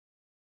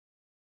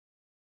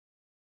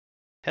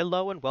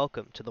Hello and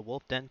welcome to the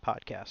Wolf Den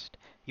Podcast,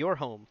 your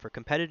home for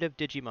competitive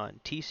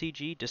Digimon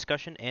TCG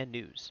discussion and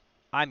news.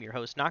 I'm your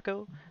host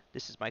Nako,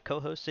 this is my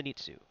co-host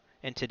Zenitsu,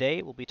 and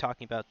today we'll be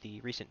talking about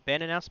the recent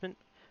ban announcement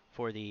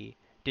for the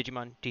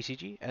Digimon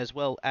TCG, as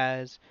well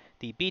as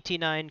the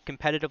BT9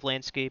 competitive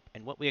landscape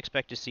and what we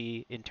expect to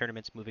see in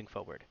tournaments moving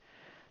forward.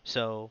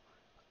 So,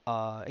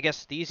 I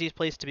guess the easiest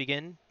place to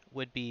begin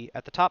would be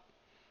at the top,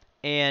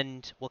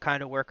 and we'll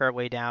kind of work our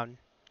way down,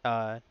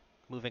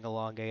 moving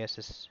along, I guess,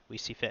 as we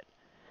see fit.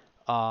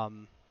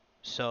 Um,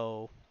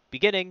 so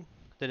beginning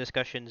the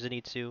discussion,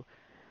 Zenitsu,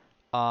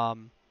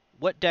 um,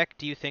 what deck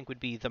do you think would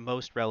be the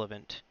most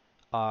relevant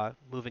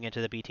moving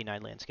into the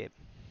BT9 landscape?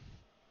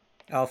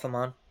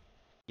 Alphamon.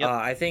 Yep.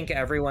 I think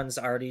everyone's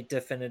already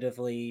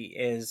definitively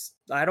is,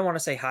 I don't want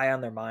to say high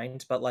on their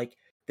mind, but like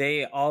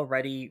they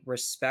already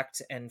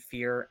respect and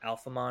fear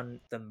Alphamon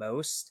the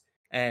most,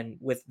 and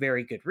with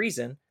very good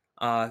reason,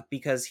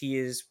 because he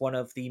is one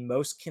of the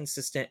most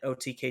consistent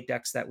OTK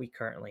decks that we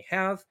currently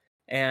have.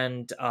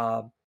 And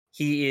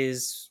he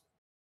is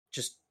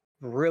just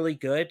really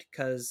good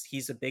because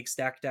he's a big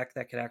stack deck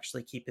that could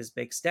actually keep his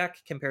big stack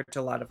compared to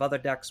a lot of other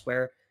decks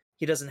where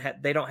he doesn't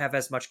have they don't have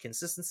as much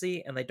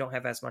consistency and they don't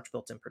have as much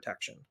built-in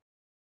protection.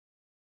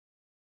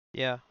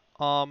 Yeah.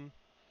 Um,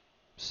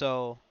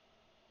 so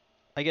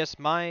I guess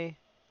my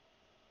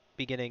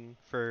beginning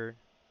for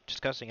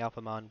discussing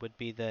Alphamon would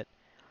be that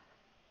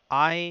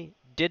I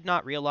did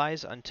not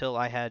realize until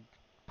I had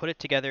put it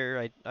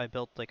together. I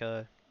built like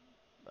a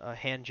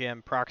hand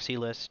jam proxy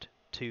list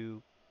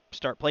to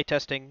start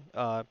playtesting.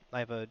 I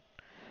have a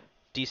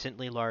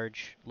decently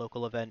large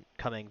local event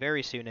coming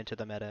very soon into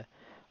the meta.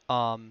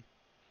 Um,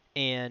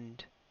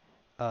 and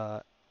uh,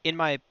 in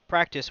my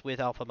practice with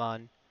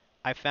Alphamon,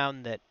 I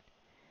found that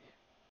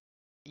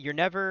you're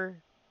never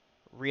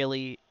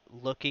really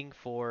looking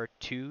for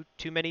too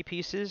many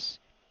pieces.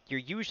 You're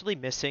usually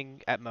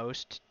missing at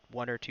most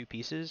one or two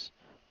pieces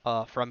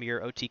from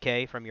your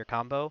OTK, from your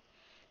combo,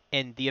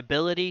 and the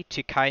ability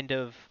to kind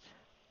of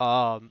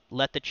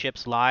let the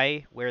chips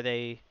lie where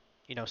they,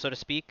 so to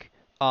speak,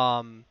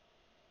 um,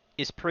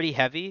 is pretty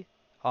heavy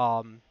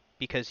um,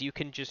 because you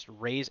can just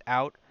raise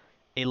out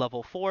a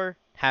level 4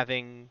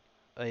 having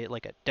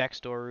like a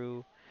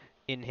Dexdoru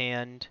in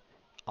hand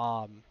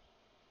um,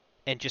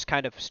 and just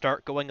kind of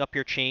start going up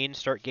your chain,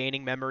 start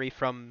gaining memory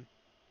from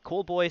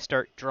Cool Boy,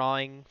 start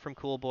drawing from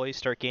Cool Boy,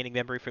 start gaining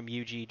memory from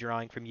Yuji,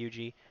 drawing from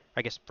Yuji,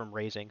 I guess from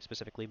raising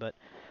specifically, but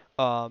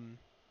um,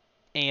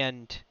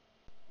 and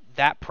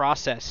that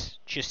process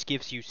just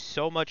gives you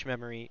so much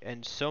memory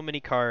and so many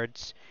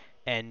cards,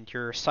 and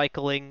you're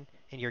cycling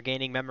and you're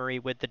gaining memory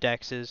with the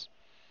dexes,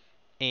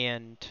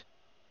 and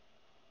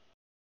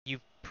you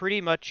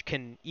pretty much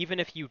can, even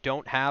if you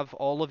don't have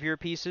all of your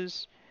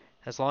pieces,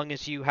 as long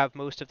as you have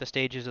most of the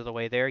stages of the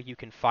way there, you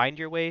can find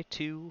your way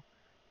to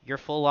your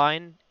full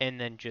line and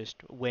then just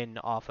win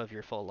off of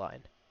your full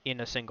line in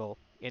a single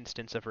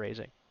instance of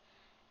raising.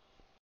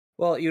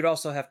 Well, you'd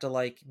also have to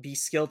like be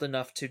skilled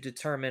enough to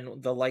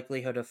determine the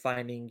likelihood of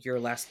finding your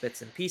last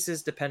bits and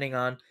pieces depending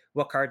on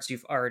what cards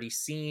you've already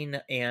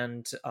seen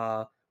and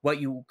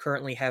what you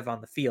currently have on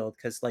the field.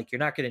 Because like you're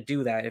not going to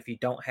do that if you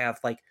don't have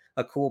like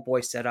a Cool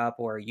Boy setup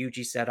or a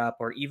Yuji setup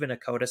or even a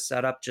Coda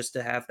setup just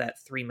to have that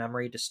three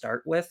memory to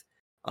start with.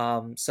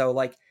 So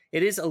like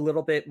it is a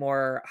little bit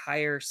more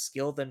higher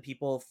skill than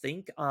people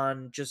think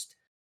on just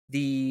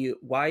the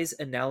wise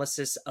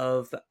analysis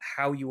of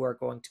how you are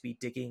going to be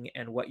digging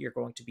and what you're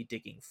going to be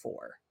digging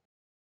for.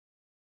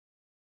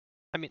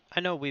 I mean, I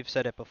know we've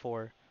said it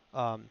before.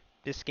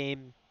 This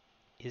game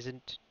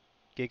isn't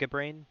Giga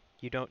Brain.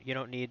 You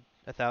don't need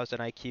 1,000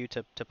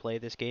 IQ to play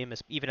this game,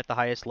 even at the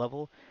highest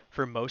level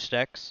for most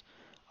decks.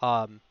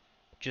 Um,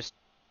 just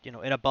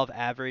an above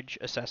average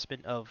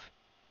assessment of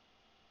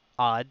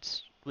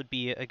odds would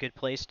be a good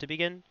place to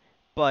begin.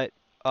 But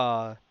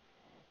uh,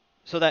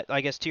 so that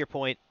I guess to your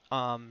point,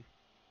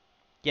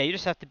 yeah, you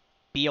just have to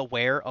be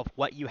aware of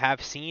what you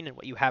have seen and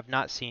what you have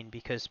not seen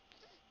because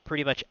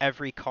pretty much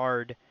every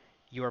card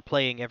you are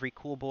playing, every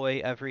Cool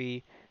Boy,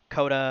 every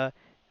Coda,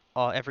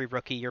 every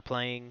rookie you're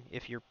playing,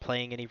 if you're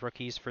playing any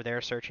rookies for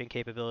their searching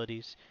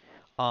capabilities,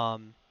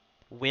 um,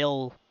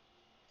 will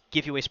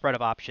give you a spread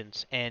of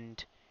options,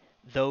 and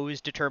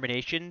those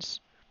determinations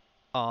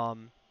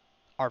um,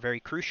 are very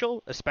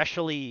crucial,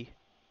 especially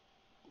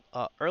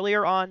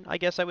earlier on. I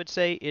guess I would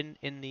say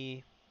in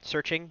the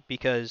searching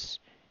because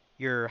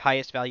your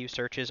highest value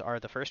searches are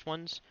the first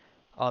ones,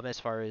 as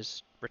far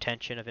as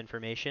retention of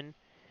information,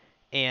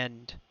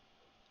 and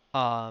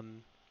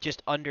um,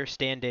 just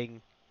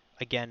understanding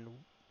again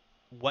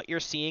what you're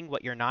seeing,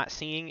 what you're not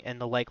seeing, and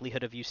the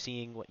likelihood of you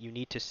seeing what you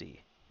need to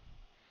see.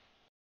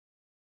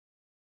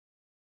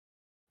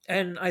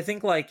 And I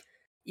think like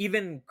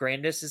even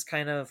Grandis is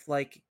kind of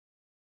like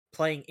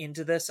playing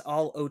into this.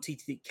 All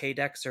OTK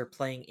decks are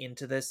playing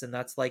into this, and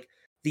that's like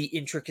the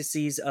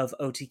intricacies of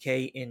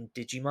OTK in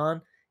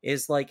Digimon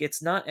is like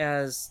it's not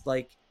as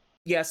like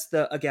yes,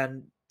 the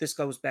again, this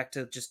goes back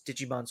to just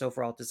Digimon's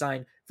overall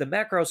design. The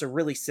macros are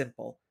really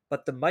simple,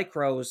 but the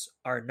micros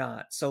are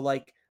not. So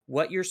like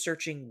what you're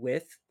searching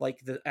with, like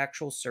the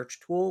actual search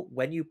tool,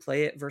 when you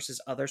play it versus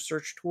other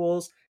search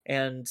tools,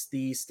 and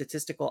the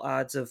statistical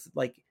odds of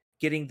like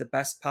getting the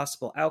best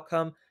possible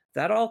outcome,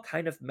 that all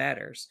kind of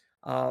matters.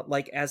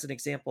 Like as an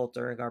example,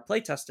 during our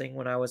playtesting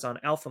when I was on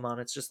Alphamon,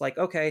 it's just like,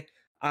 okay,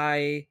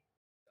 I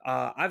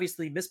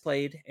obviously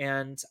misplayed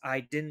and I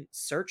didn't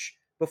search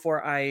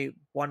before I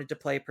wanted to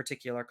play a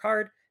particular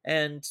card.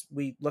 And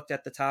we looked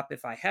at the top.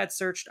 If I had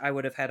searched, I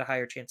would have had a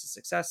higher chance of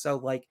success. So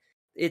like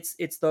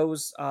it's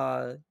those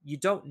you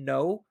don't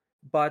know,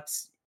 but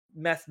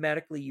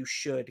mathematically you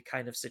should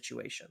kind of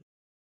situation.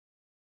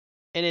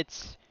 And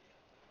it's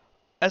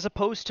as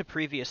opposed to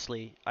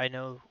previously, I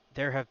know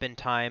there have been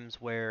times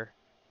where,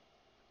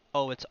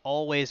 oh, it's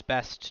always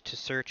best to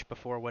search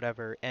before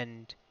whatever,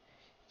 and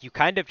you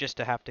kind of just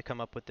have to come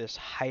up with this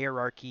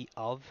hierarchy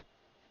of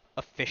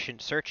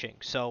efficient searching.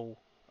 So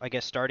I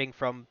guess starting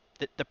from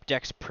the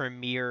deck's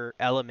premier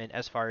element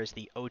as far as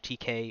the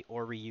OTK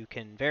or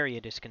Ryukin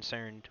variant is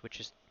concerned, which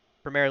is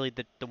primarily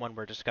the one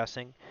we're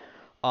discussing,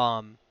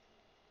 um,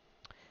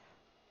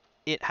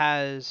 it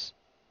has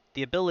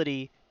the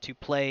ability to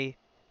play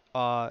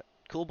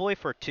Cool Boy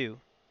for 2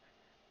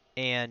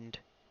 and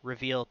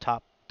reveal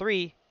top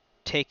 3,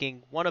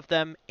 taking one of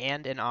them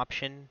and an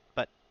option,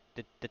 but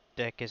the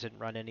deck isn't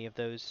run any of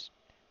those.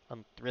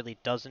 Really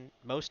doesn't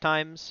most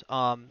times.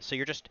 So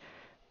you're just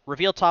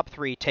reveal top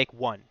 3, take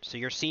 1. So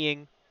you're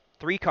seeing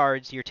 3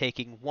 cards, you're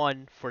taking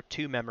 1 for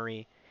 2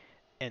 memory,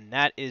 and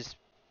that is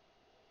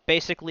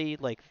basically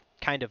like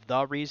kind of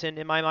the reason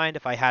in my mind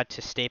if I had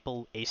to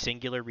staple a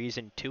singular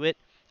reason to it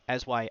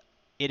as why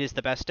it is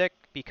the best deck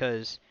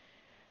because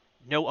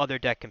no other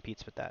deck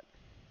competes with that.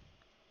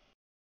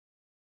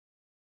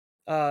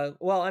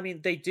 Well, I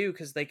mean they do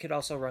because they could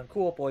also run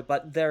Cool Boy,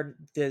 but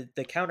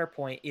the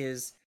counterpoint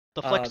is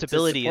The to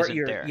flexibility support isn't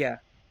your there. yeah.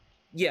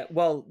 Yeah,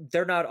 well,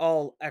 they're not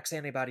all X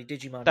antibody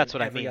Digimon That's in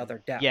what I every mean.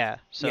 other deck. Yeah,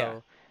 Yeah,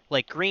 so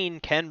like green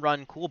can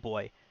run Cool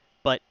Boy,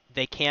 but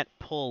they can't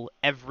pull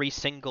every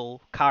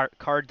single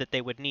card that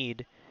they would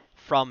need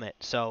from it.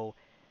 So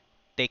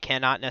they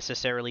cannot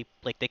necessarily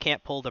like they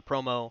can't pull the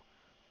promo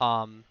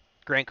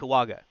Grand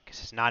Kuwaga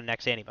because it's not an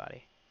X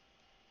antibody.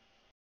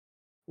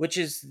 which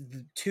is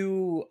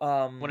to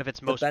One of its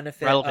the most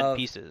benefit relevant of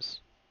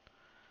pieces.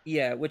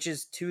 yeah, which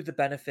is to the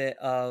benefit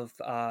of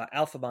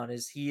Alphamon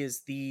is he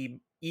is the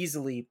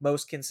easily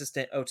most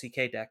consistent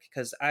OTK deck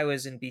because I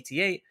was in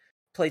BT8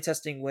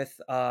 playtesting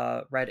with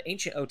Red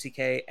Ancient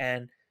OTK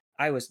and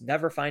I was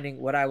never finding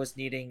what I was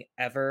needing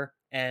ever,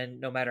 and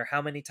no matter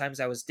how many times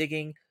I was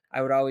digging,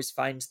 I would always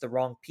find the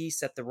wrong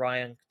piece at the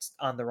wrong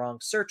on the wrong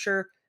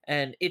searcher,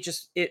 and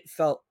it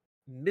felt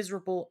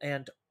miserable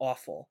and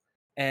awful.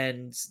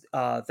 And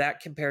that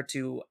compared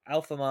to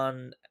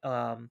Alphamon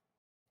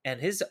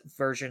and his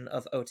version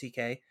of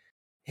OTK,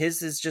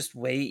 his is just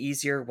way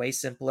easier, way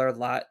simpler, a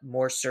lot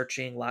more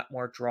searching, a lot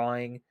more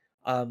drawing.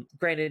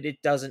 Granted,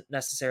 it doesn't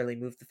necessarily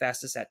move the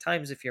fastest at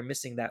times if you're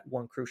missing that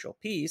one crucial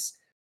piece,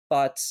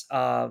 but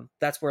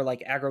that's where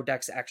like aggro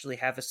decks actually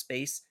have a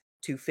space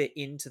to fit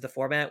into the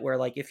format. Where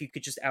like if you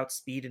could just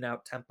outspeed and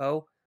out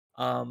tempo,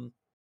 um,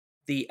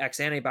 the X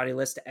antibody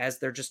list as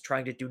they're just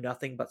trying to do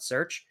nothing but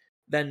search,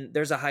 then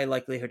there's a high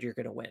likelihood you're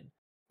going to win.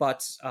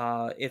 But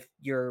if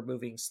you're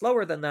moving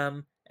slower than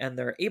them and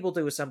they're able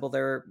to assemble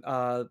their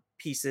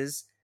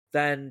pieces,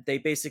 then they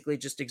basically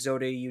just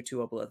exode you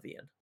to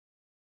oblivion.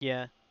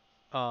 Yeah,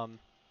 um,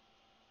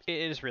 it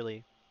is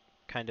really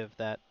kind of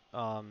that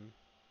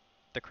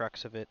the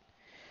crux of it.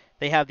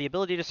 They have the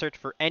ability to search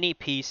for any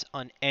piece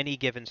on any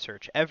given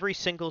search. Every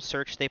single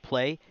search they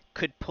play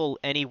could pull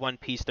any one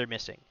piece they're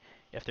missing.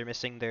 If they're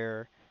missing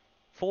their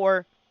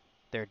 4,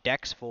 their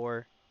Dex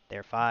 4,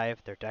 their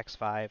 5, their Dex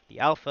 5, the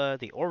Alpha,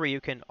 the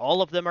Oryukin,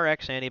 all of them are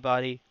X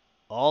antibody,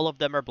 all of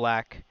them are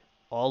black,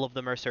 all of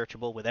them are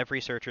searchable with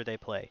every searcher they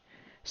play.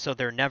 So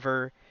they're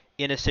never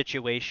in a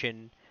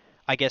situation.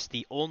 I guess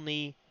the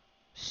only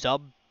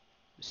sub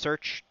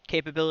search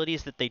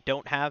capabilities that they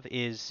don't have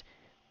is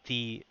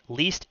the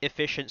least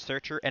efficient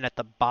searcher, and at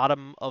the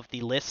bottom of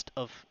the list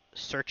of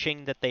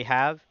searching that they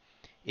have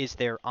is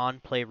their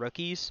on-play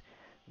rookies,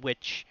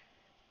 which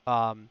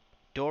um,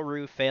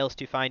 Doru fails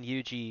to find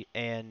Yuji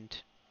and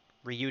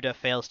Ryuta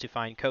fails to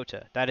find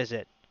Kota. That is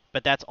it.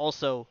 But that's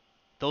also,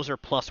 those are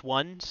plus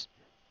ones,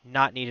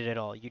 not needed at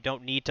all. You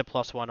don't need to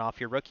plus one off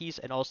your rookies,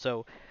 and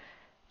also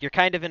you're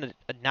kind of in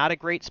a not a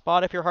great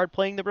spot if you're hard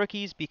playing the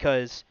rookies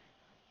because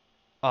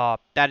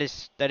that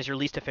is your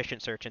least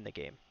efficient search in the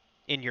game,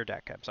 in your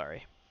deck. I'm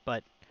sorry,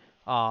 but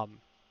um,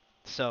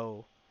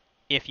 so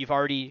if you've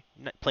already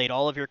played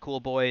all of your cool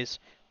boys,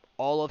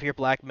 all of your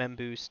black mem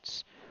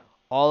boosts,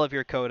 all of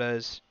your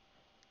codas,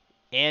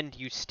 and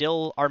you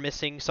still are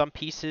missing some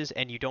pieces,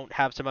 and you don't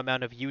have some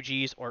amount of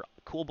UGs or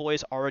cool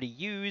boys already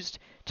used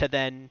to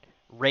then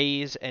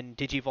raise and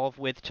digivolve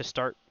with to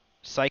start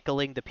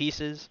cycling the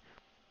pieces,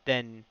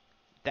 then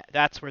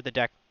that's where the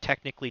deck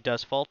technically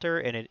does falter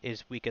and it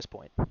is weakest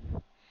point.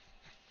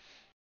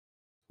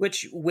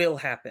 Which will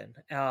happen.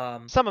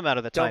 Some amount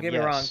of the Don't time, get me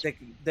wrong, yes.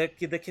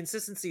 the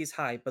consistency is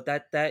high, but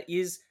that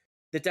is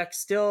the deck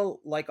still,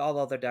 like all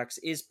other decks,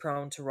 is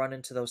prone to run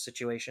into those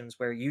situations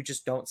where you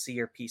just don't see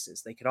your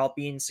pieces. They could all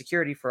be in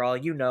security for all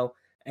you know,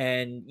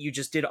 and you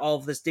just did all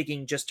of this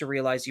digging just to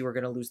realize you were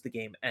going to lose the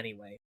game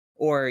anyway.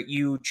 Or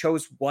you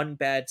chose one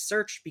bad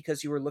search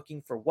because you were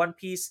looking for one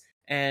piece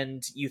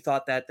and you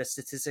thought that the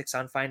statistics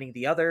on finding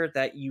the other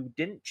that you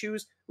didn't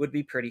choose would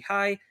be pretty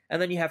high, and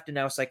then you have to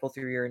now cycle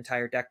through your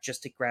entire deck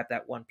just to grab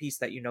that one piece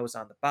that you know is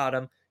on the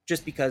bottom,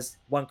 just because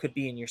one could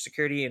be in your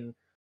security and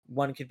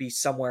one could be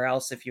somewhere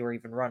else if you were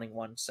even running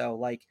one. So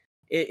like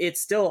it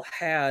still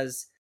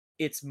has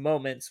its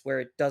moments where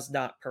it does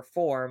not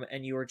perform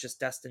and you are just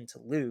destined to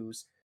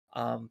lose.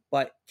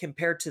 But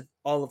compared to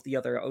all of the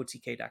other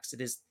OTK decks,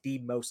 it is the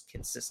most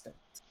consistent,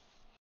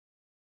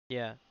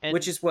 Yeah,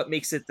 which and is what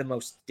makes it the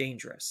most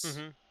dangerous.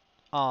 mhm.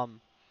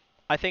 Um,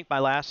 I think my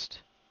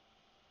last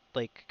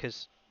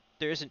because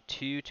there isn't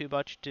too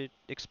much to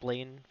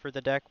explain for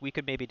the deck. We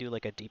could maybe do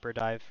like a deeper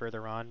dive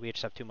further on. We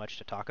just have too much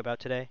to talk about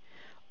today.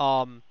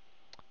 Um,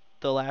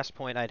 the last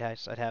point I'd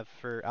have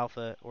for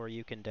Alpha or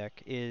Yukon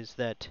deck is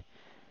that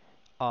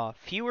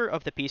fewer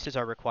of the pieces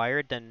are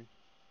required than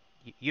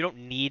you don't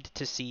need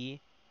to see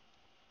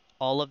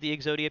all of the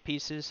Exodia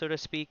pieces, so to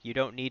speak. You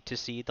don't need to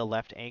see the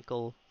left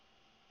ankle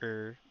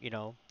or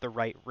the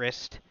right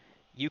wrist.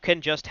 You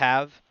can just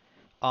have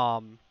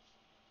um,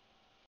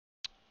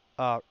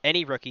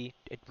 any rookie.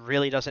 It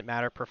really doesn't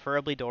matter.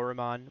 Preferably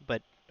Doraemon,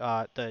 but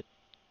the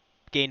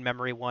gain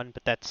memory one.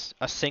 But that's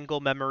a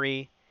single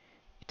memory.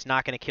 It's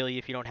not going to kill you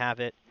if you don't have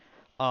it.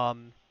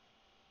 Um,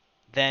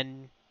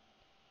 then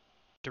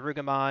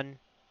Darugamon,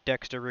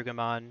 Dex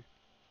Darugamon,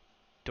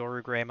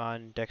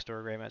 Dorugreymon, Dex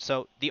Dorugreymon.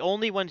 So the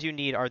only ones you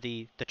need are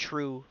the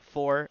true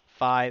 4,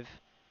 5,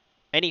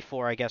 any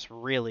 4, I guess,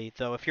 really.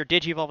 Though if you're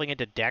digivolving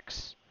into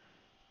Dex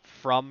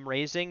from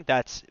raising,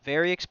 that's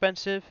very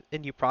expensive,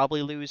 and you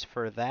probably lose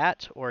for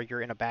that, or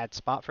you're in a bad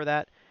spot for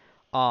that.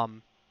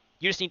 Um,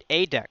 you just need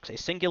a Dex, a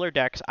singular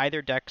Dex,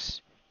 either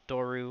Dex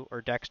Doru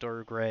or Dex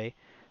Doru Gray,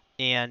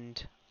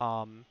 and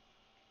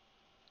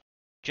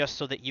just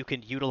so that you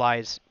can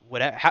utilize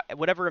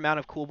whatever amount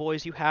of cool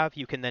boys you have,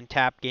 you can then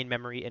tap, gain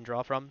memory, and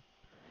draw from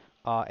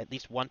at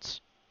least once,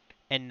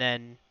 and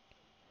then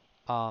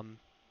um,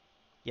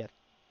 yeah,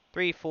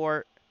 3,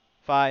 4,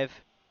 5,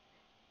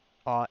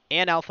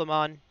 and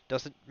Alphamon.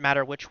 Doesn't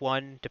matter which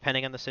one,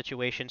 depending on the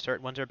situation.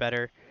 Certain ones are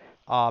better.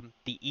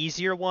 The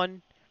easier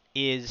one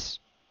is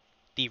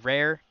the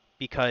rare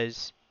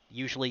because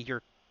usually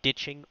you're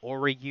ditching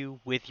Oryu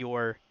with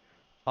your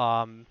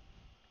um,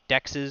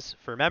 dexes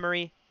for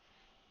memory,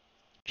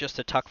 just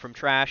to tuck from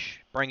trash,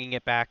 bringing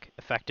it back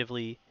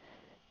effectively,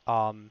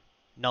 um,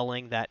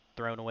 nulling that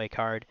thrown away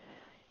card,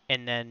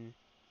 and then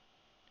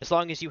as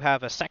long as you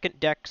have a second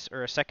dex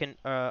or a second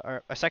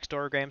or a sex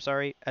dorogram,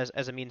 sorry,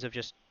 as a means of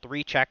just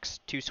 3 checks,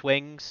 2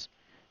 swings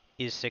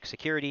is 6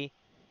 security.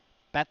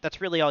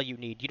 That's really all you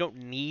need. You don't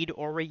need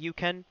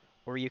Oryuken.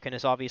 Oryuken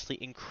is obviously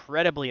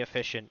incredibly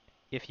efficient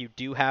if you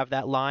do have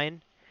that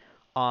line.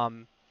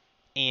 Um,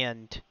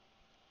 and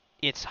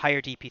its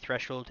higher DP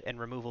threshold and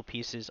removal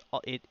pieces.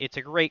 It's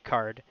a great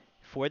card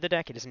for the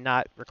deck. It is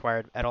not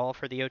required at all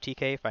for the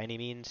OTK by any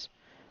means.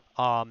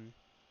 Um,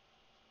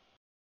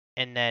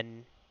 and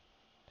then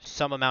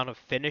some amount of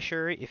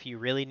finisher if you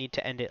really need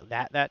to end it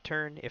that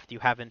turn if you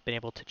haven't been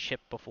able to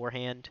chip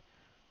beforehand.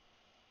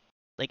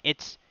 Like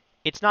it's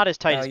not as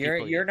tight No, as you're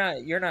people.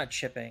 you're not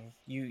chipping.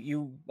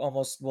 You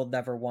almost will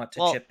never want to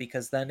Well, chip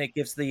because then it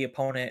gives the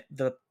opponent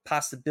the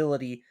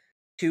possibility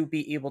to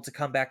be able to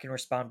come back and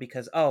respond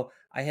because oh,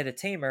 I hit a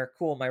tamer,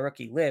 cool, my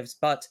rookie lives,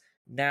 but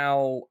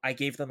now I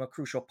gave them a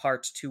crucial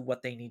part to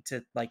what they need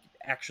to like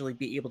actually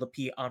be able to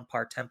pee on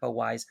par tempo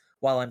wise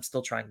while I'm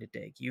still trying to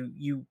dig.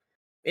 You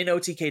in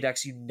OTK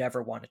decks you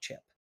never want to chip.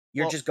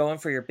 You're well, just going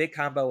for your big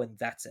combo and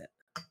that's it.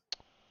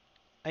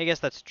 I guess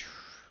that's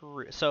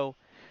true. So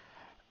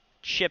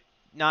chip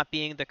not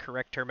being the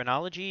correct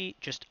terminology,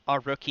 just a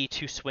rookie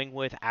to swing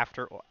with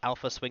after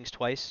alpha swings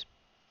twice.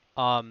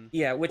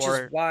 Yeah, which is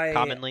Or why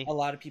commonly. a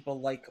lot of people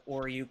like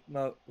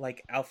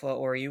like Alpha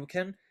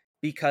Oryuken,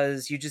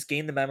 because you just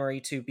gain the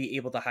memory to be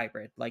able to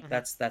hybrid. Like Hmm.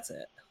 that's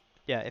it.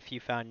 Yeah, if you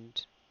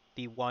found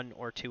the 1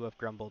 or 2 of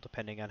Grumble,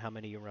 depending on how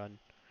many you run.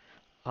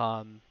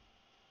 Um,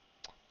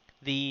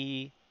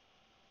 the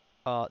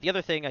the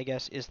other thing, I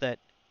guess, is that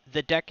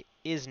the deck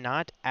is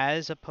not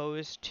as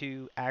opposed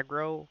to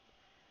aggro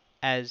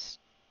as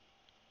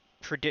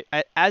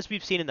as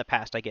we've seen in the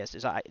past. I guess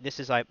this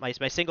is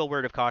my single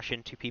word of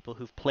caution to people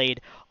who've played.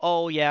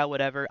 Oh yeah,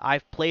 whatever.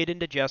 I've played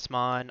into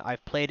Jesmon.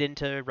 I've played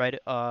into Red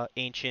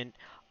Ancient.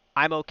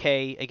 I'm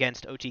okay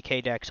against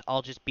OTK decks.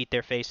 I'll just beat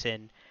their face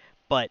in.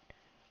 But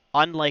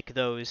unlike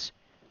those,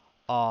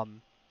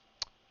 um,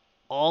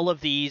 all of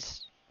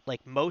these,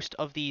 like most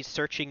of these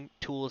searching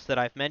tools that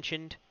I've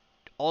mentioned,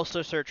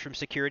 also search from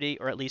security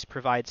or at least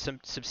provide some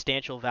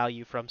substantial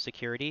value from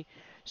security.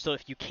 So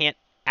if you can't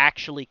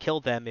actually kill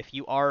them, if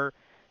you are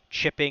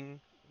chipping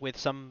with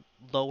some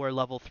lower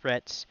level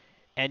threats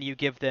and you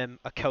give them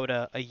a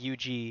Coda, a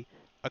UG,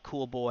 a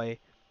Cool Boy,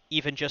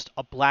 even just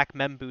a black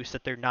mem boost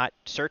that they're not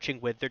searching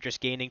with, they're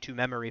just gaining 2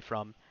 memory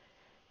from,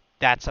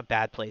 that's a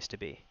bad place to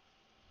be.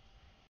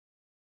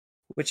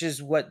 Which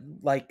is what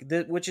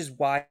which is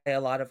why a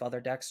lot of other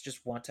decks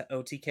just want to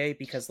OTK,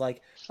 because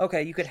like,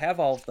 okay, you could have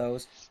all of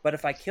those, but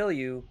if I kill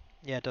you,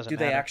 Yeah, it doesn't do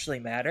they matter. actually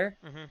matter?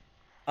 Hmm.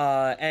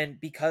 And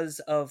because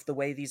of the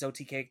way these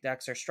OTK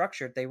decks are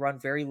structured, they run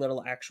very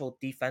little actual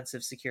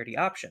defensive security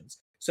options.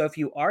 So if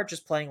you are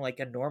just playing like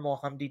a normal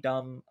Humdy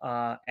Dum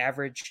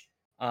average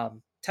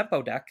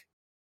tempo deck,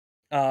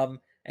 and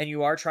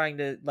you are trying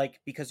to, like,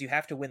 because you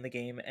have to win the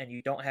game and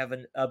you don't have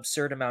an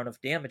absurd amount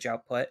of damage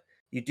output,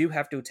 you do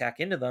have to attack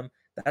into them.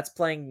 That's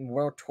playing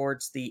more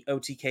towards the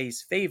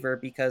OTK's favor,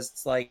 because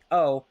it's like,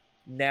 oh,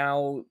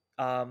 now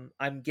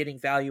I'm getting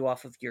value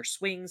off of your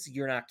swings.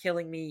 You're not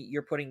killing me.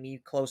 You're putting me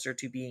closer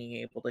to being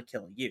able to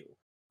kill you.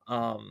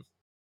 Um,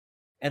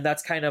 and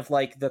that's kind of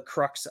like the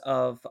crux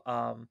of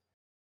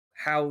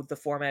how the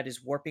format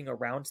is warping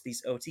around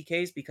these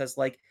OTKs, because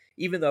like,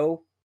 even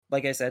though,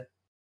 like I said,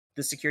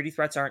 the security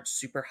threats aren't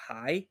super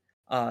high.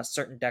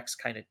 Certain decks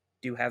kind of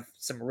do have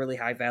some really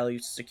high value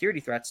security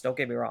threats. Don't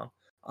get me wrong,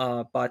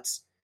 but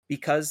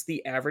because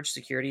the average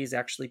security is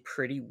actually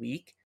pretty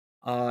weak,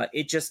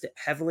 it just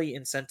heavily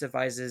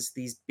incentivizes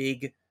these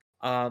big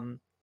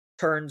um,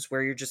 turns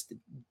where you're just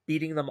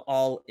beating them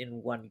all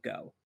in one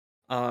go.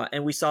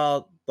 And we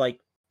saw like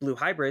blue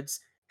hybrids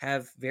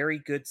have very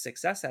good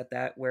success at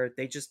that, where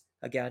they just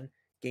again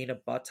gain a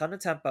butt ton of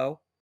tempo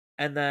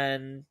and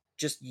then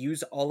just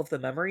use all of the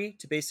memory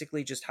to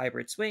basically just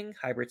hybrid swing,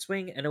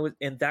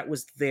 and that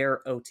was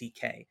their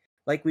OTK.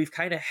 Like, we've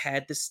kind of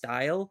had the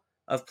style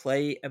of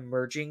play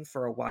emerging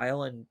for a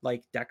while, and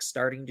like decks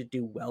starting to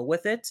do well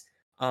with it.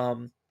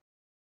 Um,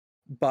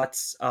 but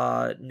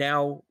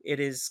now it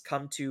has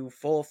come to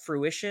full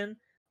fruition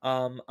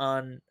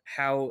on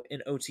how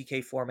an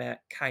OTK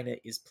format kind of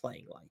is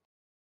playing like.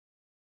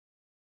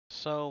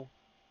 So,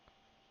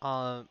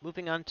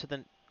 moving on to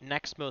the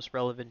next most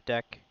relevant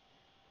deck.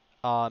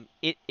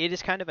 It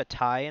is kind of a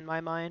tie in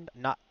my mind.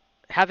 Not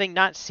having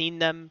not seen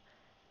them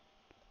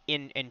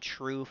in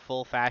true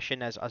full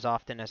fashion as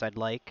often as I'd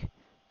like.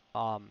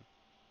 Um,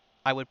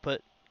 I would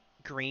put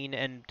green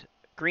and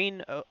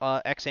green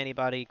X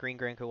antibody, green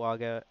Grand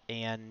Kawaga,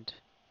 and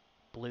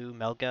blue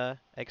Melga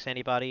X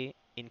antibody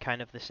in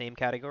kind of the same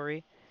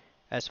category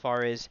as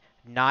far as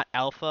not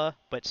alpha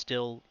but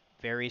still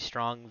very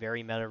strong,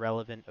 very meta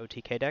relevant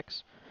OTK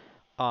decks.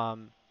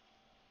 Um,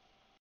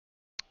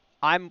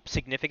 I'm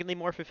significantly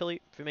more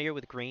familiar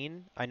with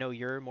green. I know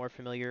you're more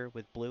familiar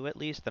with blue at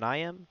least than I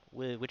am.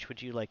 Which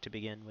would you like to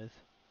begin with?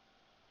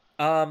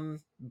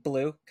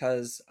 Blue,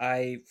 because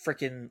I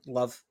freaking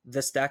love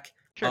this deck.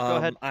 Sure, go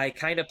ahead. I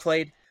kind of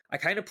played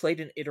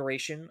an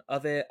iteration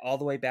of it all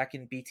the way back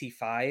in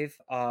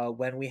BT5,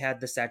 when we had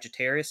the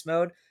Sagittarius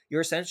mode.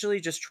 You're essentially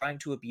just trying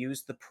to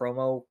abuse the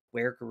promo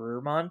Were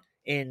Garurumon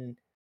in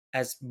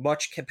as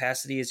much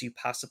capacity as you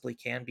possibly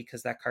can,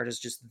 because that card is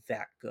just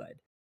that good.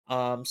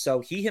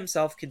 So he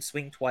himself can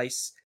swing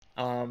twice.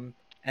 And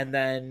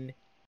then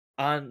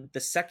on the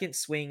second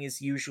swing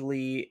is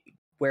usually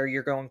where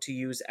you're going to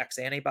use X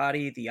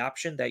antibody, the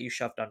option that you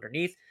shoved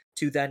underneath,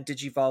 to then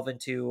digivolve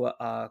into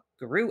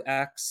Guru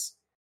X,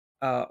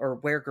 or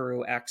Where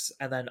Guru X,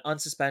 and then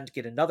unsuspend,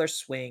 get another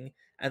swing,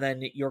 and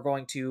then you're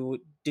going to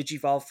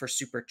digivolve for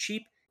super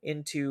cheap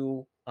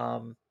into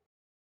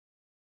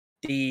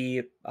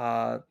the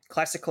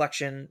classic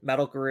collection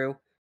Metal Guru,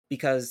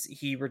 because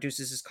he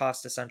reduces his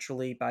cost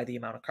essentially by the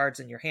amount of cards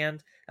in your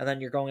hand, and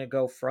then you're going to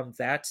go from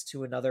that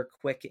to another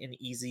quick and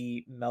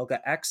easy Melga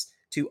X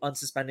to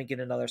unsuspend and get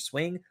another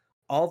swing.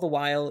 All the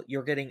while,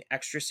 you're getting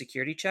extra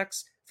security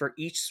checks for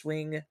each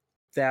swing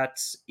that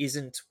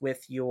isn't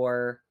with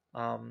your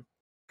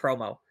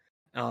promo,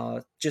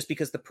 just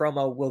because the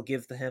promo will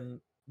give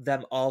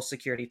them all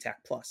security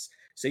tech plus.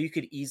 So you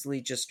could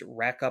easily just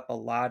rack up a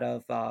lot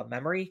of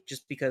memory,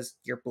 just because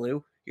you're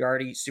blue. You're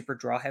already super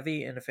draw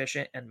heavy and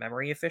efficient and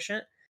memory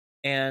efficient.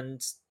 And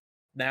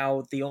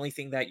now the only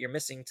thing that you're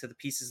missing to the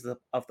pieces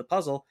of the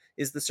puzzle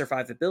is the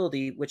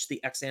survivability, which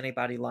the X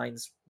antibody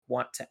lines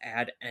want to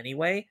add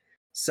anyway.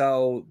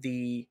 So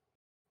the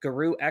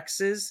Guru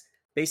X's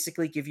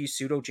basically give you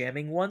pseudo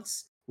jamming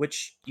once,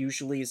 which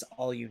usually is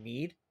all you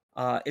need.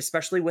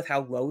 Especially with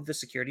how low the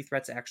security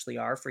threats actually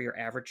are for your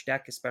average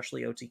deck,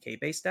 especially OTK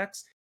based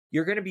decks,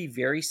 you're going to be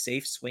very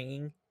safe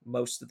swinging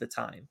most of the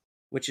time,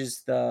 which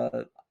is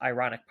the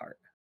ironic part.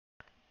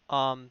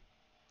 Um,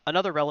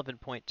 Another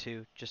relevant point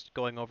too, just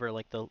going over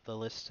like the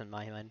lists in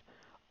my mind.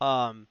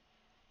 Um,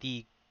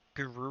 the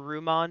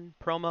Garurumon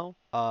promo,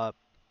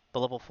 the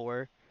level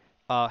 4,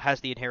 has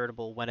the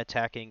inheritable when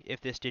attacking.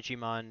 If this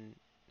Digimon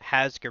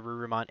has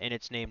Garurumon in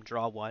its name,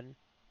 draw one.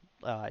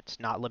 It's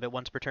not limit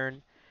once per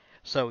turn,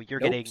 so you're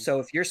Nope. getting So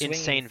if you're swinging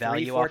insane three,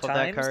 value four off of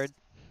that card. times,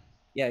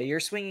 yeah, you're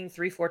swinging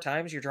 3, 4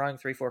 times, you're drawing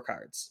 3, 4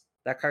 cards.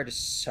 That card is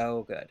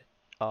so good.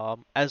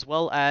 As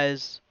well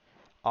as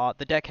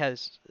the deck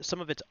has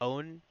some of its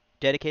own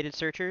dedicated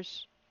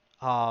searchers.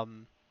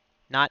 Um,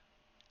 Not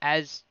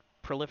as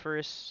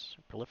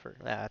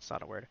that's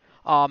not a word.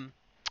 Um,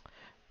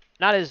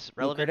 not as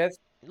relevant, Lucrative.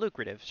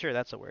 lucrative. Sure,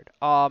 that's a word.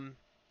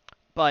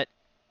 But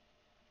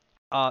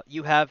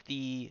You have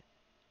the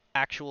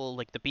actual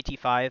like the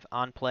BT5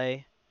 on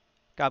play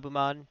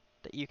Gabumon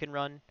that you can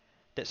run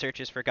that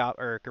searches for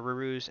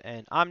Garurus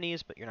and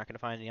Omnis, but you're not going to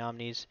find any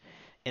Omnis.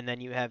 And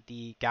then you have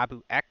the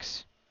Gabu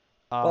X.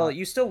 Well, Uh,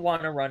 you still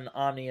want to run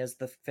Omni as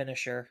the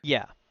finisher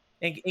yeah,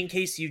 in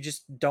case you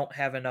just don't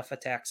have enough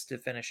attacks to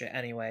finish it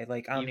anyway.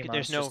 Like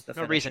there's Omnimon's no just the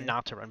no reason finisher.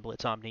 not to run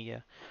Blitz Omni.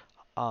 Yeah.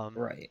 Um,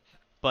 Right.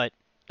 but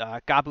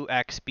Gabu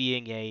X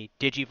being a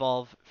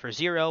Digivolve for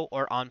 0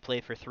 or on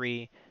play for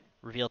 3,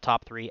 reveal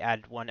top 3,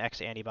 add 1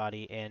 X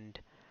antibody, and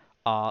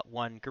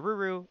 1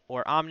 Garuru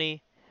or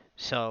Omni.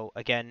 So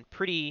again,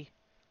 pretty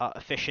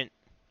efficient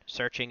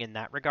searching in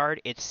that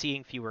regard. It's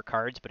seeing fewer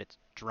cards, but it's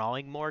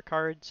drawing more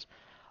cards.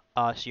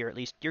 So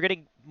you're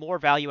getting more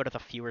value out of the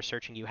fewer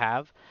searching you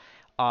have.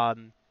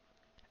 Um,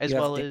 as You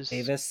have well as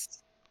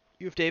Davis.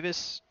 you have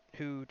Davis,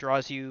 who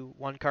draws you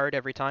 1 card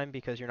every time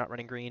because you're not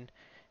running green,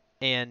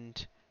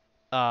 and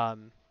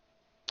um,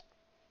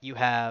 you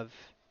have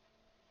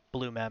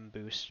blue mem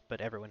boost,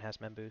 but everyone has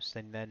mem boost.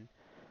 And then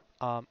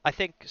I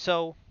think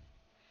so.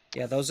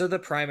 Yeah, those are the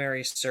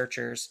primary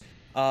searchers.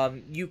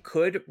 You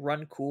could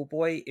run Cool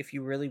Boy if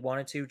you really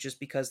wanted to, just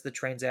because the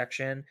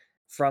transaction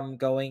from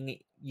going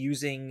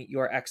using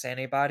your X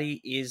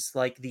antibody is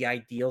like the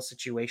ideal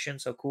situation.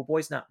 So Cool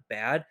Boy's not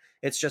bad.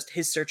 It's just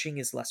his searching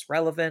is less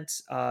relevant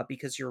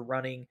because you're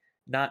running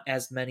not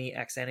as many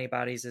X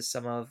antibodies as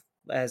some of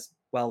as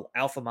well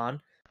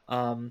Alphamon.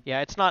 Um,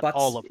 Yeah, it's not but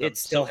all of it them. So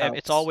still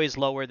it's helps. always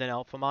lower than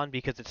Alphamon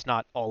because it's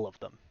not all of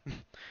them.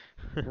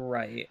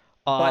 Right.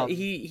 But um,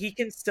 he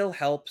can still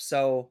help,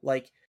 so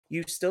like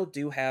you still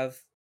do have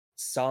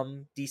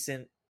some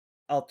decent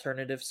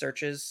alternative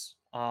searches.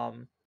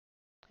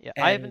 yeah,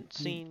 I And haven't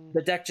seen.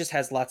 the deck just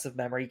has lots of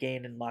memory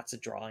gain and lots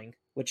of drawing,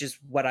 which is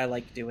what I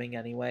like doing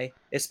anyway.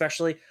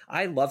 Especially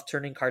I love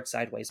turning cards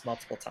sideways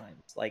multiple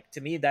times. Like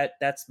to me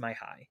that's my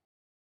high.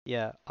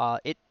 Yeah,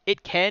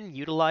 it can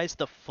utilize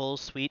the full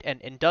suite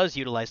and does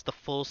utilize the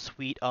full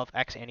suite of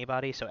X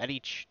antibody. So at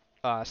each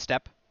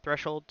step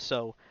threshold,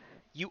 so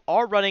you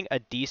are running a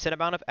decent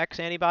amount of X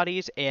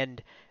antibodies,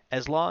 and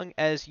as long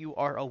as you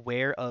are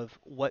aware of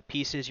what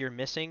pieces you're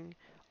missing,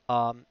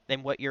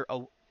 and what you're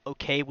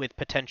okay with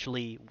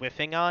potentially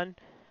whiffing on,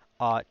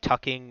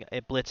 tucking a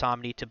Blitz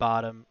Omni to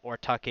bottom or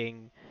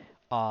tucking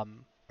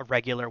a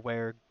regular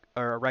wear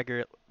or a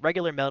regular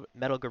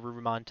Metal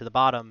Garurumon to the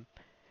bottom,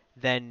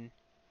 then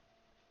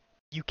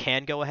you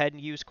can go ahead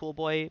and use Cool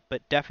Boy,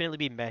 but definitely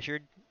be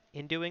measured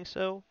in doing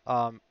so.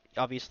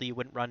 Obviously, you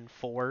wouldn't run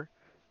 4,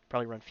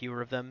 probably run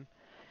fewer of them.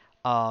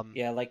 Um,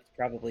 Yeah, like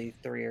probably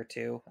 3 or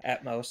 2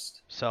 at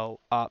most.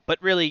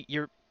 but really,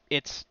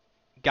 it's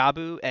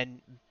Gabu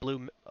and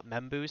Blue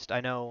Mem Boost.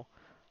 I know.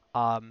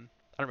 I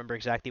don't remember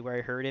exactly where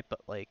I heard it, but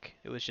like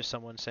it was just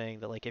someone saying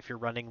that like if you're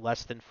running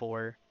less than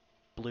 4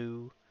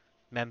 Blue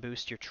Mem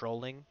Boost, you're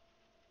trolling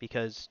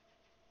because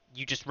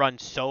you just run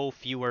so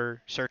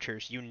fewer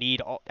searchers. You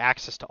need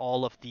access to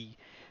all of the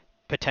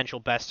potential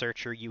best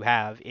searcher you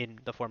have in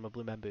the form of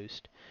Blue Men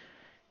Boost.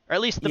 Or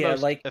at least the Yeah,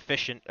 most like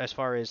efficient as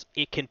far as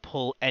it can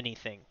pull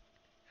anything.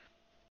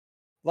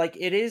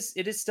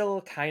 it is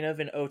still kind of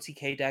an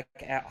OTK deck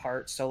at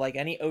heart. So like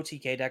any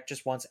OTK deck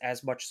just wants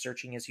as much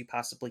searching as you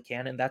possibly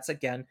can, and that's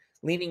again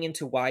leaning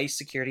into why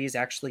security is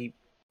actually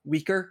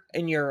weaker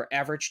in your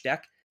average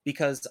deck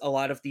because a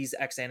lot of these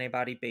X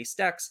antibody based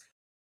decks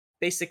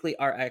basically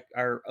are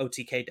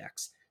OTK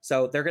decks.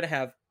 So they're going to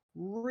have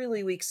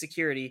really weak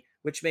security,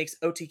 which makes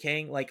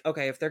OTKing like,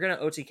 okay, if they're going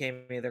to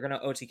OTK me, they're going to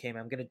OTK me.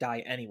 I'm going to die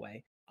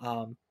anyway.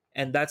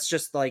 And that's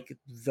just like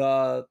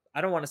the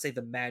I don't want to say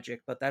the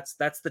magic, but that's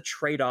the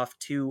trade-off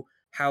to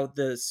how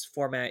this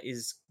format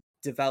is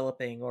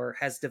developing or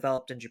has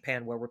developed in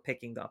Japan where we're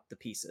picking up the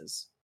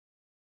pieces.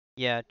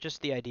 Yeah,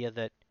 just the idea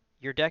that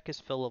your deck is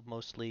full of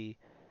mostly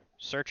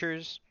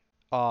searchers,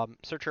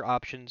 searcher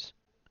options,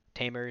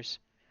 tamers,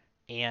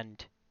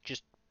 and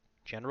just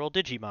general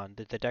Digimon.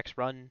 The decks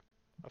run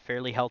a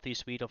fairly healthy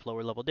suite of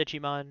lower level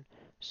Digimon,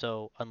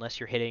 so unless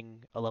you're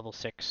hitting a level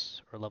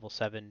 6 or level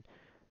 7,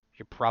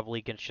 you're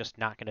probably just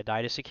not going to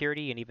die to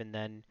security, and even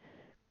then,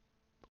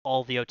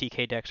 all the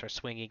OTK decks are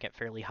swinging at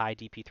fairly high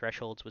DP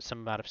thresholds with some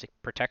amount of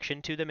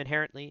protection to them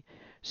inherently,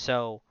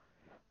 so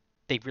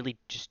they really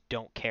just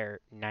don't care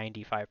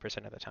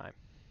 95% of the time.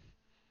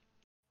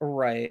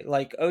 Right.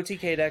 Like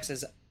OTK decks,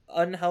 as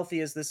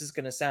unhealthy as this is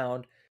going to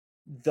sound,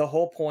 the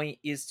whole point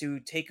is to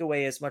take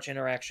away as much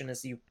interaction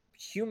as you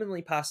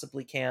humanly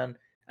possibly can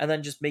and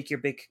then just make your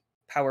big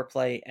power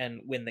play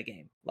and win the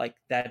game. Like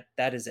that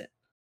is it.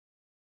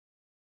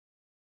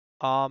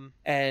 Um,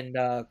 And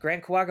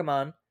Grand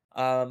Kuwagamon,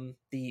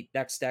 the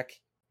next deck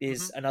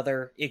is mhm.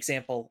 another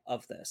example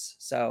of this.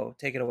 So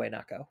take it away,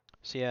 Nako.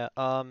 So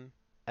yeah,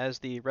 as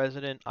the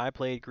resident I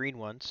played green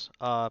once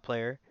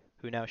player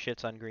who now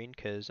shits on green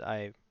because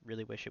I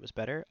really wish it was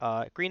better.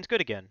 Green's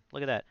good again.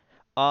 Look at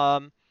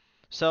that.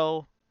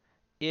 So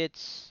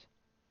it's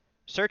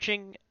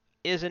searching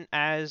isn't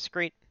as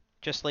great,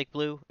 just like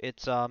blue.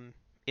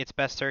 Its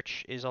best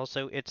search is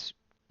also its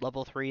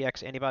level 3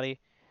 X antibody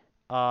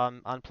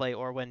on play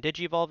or when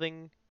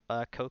digivolving.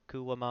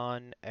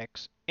 Kokuamon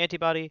X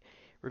Antibody.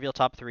 Reveal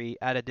top 3,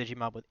 add a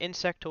Digimon with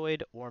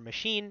Insectoid or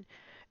Machine,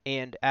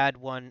 and add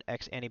one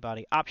X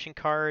Antibody option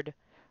card.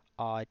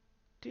 Uh,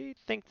 do you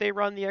think they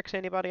run the X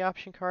Antibody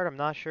option card? I'm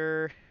not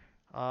sure.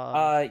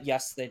 Um,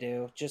 Yes, they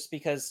do. Just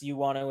because you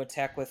want to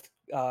attack with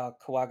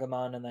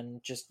Kawagamon and then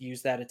just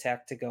use that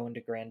attack to go into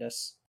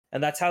Grandis.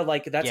 And that's how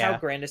yeah.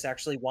 Grandis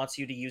actually wants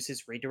you to use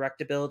his redirect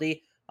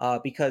ability,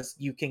 because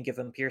you can give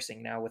him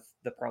piercing now with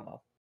the promo.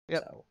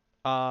 Yep. So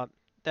Uh,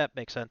 that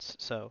makes sense.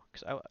 So,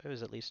 because I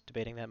was at least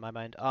debating that in my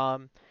mind.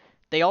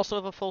 They also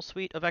have a full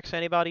suite of X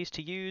antibodies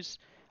to use.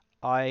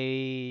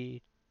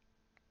 I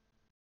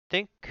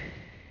think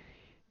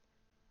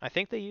I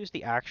think they use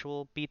the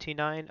actual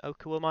BT9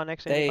 Okuamon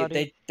X they antibody.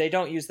 they they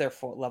don't use their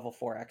level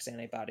 4 X They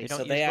antibodies, don't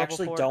so use they level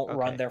actually 4? don't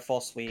run Okay. their full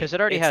Because suite. it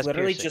already It's has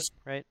literally piercing, just,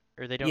 right?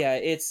 Or they don't. yeah,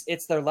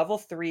 it's their level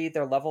 3,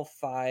 their level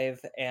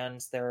 5,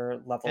 and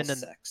their level And then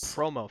 6.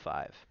 promo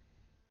 5.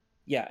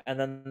 Yeah, and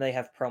then they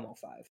have promo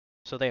 5.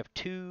 So they have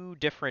two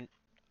different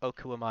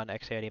Okuamon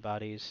X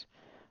antibodies.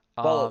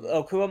 Well, Um,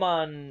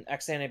 Okuamon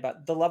X antibody,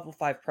 the level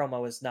 5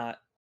 promo is not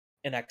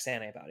an X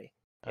antibody.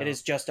 It oh,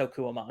 is just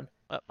Okuamon.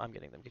 oh, I'm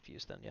getting them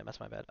confused then. Yeah, that's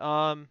my bad.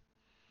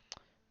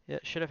 Yeah,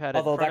 should have had it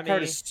in Although front of that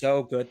card is me.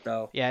 so good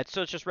though. Yeah,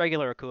 so it's just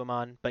regular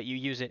Akuamon, but you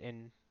use it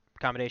in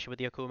combination with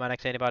the Akuamon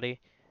X antibody.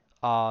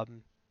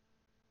 Um,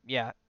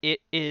 yeah, it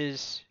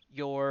is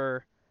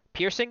your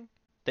piercing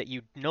that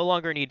you no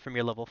longer need from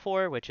your level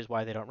 4, which is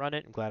why they don't run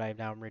it. I'm glad I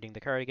now am reading the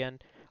card again.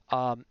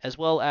 As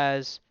well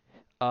as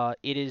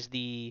it is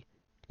the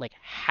like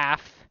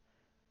half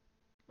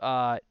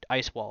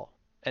ice wall,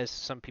 as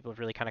some people have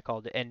really kind of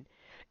called it, and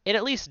it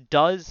at least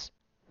does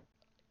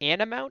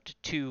an amount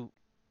to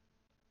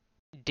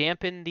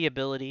dampen the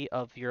ability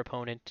of your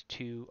opponent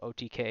to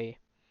OTK.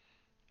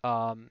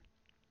 Um,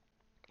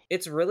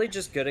 It's really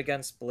just good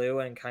against blue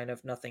and kind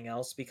of nothing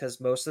else,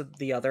 because most of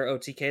the other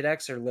OTK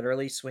decks are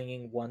literally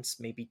swinging once,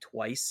 maybe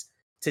twice,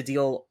 to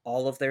deal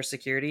all of their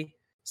security.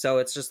 So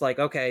it's just like,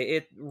 okay,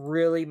 it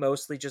really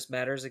mostly just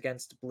matters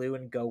against blue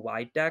and go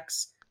wide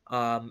decks.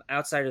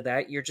 Outside of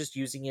that, you're just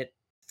using it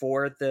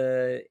for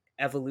the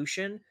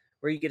evolution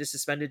where you get a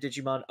suspended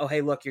Digimon. Oh,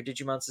 hey, look, your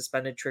Digimon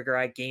suspended, trigger,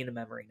 I gain a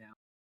memory now.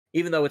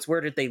 Even though it's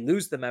worded they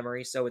lose the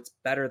memory, so it's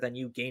better than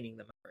you gaining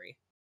the memory.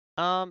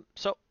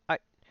 so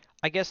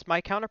I guess my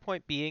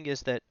counterpoint being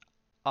is that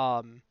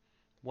um,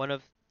 one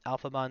of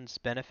Alphamon's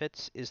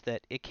benefits is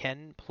that it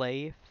can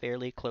play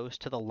fairly close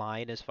to the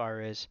line as far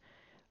as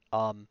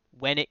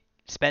when it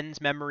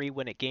spends memory,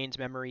 when it gains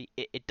memory,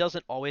 it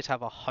doesn't always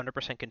have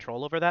 100%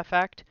 control over that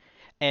fact,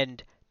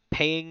 and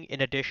paying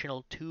an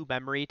additional 2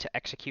 memory to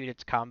execute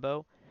its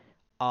combo,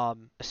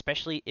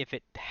 especially if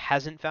it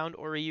hasn't found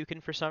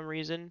Oriukin for some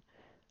reason,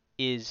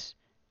 is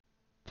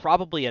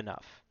probably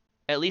enough.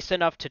 At least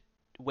enough to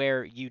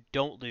where you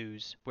don't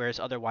lose, whereas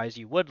otherwise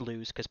you would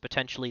lose because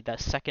potentially the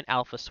second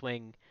alpha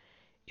swing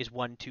is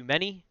one too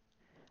many.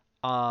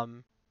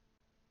 Um,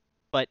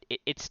 but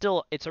it's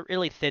a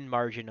really thin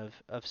margin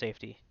of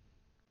safety.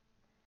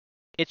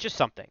 It's just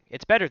something.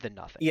 It's better than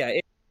nothing. Yeah,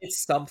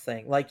 it's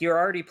something. Like, you're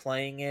already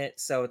playing it,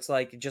 so it's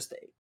like, just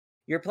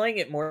you're playing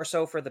it more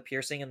so for the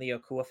piercing and the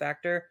Okua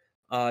factor.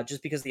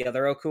 Just because the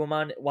other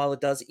Okuamon, while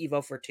it does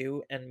Evo for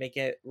 2 and make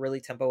it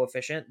really tempo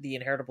efficient, the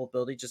inheritable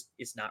ability just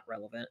is not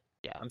relevant.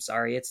 Yeah. I'm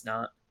sorry, it's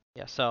not.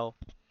 Yeah. So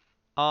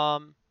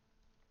um,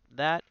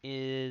 that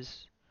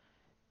is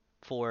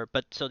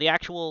but so the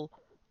actual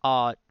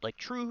like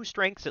true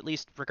strengths, at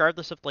least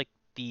regardless of like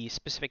the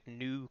specific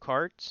new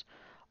cards,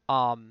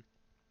 um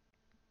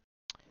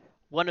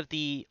one of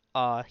the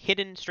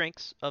hidden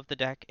strengths of the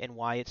deck and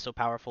why it's so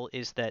powerful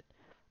is that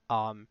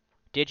um,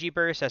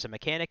 Digiburst as a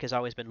mechanic has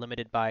always been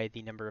limited by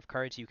the number of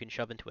cards you can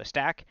shove into a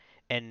stack.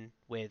 And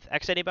with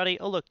X Anybody,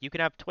 oh look, you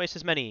can have twice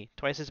as many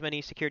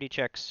security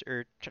checks,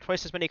 or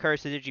twice as many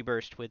cards to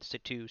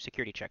Digiburst to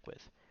security check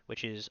with,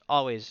 which is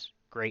always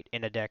great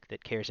in a deck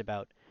that cares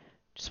about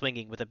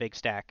swinging with a big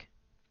stack.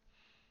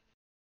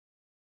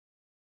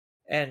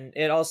 And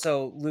it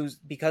also lose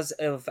because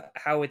of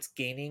how it's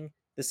gaining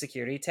the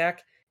security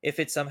tech. If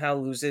it somehow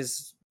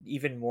loses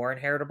even more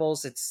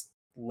inheritables, it's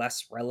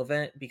less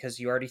relevant because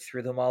you already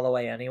threw them all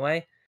away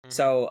anyway. Hmm.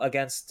 So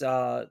against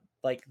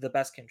like the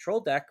best control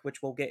deck,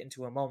 which we'll get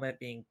into a moment,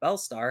 being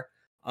Bellstar,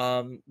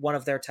 one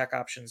of their tech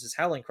options is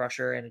Howling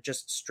Crusher, and it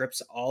just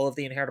strips all of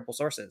the inheritable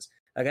sources.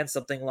 Against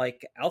something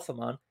like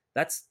Alphamon,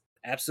 that's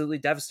absolutely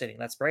devastating.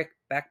 That's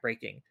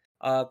backbreaking.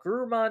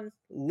 Gurumon,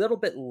 little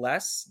bit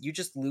less. You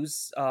just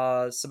lose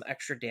some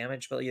extra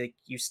damage, but like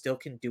you still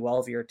can do all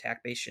of your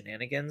attack based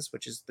shenanigans,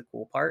 which is the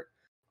cool part.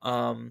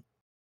 Um,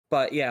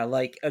 but yeah,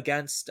 like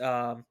against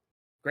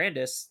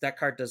Grandis, that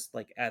card does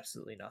like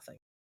absolutely nothing.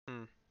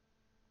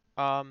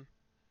 Hmm. Um,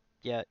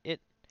 yeah,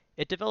 it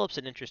develops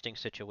an interesting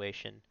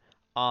situation.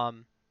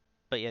 Um,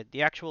 but yeah,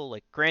 the actual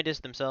like Grandis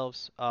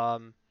themselves,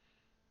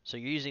 so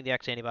you're using the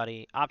X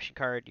antibody option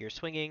card, you're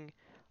swinging,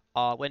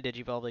 when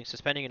digivolving,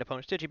 suspending an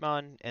opponent's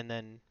Digimon, and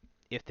then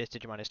if this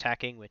Digimon is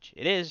attacking, which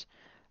it is,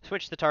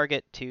 switch the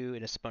target to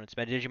an opponent's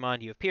meta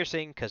Digimon. You have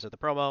piercing because of the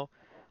promo.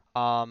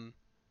 Um,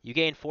 You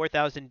gain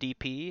 4,000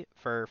 DP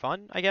for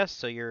fun, I guess.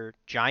 So you're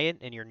giant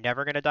and you're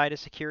never gonna die to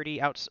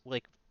security out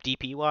like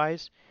DP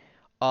wise.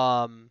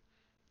 Um,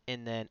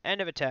 and then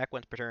end of attack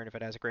once per turn if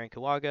it has a Grand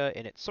Kuwaga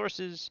in its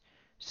sources.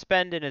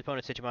 Spend an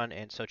opponent's Digimon,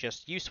 and so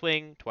just you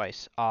swing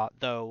twice.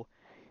 Though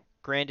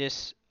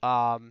Grandis,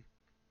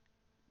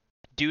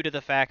 due to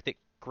the fact that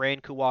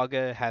Grand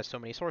Kuwaga has so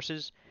many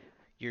sources,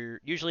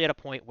 you're usually at a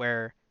point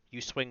where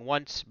you swing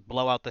once,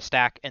 blow out the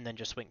stack, and then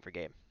just swing for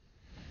game.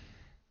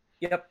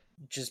 Yep,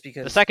 just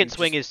The because you second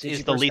swing just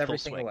is the digiburst lethal everything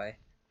swing. away.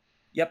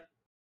 Yep,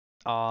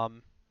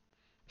 Um,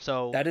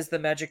 so that is the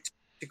magic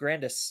to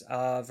Grandis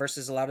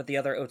versus a lot of the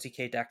other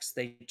OTK decks.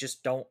 They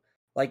just don't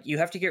like you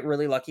have to get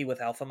really lucky with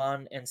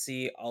Alphamon and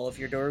see all of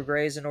your Doru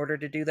Greys in order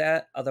to do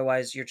that.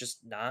 Otherwise, you're just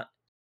not.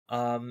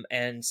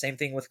 And same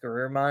thing with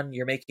Garurumon.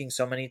 You're making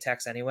so many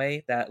attacks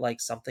anyway that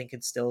like something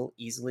could still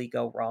easily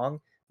go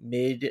wrong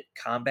mid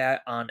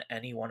combat on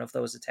any one of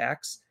those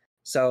attacks.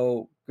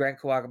 So Grand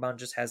Kawagamon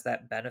just has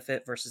that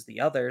benefit versus the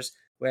others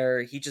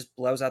where he just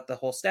blows out the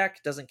whole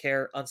stack, doesn't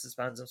care,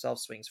 unsuspends himself,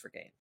 swings for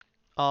game.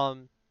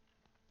 um,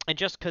 and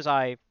just because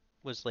I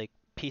was like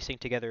piecing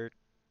together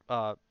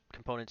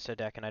components to a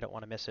deck and I don't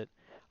want to miss it,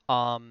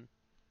 um,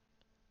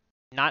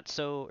 not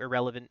so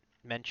irrelevant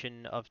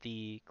mention of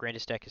the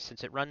Grandest deck is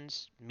since it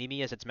runs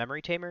Mimi as its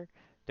memory tamer,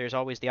 there's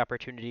always the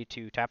opportunity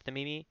to tap the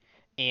Mimi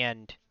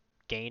and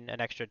gain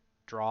an extra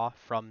draw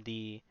from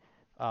the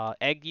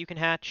egg you can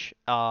hatch,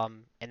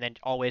 and then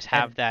always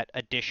have And that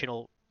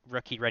additional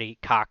rookie ready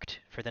cocked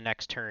for the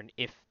next turn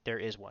if there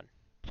is one.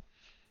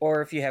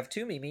 or if you have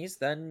two Mimis,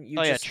 then you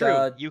Oh yeah, just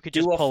true. You could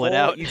just pull it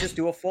out.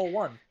 do a full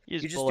one. You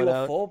You just just pull it do a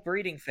out. full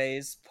breeding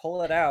phase,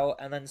 pull it out,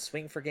 and then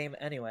swing for game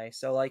anyway.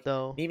 So like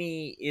So,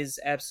 Mimi is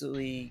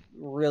absolutely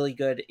really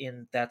good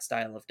in that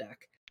style of deck.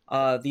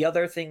 The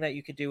other thing that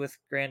you could do with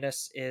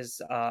Grandis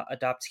is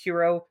adopt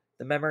Hero.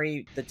 The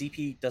memory, the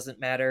DP doesn't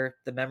matter.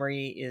 The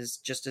memory is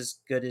just as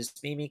good as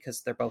Mimi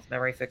because they're both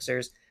memory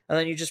fixers. And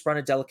then you just run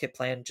a delicate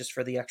plan just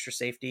for the extra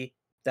safety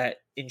that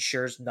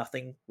ensures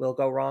nothing will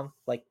go wrong,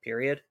 like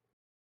period.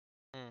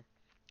 mm.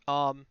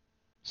 um,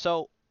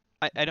 so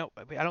I don't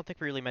think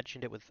we really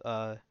mentioned it with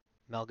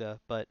Melga,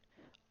 but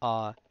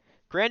uh,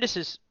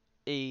 Grandis's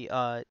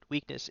a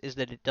weakness is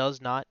that it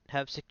does not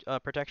have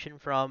protection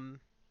from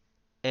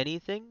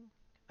anything.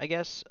 I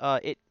guess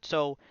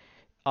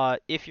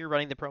if you're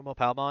running the promo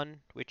Palmon,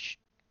 which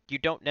you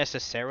don't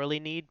necessarily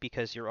need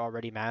because you're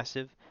already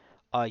massive,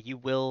 you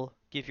will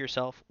give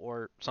yourself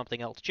or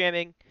something else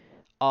jamming.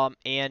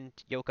 And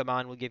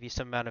Yokomon will give you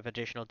some amount of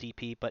additional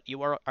DP, but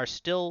you are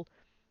still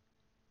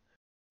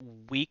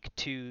weak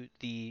to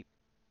the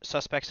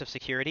suspects of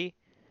security.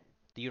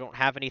 You don't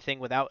have anything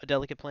without a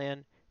delicate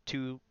plan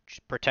to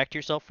protect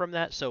yourself from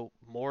that, so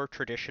more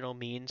traditional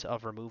means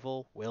of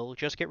removal will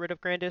just get rid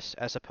of Grandis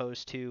as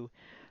opposed to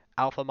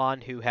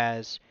Alphamon, who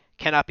has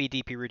cannot be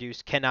DP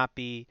reduced, cannot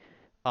be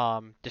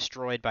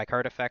destroyed by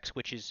card effects,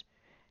 which is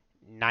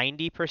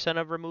 90%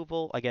 of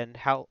removal. Again,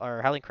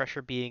 Howling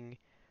Crusher being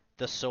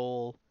the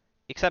sole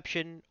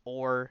exception,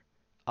 or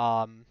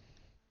um,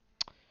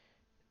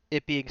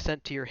 it being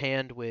sent to your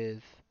hand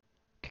with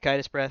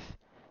Cocytus Breath.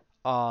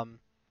 Um,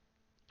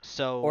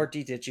 Or so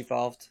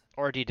de-digivolved.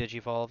 or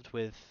de-digivolved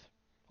with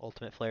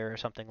Ultimate Flare or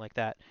something like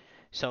that.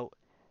 So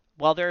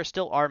while there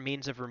still are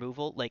means of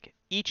removal, like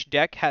each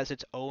deck has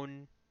its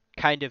own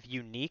kind of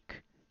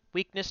unique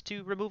weakness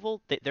to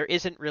removal. There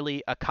isn't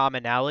really a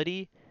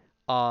commonality,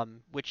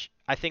 which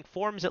I think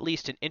forms at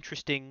least an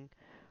interesting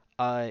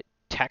uh,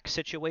 tech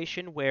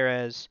situation.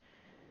 Whereas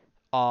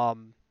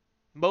um,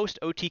 most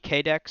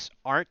OTK decks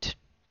aren't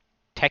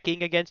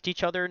teching against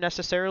each other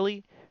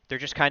necessarily. They're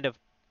just kind of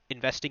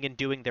investing in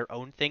doing their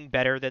own thing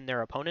better than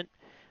their opponent.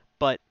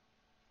 But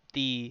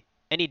the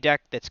any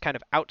deck that's kind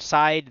of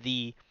outside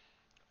the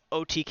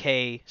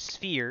OTK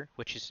sphere,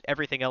 which is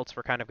everything else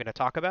we're kind of going to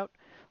talk about,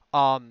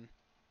 um,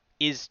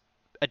 is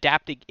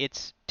adapting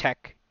its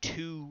tech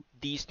to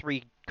these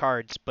three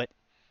cards, but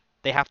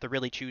they have to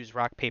really choose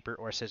rock, paper,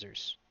 or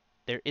scissors.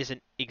 There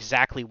isn't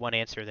exactly one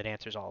answer that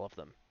answers all of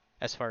them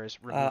as far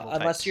as removal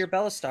Unless types. you're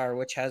Bellastar,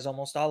 which has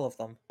almost all of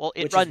them. Well,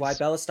 it Which is why runs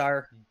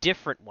Bellastar,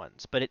 different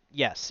ones, but it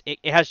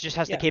has just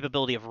has the yeah,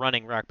 capability of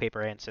running rock,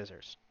 paper, and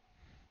scissors.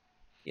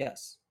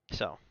 yes.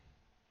 So,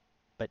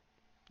 but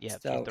yeah,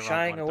 So the wrong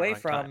shying one at the away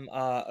wrong time. from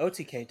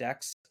OTK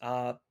decks,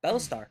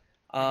 Bellastar.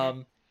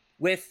 Mm-hmm.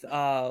 With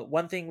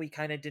one thing we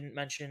kind of didn't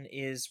mention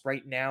is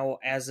right now,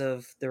 as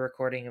of the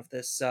recording of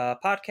this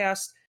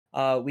podcast,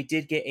 we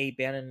did get a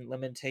ban and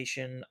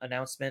limitation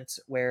announcement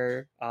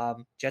where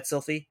Jet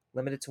Sylphie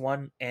limited to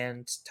one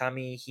and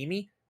Tommy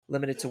Himi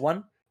limited to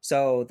one.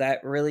 So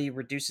that really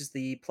reduces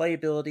the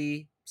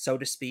playability, so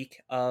to speak,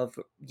 of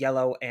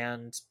yellow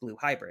and blue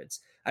hybrids.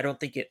 I don't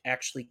think it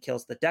actually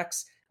kills the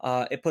decks.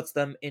 It puts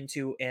them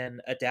into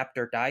an adapt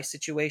or die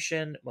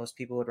situation. Most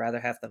people would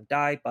rather have them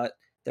die, but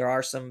there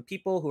are some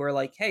people who are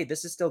like, hey,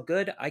 this is still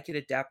good. I could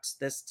adapt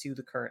this to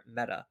the current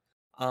meta.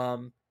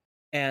 Um,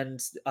 and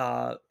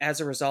as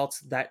a result,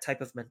 that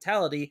type of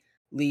mentality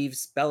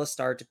leaves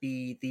Bellastar to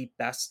be the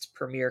best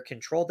premier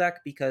control deck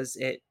because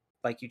it,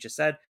 like you just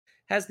said,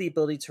 has the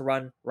ability to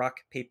run rock,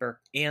 paper,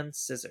 and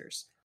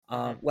scissors.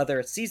 Hmm. Whether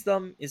it sees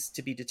them is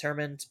to be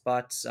determined,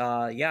 but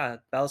yeah,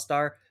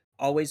 Battlestar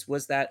always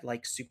was that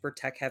like super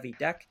tech heavy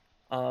deck.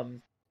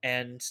 Um,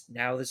 and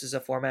now this is a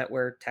format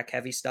where tech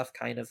heavy stuff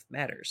kind of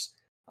matters,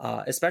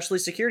 especially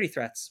security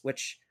threats,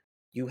 which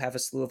you have a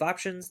slew of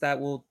options that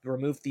will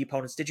remove the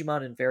opponent's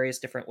Digimon in various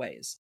different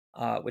ways,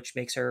 which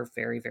makes her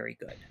very, very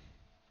good.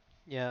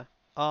 Yeah.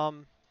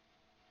 Um,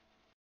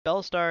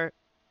 Bellstar,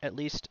 at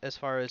least as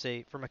far as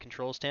a from a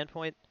control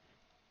standpoint,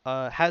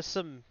 has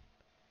some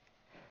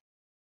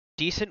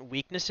decent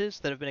weaknesses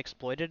that have been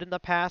exploited in the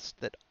past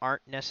that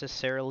aren't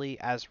necessarily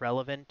as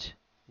relevant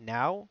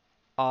now.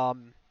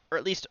 Or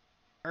at least,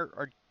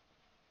 or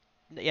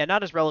yeah,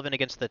 not as relevant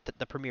against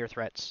the premier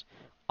threats.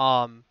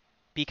 Um,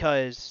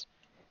 because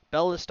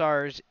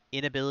Bellistar's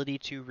inability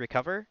to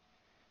recover,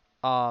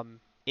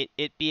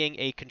 it being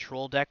a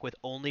control deck with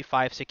only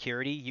 5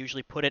 security,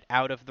 usually put it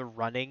out of the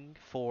running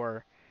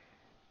for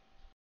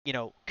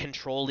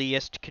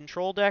controlliest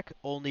control deck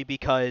only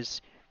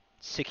because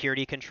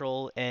security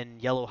control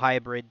and yellow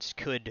hybrids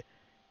could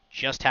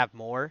just have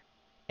more.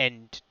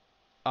 And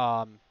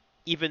um,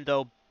 even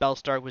though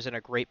Bellstar was in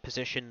a great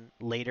position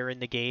later in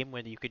the game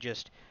when you could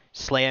just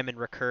slam and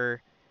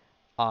recur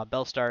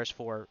Bellstars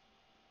for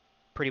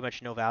pretty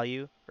much no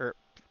value or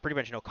pretty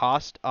much no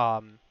cost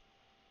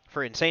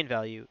for insane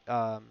value.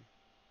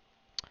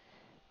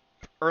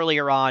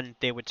 Earlier on,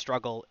 they would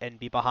struggle and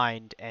be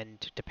behind,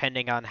 and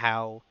depending on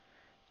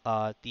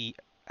the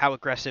how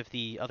aggressive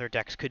the other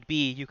decks could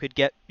be, you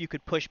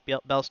could push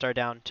Bellstar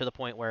down to the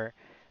point where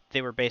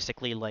they were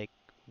basically like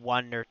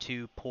one or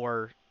two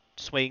poor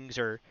swings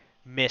or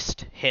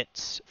missed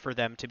hits for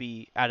them to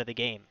be out of the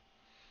game.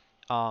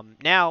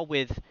 Now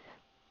with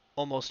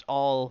almost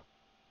all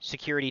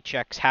security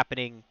checks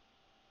happening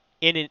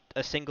in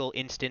a single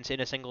instance, in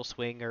a single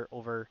swing, or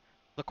over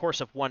the course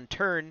of one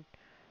turn,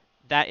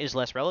 that is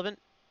less relevant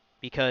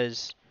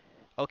because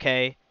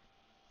okay,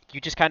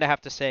 you just kind of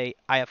have to say,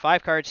 I have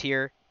 5 cards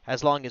here.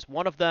 As long as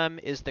one of them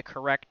is the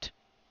correct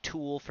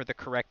tool for the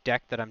correct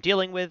deck that I'm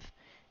dealing with,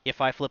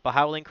 if I flip a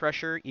Howling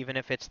Crusher, even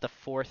if it's the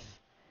 4th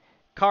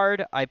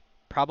card, I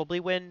probably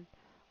win.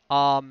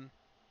 Um,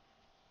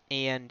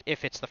 and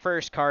if it's the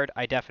first card,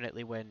 I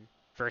definitely win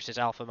versus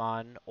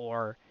Alphamon.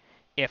 Or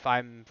if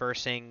I'm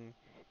versing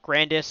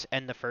Grandis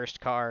and the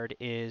first card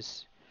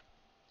is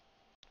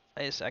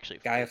actually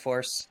Gaia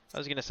Force, I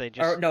was gonna say or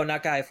just no,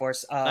 not Gaia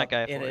Force. not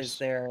Gaia It is Force,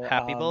 their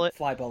Happy Bullet.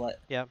 Fly Bullet.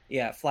 Yeah,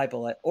 Yeah, Fly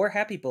Bullet or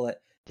Happy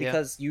Bullet, yeah,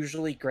 because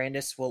usually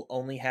Grandis will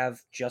only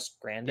have just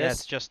yeah. It's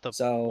Grandis. just the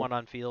So one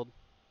on field.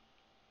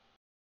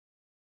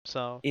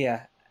 So,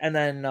 yeah, and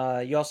then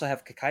you also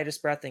have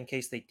Cocytus Breath in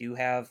case they do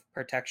have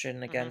protection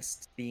hmm.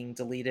 against being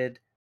deleted.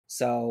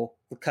 So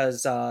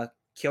because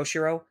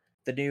Kyoshiro,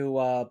 the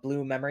new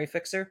blue memory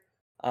fixer,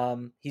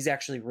 he's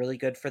actually really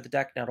good for the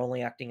deck, not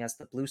only acting as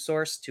the blue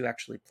source to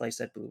actually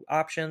place at blue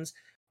options,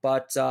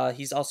 but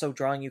he's also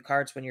drawing you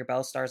cards when your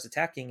Battlestar is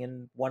attacking.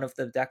 And one of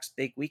the deck's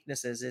big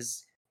weaknesses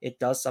is it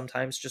does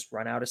sometimes just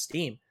run out of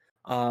steam.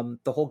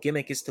 The whole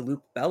gimmick is to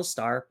loop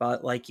Battlestar,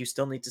 but like you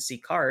still need to see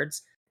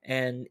cards,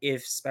 and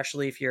if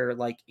especially if your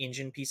like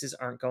engine pieces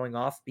aren't going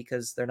off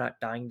because they're not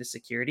dying to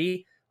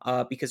security,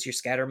 because your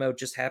scatter mode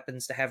just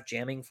happens to have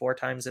jamming 4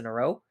 times in a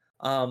row,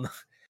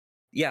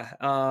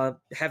 yeah,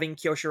 having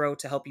Kyoshiro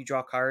to help you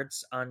draw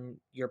cards on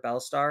your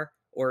Bellstar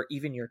or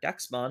even your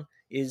Dexmon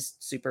is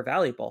super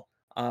valuable.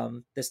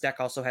 This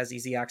deck also has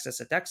easy access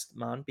to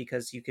Dexmon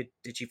because you could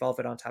Digivolve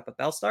it on top of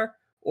Bellstar,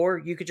 or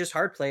you could just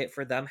hard play it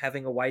for them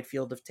having a wide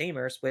field of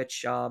Tamers,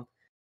 which a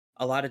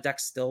lot of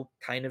decks still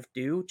kind of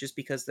do just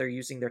because they're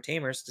using their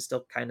Tamers to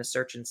still kind of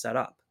search and set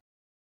up.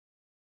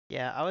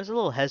 Yeah, I was a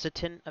little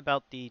hesitant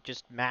about the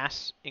just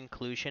mass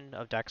inclusion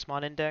of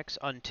Dexmon Index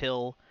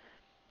until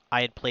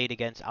I had played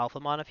against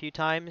Alphamon a few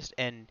times,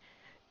 and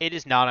it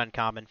is not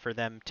uncommon for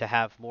them to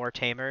have more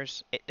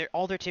tamers.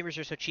 All their tamers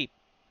are so cheap.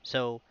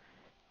 So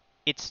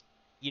it's,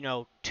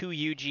 2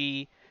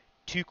 UG,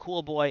 2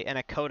 Cool Boy, and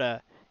a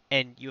Coda,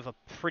 and you have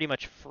a pretty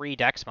much free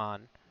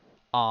Dexmon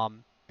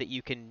that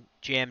you can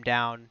jam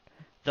down.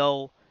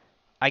 Though,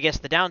 I guess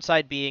the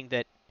downside being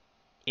that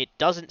it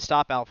doesn't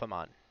stop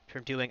Alphamon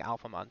from doing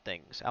Alphamon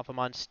things.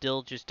 Alphamon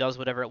still just does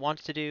whatever it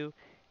wants to do,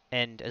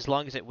 and as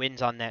long as it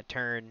wins on that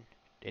turn,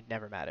 it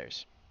never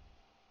matters.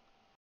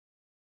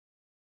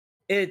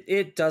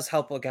 It does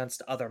help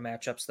against other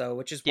matchups though,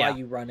 which is why Yeah,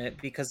 you run it,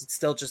 because it's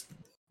still just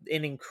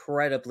an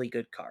incredibly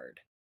good card.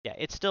 yeah,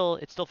 it's still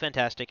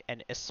fantastic,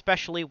 and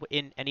especially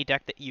in any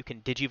deck that you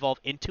can Digivolve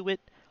into it,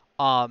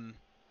 um,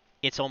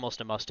 it's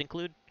almost a must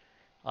include.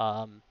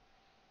 Um,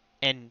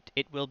 and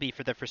it will be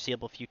for the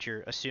foreseeable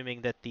future,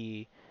 assuming that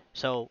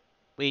so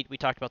we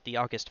talked about the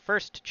August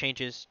 1st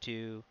changes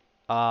to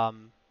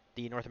um,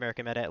 the North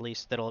American meta, at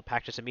least that'll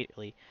impact us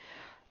immediately.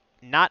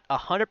 Not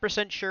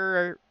 100% sure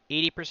or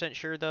 80%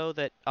 sure though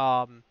that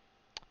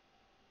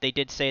they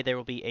did say there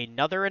will be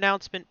another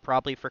announcement,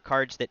 probably for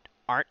cards that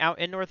aren't out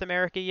in North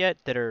America yet,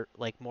 that are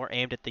like more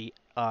aimed at the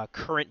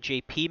current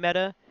JP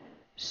meta.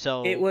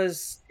 So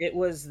it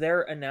was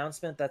their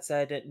announcement that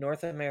said that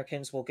North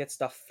Americans will get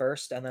stuff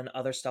first and then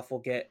other stuff will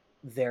get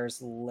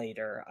theirs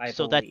later, I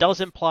so that does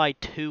believe. imply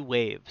two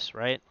waves,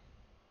 right?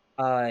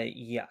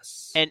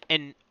 Yes.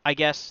 And I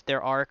guess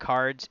there are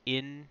cards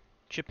in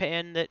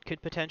Japan that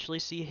could potentially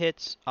see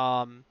hits.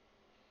 I'm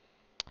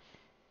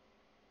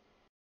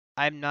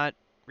not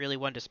really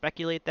one to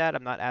speculate that.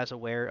 I'm not as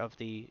aware of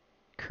the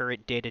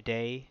current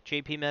day-to-day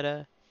JP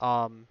meta.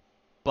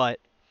 But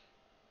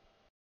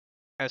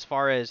as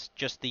far as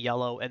just the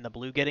yellow and the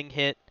blue getting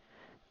hit,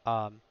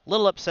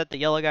 little upset the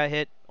yellow got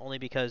hit only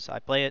because I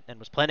play it and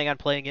was planning on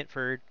playing it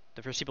for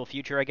the foreseeable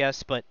future, I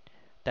guess. But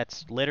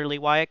that's literally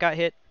why it got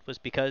hit, was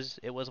because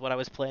it was what I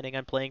was planning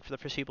on playing for the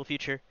foreseeable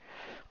future.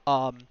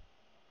 Um,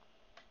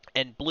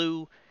 and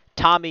blue,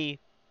 Tommy,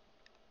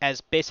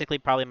 as basically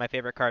probably my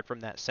favorite card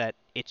from that set.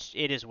 It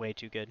is way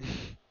too good,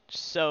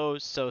 so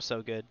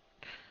good,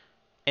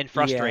 and Yeah,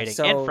 frustrating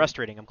and so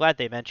frustrating. I'm glad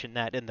they mentioned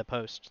that in the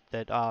post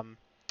that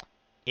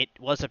it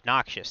was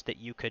obnoxious that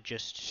you could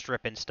just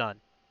strip and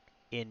stun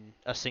in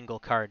a single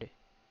card.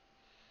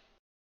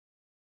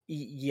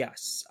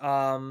 Yes.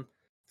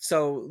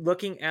 So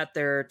looking at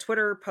their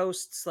Twitter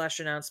post slash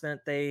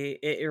announcement,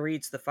 it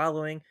reads the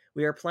following: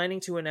 We are planning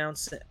to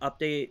announce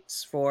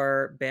updates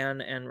for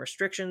ban and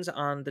restrictions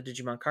on the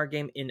Digimon card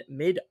game in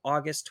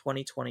mid-August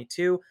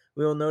 2022.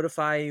 We will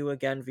notify you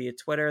again via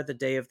Twitter the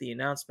day of the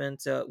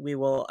announcement. We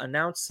will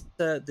announce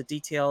the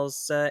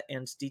details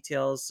and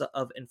details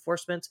of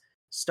enforcement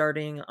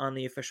starting on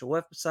the official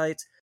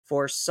website.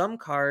 For some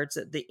cards,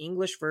 the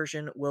English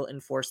version will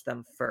enforce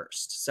them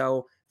first.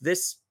 So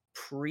this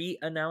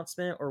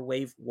pre-announcement or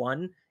wave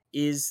one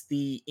is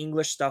the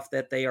English stuff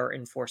that they are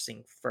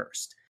enforcing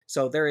first.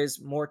 So there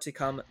is more to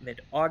come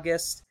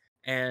mid-August,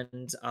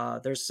 and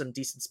there's some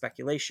decent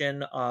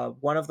speculation.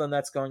 One of them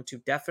that's going to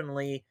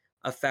definitely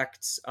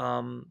affect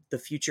the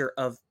future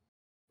of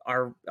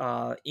our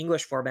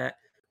English format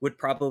would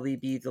probably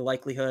be the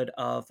likelihood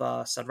of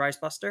Sunrise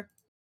Buster.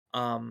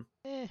 Um,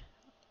 Eh,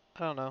 I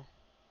don't know.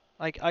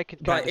 I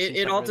could kind but of see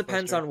it all Sunrise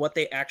depends Buster. on what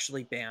they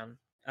actually ban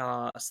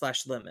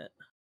slash limit.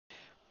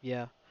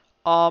 Yeah.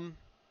 Um.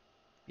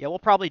 Yeah, we'll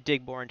probably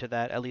dig more into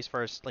that, at least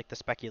for like the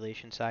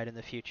speculation side in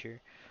the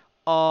future.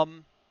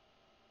 Um.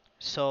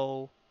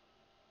 So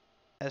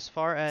as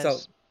far So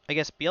as I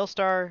guess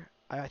Beelstar,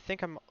 I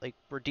think I'm like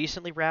we're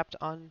decently wrapped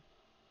on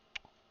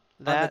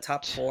on the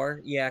top that.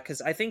 four, yeah,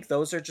 because I think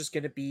those are just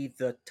going to be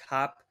the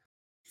top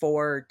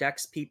four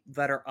decks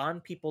that are on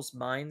people's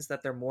minds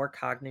that they're more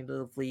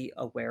cognitively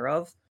aware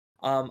of.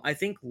 I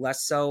think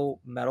less so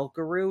Metal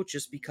Guru,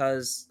 just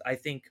because I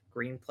think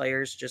green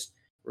players just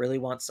really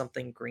want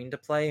something green to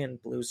play,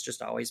 and blue's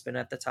just always been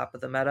at the top of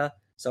the meta.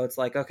 So it's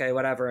like, okay,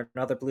 whatever,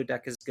 another blue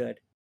deck is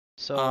good.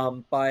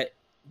 So But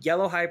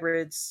yellow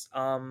hybrids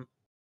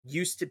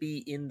used to be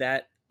in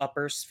that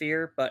upper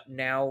sphere, but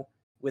now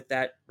with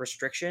that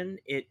restriction,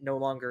 it no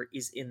longer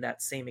is in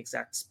that same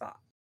exact spot.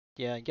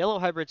 yeah, Yellow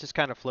Hybrids is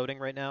kind of floating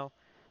right now.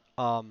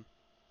 Um,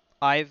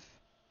 I've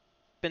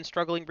been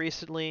struggling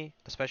recently,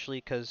 especially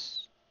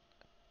because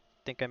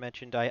I think I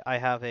mentioned I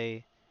have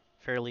a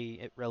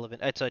fairly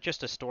relevant. It's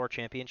just a store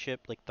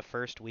championship, like the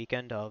first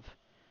weekend of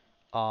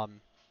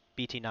um,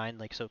 BT9.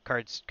 Like so,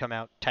 cards come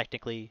out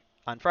technically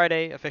on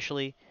Friday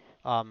officially.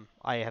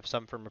 I have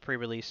some from a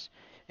pre-release,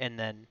 and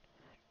then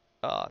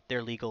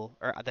they're legal.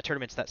 Or the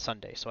tournament's that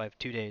Sunday, so I have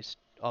 2 days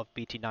of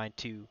BT9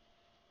 to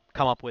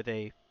come up with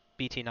a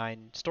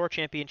BT9 store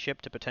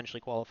championship to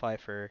potentially qualify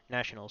for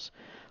nationals.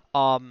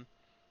 Um,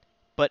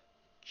 but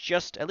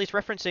just at least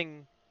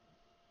referencing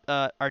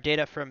our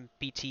data from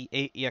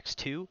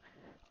BT8EX2,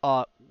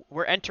 uh,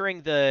 we're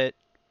entering the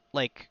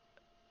like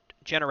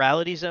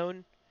generality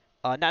zone.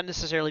 Not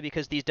necessarily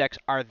because these decks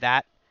are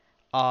that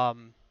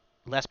um,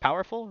 less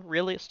powerful,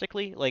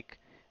 realistically. Like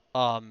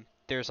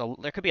there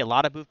could be a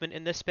lot of movement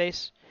in this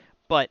space,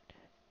 but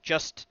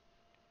just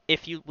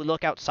if you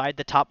look outside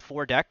the top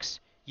four decks,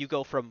 you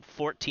go from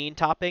 14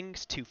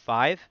 toppings to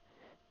five,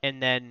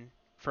 and then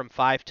from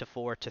five to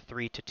four to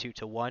three to two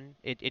to one.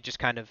 It just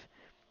kind of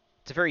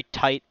it's a very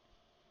tight.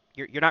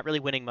 You're not really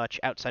winning much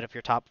outside of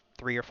your top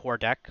three or four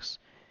decks,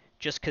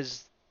 just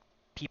because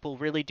people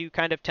really do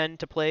kind of tend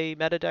to play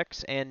meta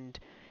decks, and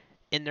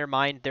in their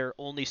mind there are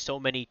only so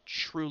many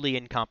truly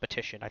in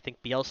competition. I think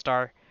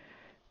Bielstar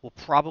will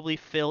probably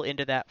fill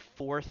into that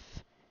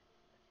fourth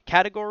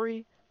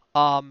category.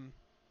 Um,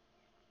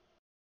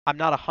 I'm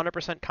not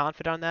 100%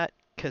 confident on that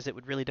because it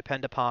would really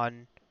depend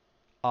upon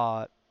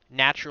uh,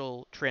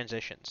 natural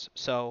transitions.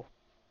 So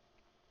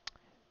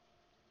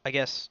I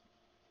guess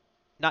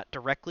not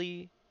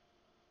directly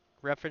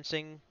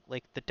referencing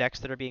like the decks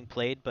that are being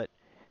played, but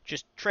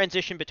just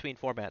transition between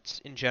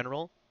formats in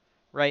general,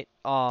 right?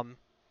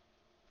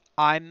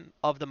 I'm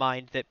of the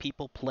mind that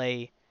people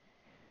play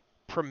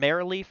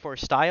primarily for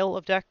style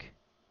of deck,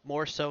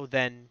 more so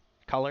than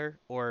color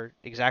or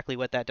exactly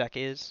what that deck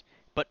is,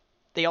 but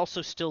they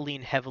also still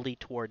lean heavily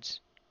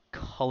towards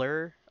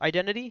color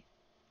identity,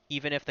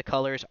 even if the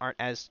colors aren't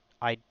as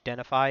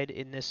identified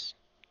in this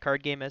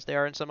card game as they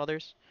are in some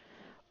others.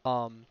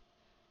 Um,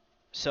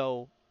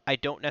 so I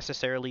don't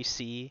necessarily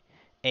see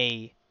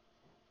a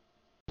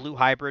blue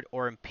hybrid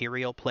or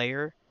Imperial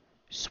player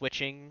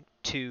switching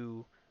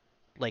to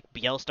like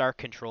Bielstar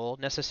control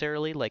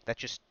necessarily. Like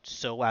that's just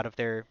so out of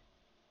their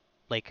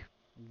like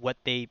what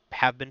they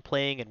have been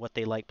playing and what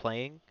they like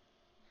playing.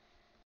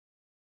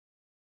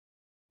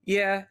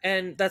 Yeah,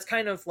 and that's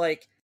kind of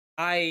like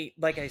I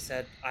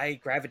said, I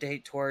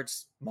gravitate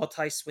towards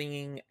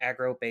multi-swinging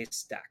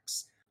aggro-based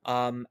decks.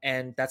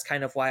 And that's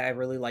kind of why I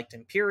really liked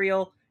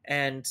Imperial,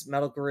 and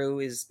Metal Guru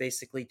is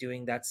basically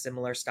doing that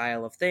similar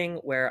style of thing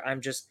where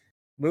I'm just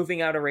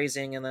moving out a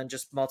raising and then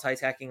just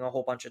multi-attacking a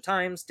whole bunch of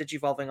times,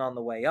 digivolving on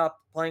the way up,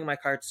 playing my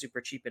cards super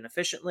cheap and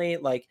efficiently.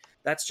 Like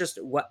that's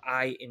just what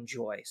I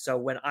enjoy. So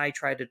when I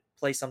try to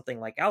play something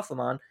like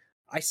Alphamon,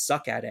 I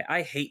suck at it.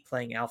 I hate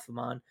playing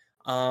Alphamon,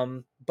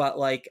 but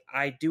like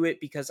I do it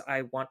because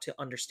I want to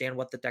understand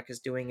what the deck is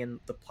doing and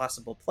the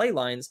possible play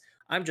lines.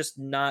 I'm just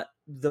not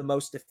the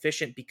most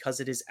efficient because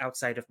it is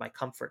outside of my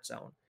comfort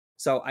zone.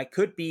 So I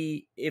could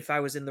be, if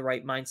I was in the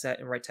right mindset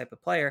and right type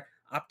of player,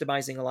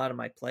 optimizing a lot of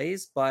my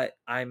plays, but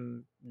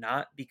I'm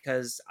not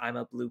because I'm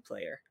a blue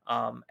player.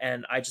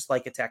 And I just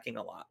like attacking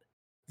a lot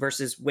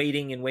versus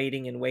waiting and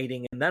waiting and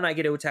waiting, and then I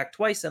get to attack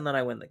twice and then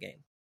I win the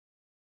game.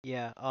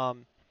 Yeah,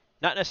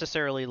 not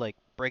necessarily like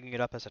bringing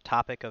it up as a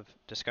topic of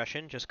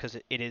discussion, just because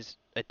it is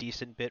a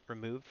decent bit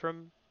removed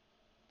from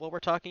what we're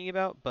talking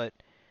about. But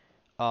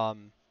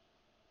um,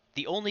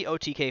 the only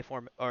OTK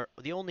form or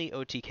the only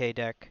OTK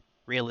deck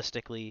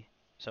realistically,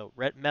 so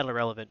red metal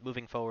relevant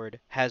moving forward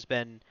has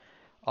been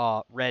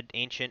red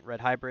ancient,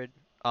 red hybrid,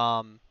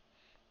 um,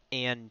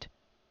 and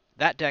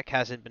that deck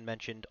hasn't been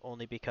mentioned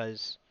only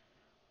because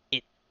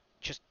it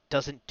just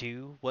doesn't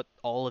do what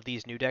all of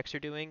these new decks are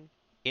doing.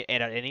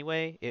 And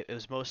anyway, it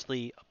was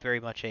mostly very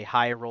much a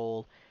high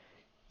roll.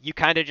 You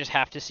kind of just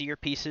have to see your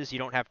pieces. You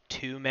don't have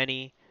too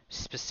many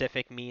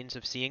specific means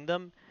of seeing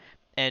them.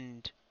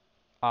 And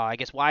I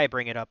guess why I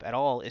bring it up at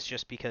all is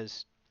just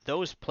because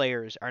those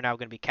players are now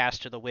going to be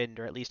cast to the wind,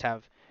 or at least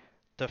have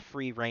the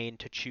free reign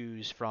to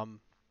choose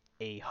from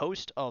a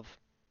host of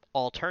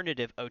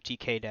alternative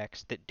OTK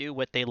decks that do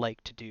what they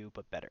like to do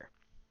but better.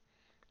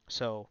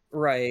 So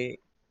Right.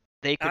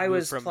 they could I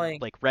move was from playing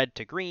like red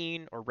to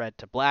green or red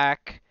to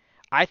black.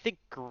 I think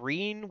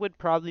green would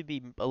probably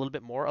be a little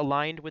bit more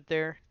aligned with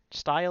their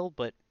style,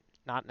 but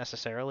not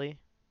necessarily.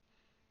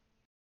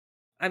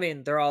 I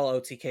mean, they're all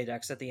OTK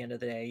decks at the end of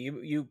the day.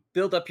 You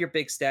build up your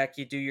big stack,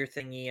 you do your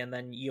thingy, and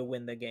then you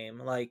win the game.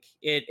 Like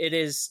it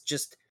is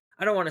just,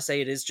 I don't want to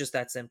say it is just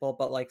that simple,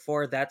 but like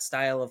for that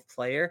style of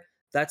player,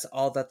 that's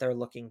all that they're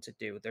looking to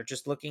do. They're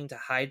just looking to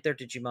hide their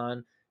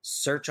Digimon,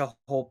 search a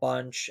whole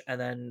bunch,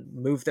 and then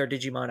move their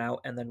Digimon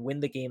out, and then win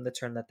the game the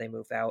turn that they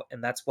move out.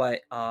 And that's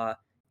what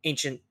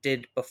Ancient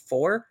did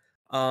before.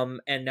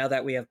 And now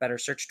that we have better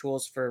search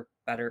tools for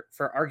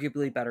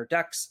arguably better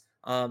decks,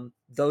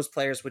 those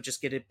players would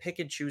just get to pick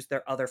and choose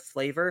their other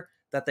flavor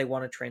that they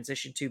want to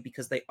transition to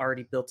because they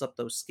already built up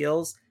those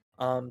skills,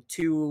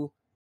 to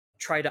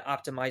try to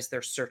optimize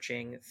their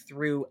searching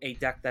through a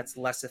deck that's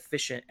less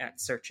efficient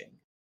at searching.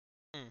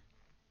 Hmm.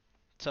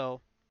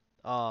 So,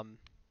 um,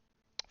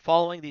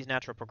 following these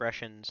natural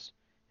progressions,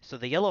 so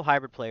the yellow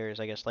hybrid players,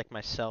 I guess, like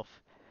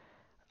myself,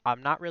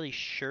 I'm not really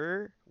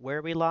sure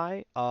where we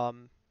lie.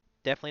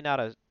 Definitely not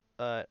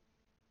a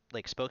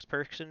like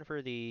spokesperson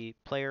for the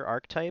player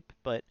archetype,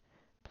 but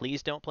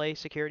please don't play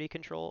security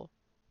control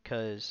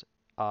because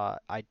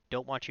I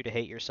don't want you to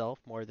hate yourself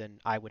more than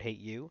I would hate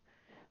you.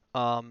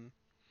 Um,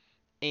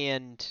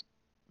 and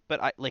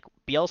but I like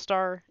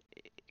Bielstar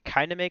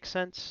kind of makes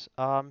sense.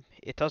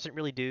 It doesn't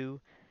really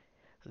do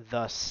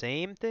the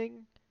same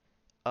thing.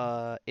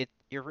 It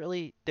you're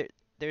really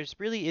there's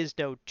really is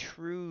no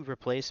true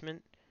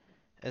replacement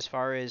as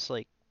far as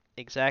like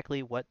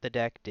exactly what the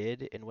deck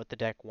did and what the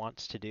deck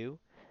wants to do,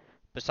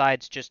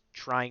 besides just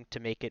trying to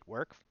make it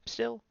work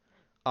still.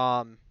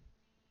 Um,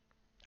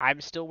 I'm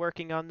still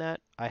working on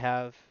that. I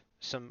have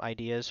some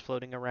ideas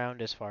floating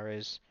around as far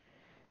as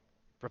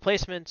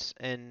replacements,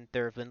 and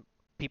there have been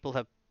people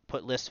have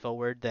put lists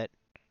forward that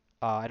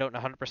I don't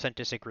 100%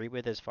 disagree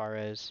with as far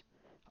as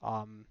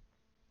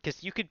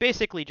because you could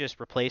basically just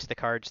replace the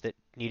cards that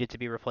needed to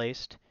be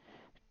replaced,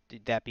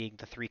 that being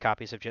the three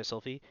copies of Jet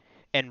Sylphie,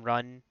 and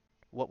run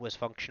what was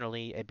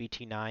functionally a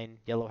BT9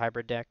 yellow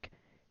hybrid deck,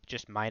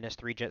 just minus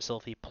three Jet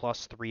Sylphie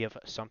plus three of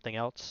something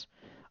else.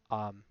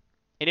 Um,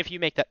 and if you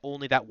make that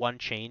only that one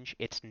change,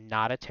 it's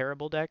not a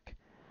terrible deck.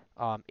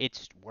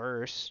 It's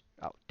worse.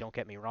 Oh, don't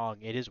get me wrong,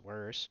 it is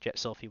worse. Jet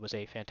Sylphie was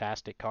a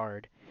fantastic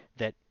card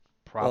that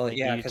Well, probably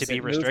yeah, needed to because be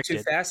it moved too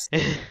restricted. fast.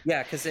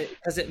 Yeah, because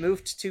it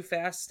moved too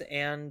fast,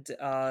 and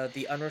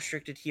the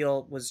unrestricted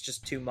heal was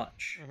just too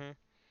much. hmm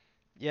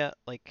Yeah,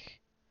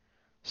 like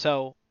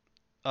so.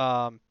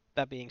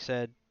 That being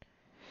said,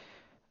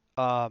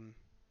 um,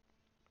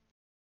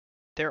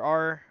 there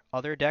are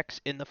other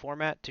decks in the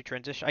format to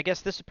transition. I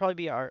guess this would probably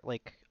be our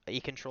like a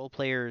control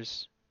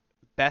player's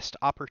best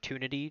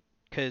opportunity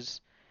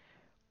because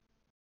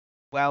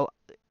while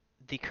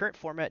the current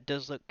format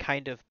does look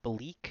kind of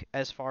bleak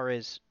as far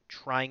as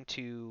trying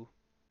to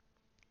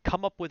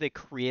come up with a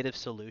creative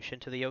solution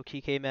to the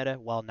OTK meta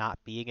while not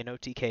being an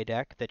OTK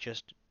deck that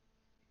just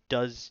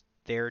does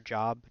their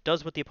job,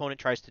 does what the opponent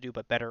tries to do,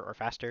 but better or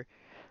faster.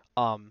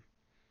 Um,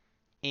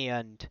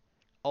 and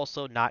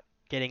also not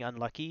getting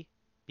unlucky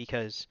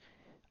because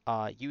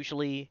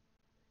usually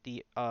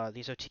these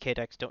OTK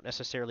decks don't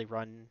necessarily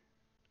run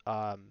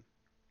um,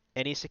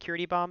 any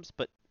security bombs,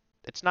 but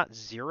it's not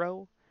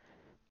zero.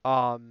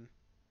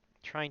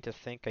 Trying to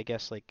think, I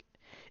guess like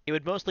it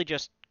would mostly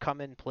just come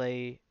in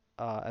play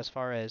as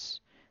far as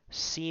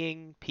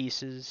seeing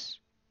pieces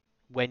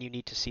when you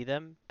need to see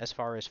them, as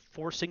far as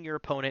forcing your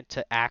opponent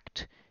to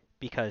act.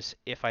 Because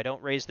if I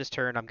don't raise this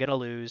turn, I'm gonna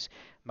lose.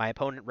 My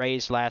opponent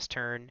raised last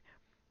turn,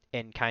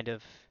 and kind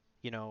of,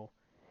 you know,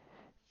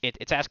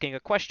 it's asking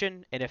a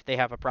question, and if they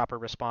have a proper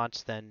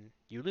response, then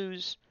you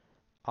lose.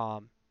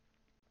 Um,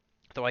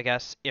 though I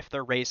guess if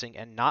they're raising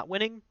and not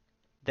winning,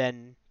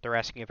 then they're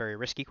asking a very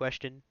risky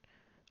question.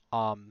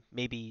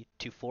 Maybe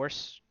to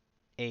force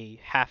a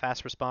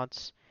half-ass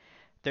response.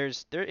 There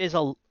is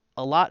a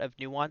lot of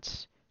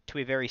nuance to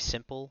a very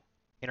simple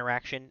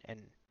interaction,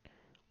 and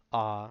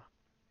uh,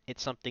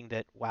 it's something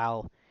that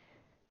while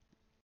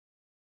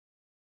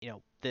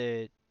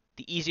the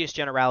easiest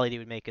generality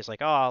would make is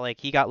like, oh, like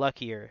he got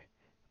luckier,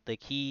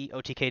 like he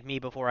OTK'd me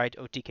before I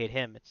OTK'd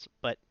him.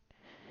 But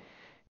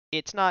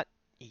it's not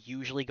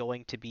usually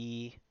going to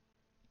be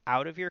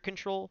out of your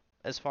control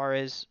as far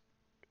as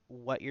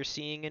what you're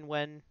seeing and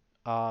when.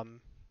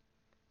 Um,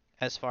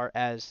 as far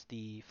as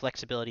the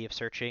flexibility of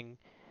searching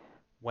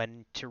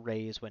when to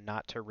raise, when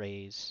not to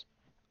raise.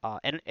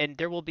 And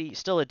there will be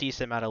still a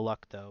decent amount of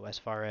luck though, as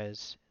far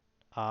as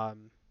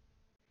um,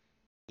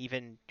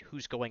 even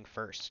who's going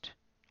first,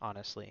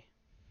 honestly.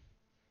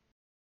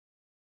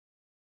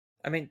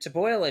 I mean, to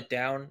boil it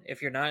down,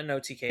 if you're not an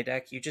OTK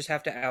deck, you just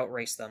have to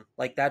outrace them.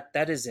 Like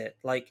that is it.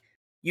 Like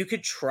you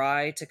could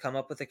try to come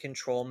up with a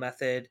control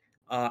method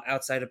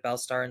outside of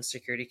Bellstar and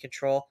security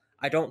control.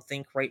 I don't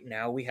think right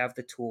now we have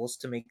the tools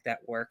to make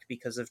that work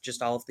because of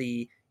just all of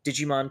the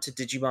Digimon to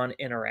Digimon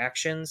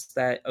interactions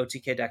that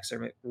OTK decks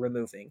are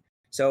removing.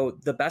 So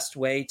the best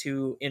way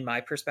to, in my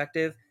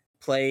perspective,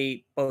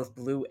 play both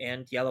blue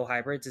and yellow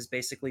hybrids is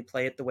basically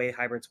play it the way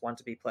hybrids want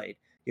to be played.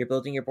 You're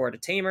building your board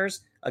of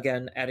tamers,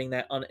 again, adding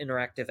that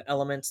uninteractive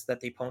elements that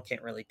the opponent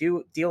can't really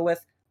deal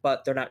with,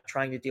 but they're not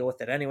trying to deal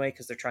with it anyway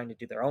because they're trying to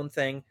do their own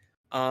thing.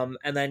 And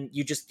then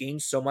you just gain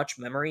so much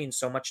memory and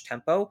so much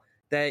tempo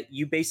that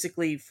you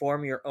basically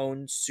form your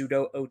own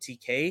pseudo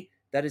OTK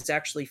that is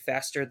actually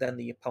faster than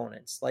the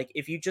opponents. Like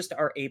if you just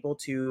are able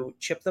to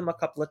chip them a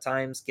couple of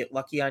times, get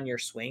lucky on your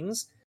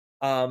swings,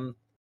 um,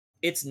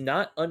 it's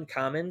not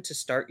uncommon to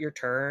start your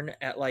turn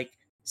at like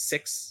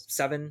 6,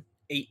 7,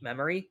 8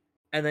 memory,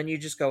 and then you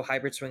just go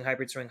hybrid swing,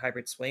 hybrid swing,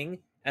 hybrid swing,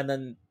 and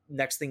then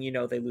next thing you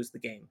know, they lose the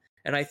game.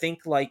 And I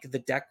think like the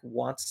deck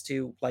wants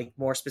to, like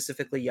more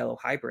specifically yellow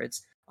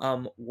hybrids,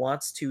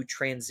 wants to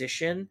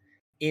transition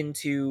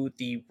into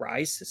the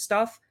rise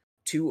stuff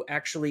to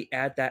actually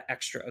add that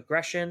extra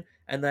aggression.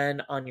 And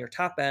then on your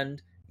top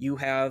end, you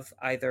have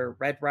either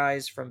Red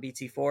Rise from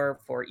BT4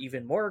 for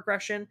even more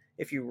aggression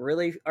if you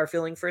really are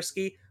feeling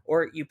frisky,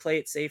 or you play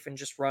it safe and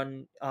just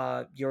run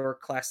your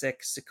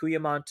classic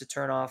Sakuyamon to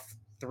turn off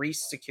 3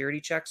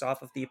 security checks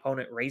off of the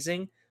opponent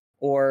raising,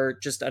 or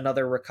just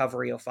another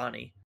recovery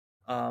Ofani,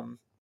 um,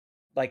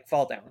 like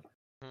fall down.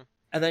 Mhm.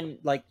 And then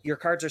like your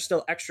cards are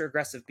still extra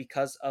aggressive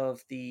because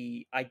of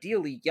the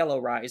ideally yellow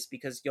rise,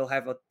 because you'll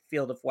have a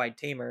field of wide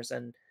tamers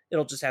and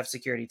it'll just have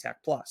security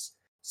attack plus.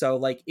 So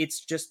like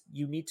it's just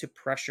you need to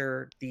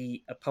pressure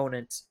the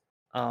opponent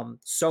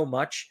so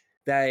much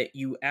that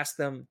you ask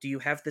them, do you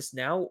have this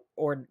now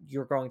or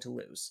you're going to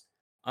lose?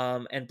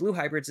 And blue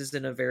hybrids is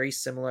in a very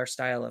similar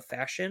style of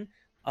fashion.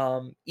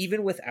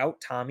 Even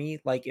without Tommy,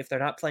 like if they're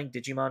not playing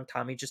Digimon,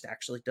 Tommy just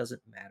actually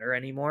doesn't matter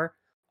anymore.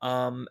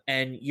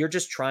 And you're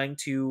just trying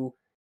to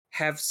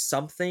have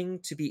something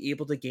to be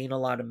able to gain a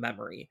lot of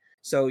memory.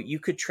 So you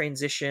could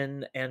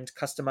transition and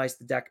customize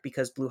the deck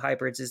because Blue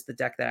Hybrids is the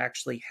deck that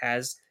actually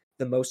has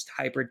the most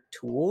hybrid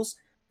tools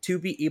to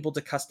be able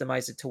to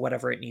customize it to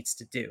whatever it needs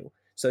to do.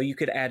 So you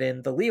could add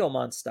in the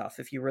Leomon stuff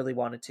if you really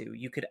wanted to.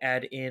 You could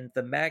add in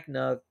the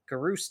Magna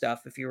Guru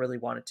stuff if you really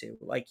wanted to.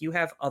 Like you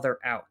have other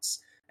outs.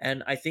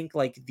 And I think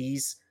like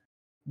these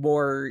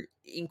more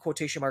in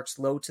quotation marks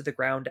low to the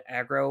ground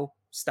aggro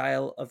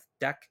style of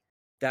deck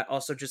that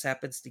also just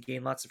happens to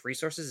gain lots of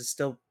resources is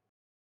still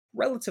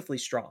relatively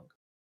strong.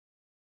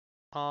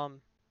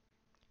 Um,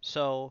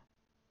 so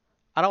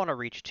I don't want to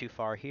reach too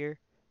far here.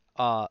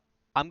 Uh,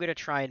 I'm gonna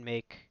try and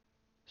make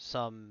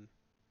some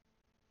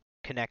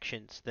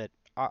connections that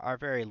are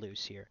very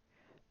loose here,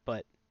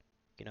 but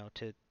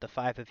to the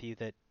five of you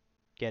that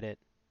get it,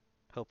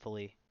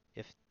 hopefully,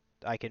 if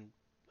I can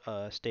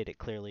state it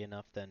clearly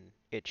enough, then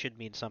it should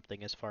mean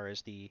something as far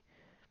as the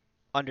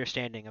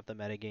understanding of the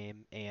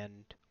metagame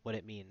and what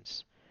it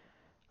means.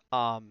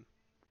 Um,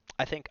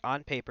 I think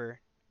on paper,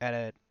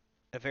 at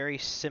a very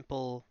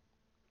simple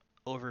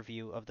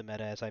overview of the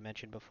meta, as I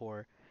mentioned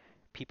before,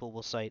 people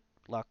will cite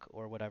luck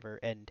or whatever.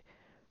 And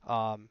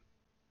um,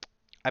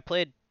 I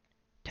played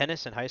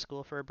tennis in high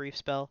school for a brief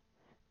spell,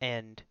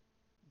 and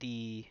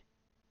the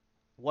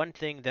one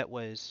thing that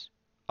was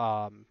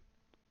um,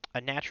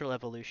 a natural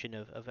evolution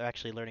of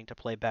actually learning to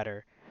play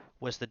better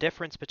was the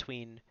difference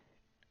between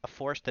a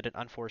forced and an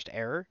unforced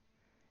error.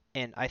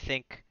 And I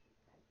think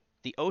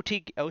the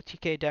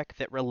OTK deck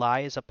that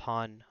relies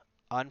upon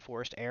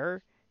unforced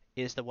error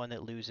is the one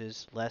that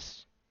loses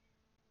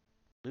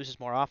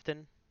more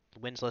often,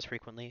 wins less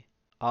frequently.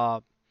 Uh,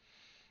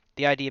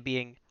 the idea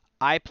being,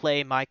 I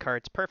play my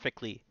cards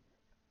perfectly,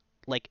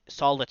 like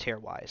solitaire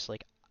wise,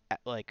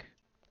 like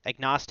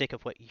agnostic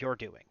of what you're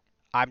doing.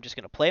 I'm just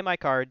gonna play my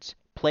cards,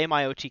 play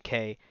my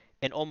OTK,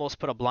 and almost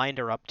put a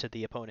blinder up to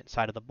the opponent's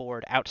side of the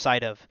board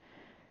outside of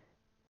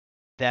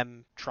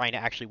them trying to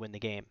actually win the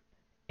game.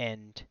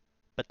 And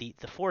but the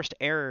forced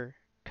error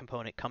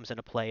component comes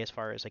into play as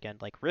far as again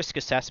like risk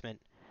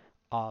assessment,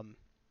 um,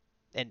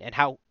 and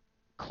how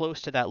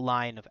close to that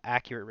line of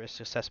accurate risk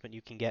assessment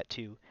you can get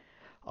to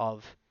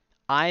of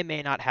I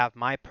may not have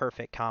my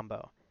perfect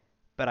combo,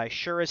 but I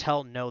sure as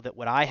hell know that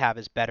what I have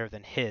is better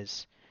than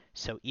his.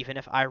 So even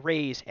if I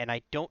raise and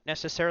I don't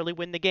necessarily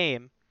win the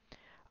game,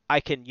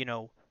 I can,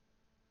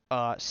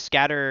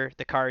 scatter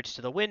the cards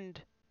to the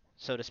wind,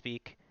 so to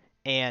speak,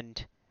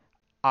 and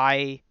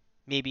I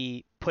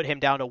maybe put him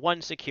down to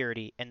one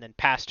security and then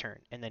pass turn,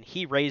 and then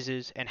he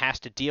raises and has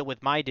to deal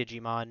with my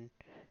Digimon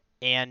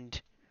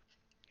and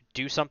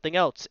do something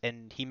else,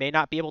 and he may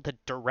not be able to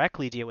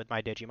directly deal with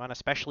my Digimon,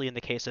 especially in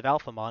the case of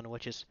Alphamon,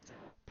 which is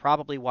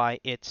probably why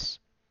it's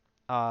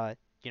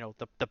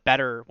the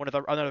better one of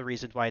the other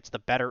reasons why it's the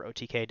better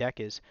OTK deck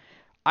is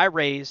I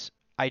raise,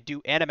 I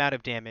do an amount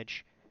of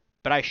damage,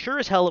 but I sure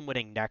as hell am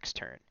winning next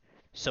turn.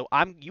 So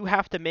you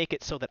have to make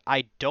it so that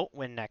I don't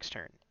win next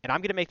turn. And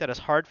I'm gonna make that as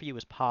hard for you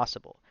as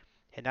possible.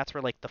 And that's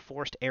where like the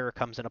forced error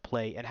comes into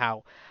play and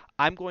how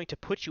I'm going to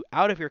put you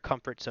out of your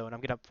comfort zone. I'm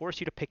going to force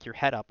you to pick your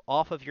head up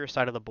off of your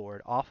side of the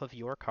board, off of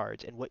your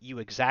cards, and what you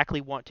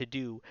exactly want to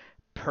do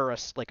per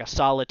like a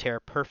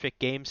solitaire perfect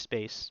game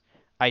space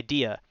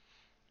idea,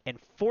 and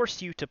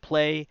force you to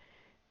play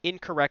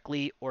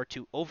incorrectly or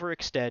to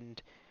overextend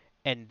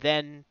and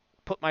then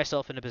put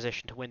myself in a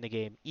position to win the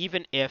game,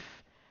 even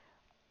if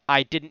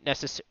I didn't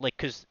necessarily like.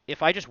 Because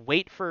if I just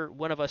wait for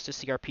one of us to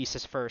see our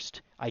pieces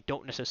first, I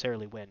don't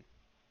necessarily win.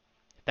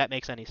 If that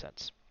makes any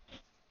sense.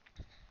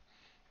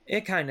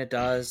 It kind of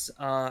does,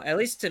 at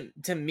least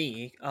to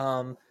me,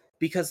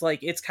 because like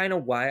it's kind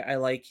of why I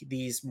like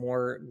these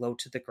more low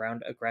to the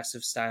ground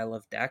aggressive style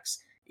of decks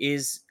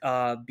is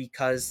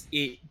because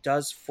it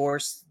does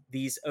force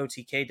these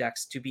OTK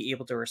decks to be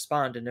able to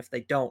respond, and if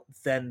they don't,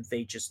 then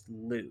they just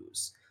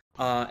lose.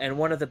 And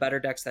one of the better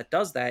decks that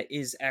does that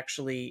is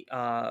actually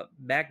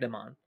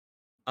Magnamon,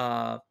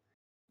 uh,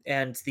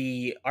 and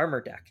the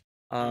armor deck.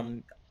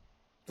 Mm.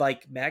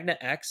 Like Magna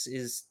X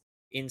is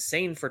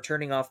insane for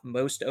turning off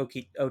most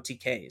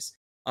OTKs.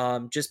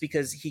 Just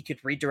because he could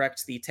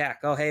redirect the attack.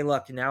 Oh, hey,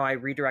 look, now I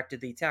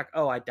redirected the attack.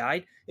 Oh, I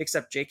died.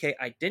 Except JK,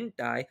 I didn't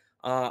die.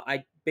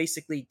 I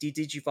basically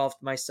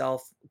de-digivolved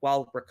myself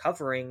while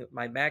recovering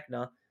my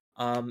Magna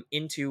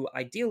into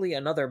ideally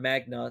another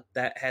Magna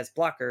that has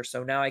blocker.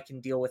 So now I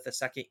can deal with a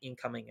second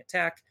incoming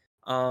attack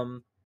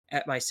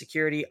at my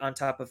security on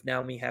top of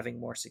now me having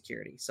more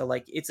security. So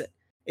like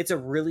it's a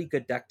really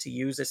good deck to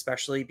use,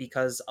 especially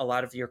because a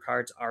lot of your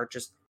cards are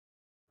just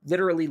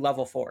literally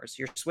level fours.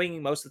 You're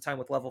swinging most of the time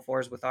with level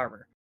fours with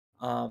armor.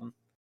 Um,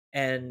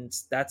 and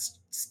that's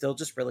still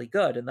just really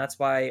good. And that's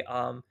why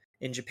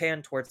in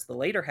Japan, towards the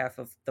later half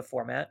of the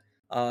format,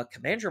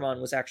 Commandramon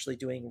was actually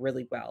doing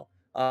really well.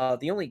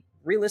 The only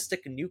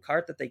realistic new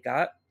card that they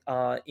got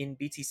in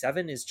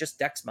BT7 is just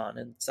Dexmon.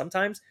 And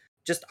sometimes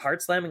just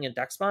hard slamming a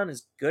Dexmon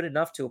is good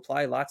enough to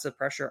apply lots of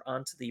pressure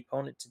onto the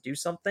opponent to do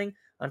something,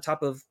 on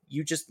top of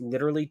you just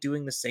literally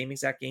doing the same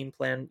exact game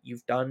plan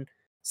you've done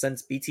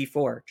since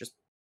BT4. Just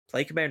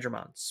play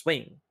Commandramon,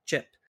 swing,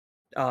 chip,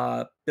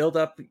 build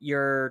up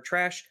your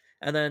trash,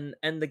 and then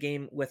end the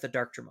game with a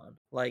Darkdramon.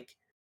 Like,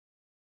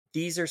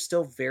 these are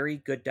still very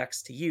good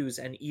decks to use,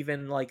 and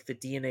even like the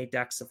DNA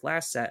decks of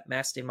last set,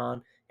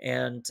 Mastemon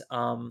and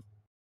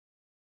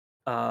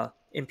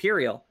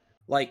Imperial,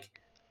 like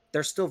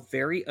they're still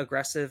very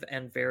aggressive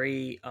and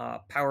very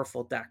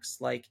powerful decks.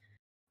 Like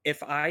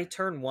if I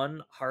turn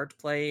one hard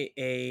play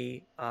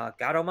a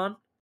Gatomon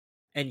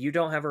and you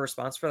don't have a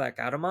response for that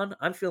Gatomon,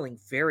 I'm feeling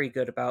very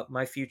good about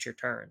my future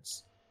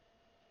turns.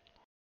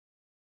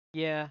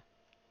 Yeah.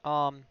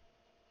 Um.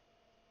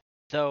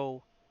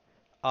 Though,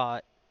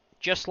 uh,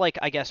 just like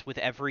I guess with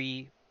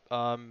every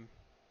um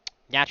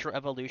natural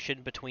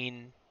evolution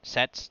between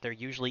sets, there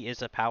usually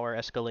is a power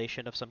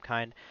escalation of some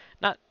kind.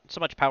 Not so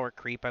much power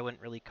creep, I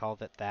wouldn't really call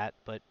it that,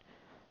 but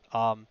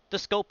the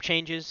scope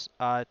changes,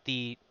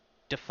 the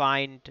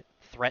defined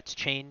threats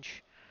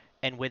change,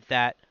 and with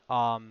that,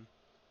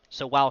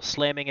 so while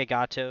slamming a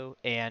Gato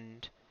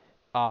and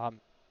um,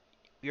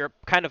 you're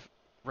kind of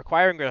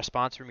requiring a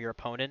response from your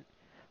opponent,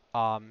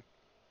 um,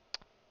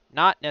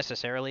 not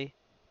necessarily,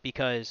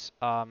 because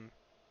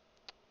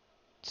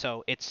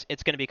so it's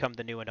going to become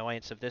the new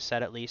annoyance of this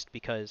set at least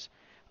because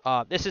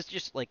this is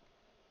just like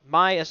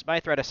my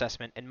threat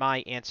assessment and my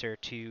answer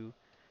to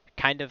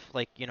kind of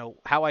like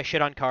how I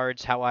shit on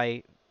cards, how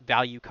I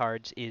value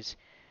cards is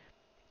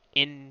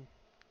in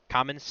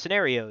common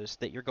scenarios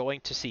that you're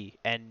going to see.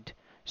 And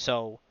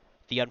so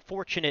the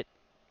unfortunate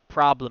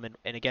problem,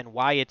 and again,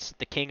 why it's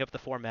the king of the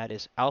format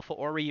is Alpha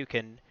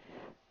Oryukin,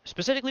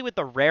 specifically with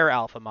the rare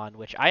Alphamon,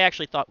 which I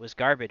actually thought was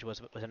garbage,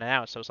 was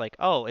announced. I was like,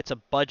 oh, it's a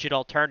budget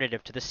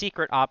alternative to the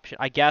secret option,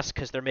 I guess,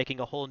 because they're making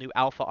a whole new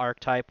Alpha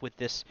archetype with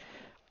this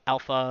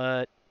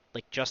Alpha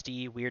like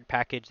justy weird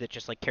package that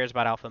just like cares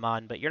about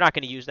Alphamon, but you're not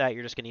going to use that.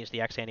 You're just going to use the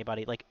X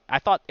antibody. Like I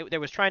thought they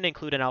was trying to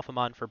include an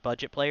Alphamon for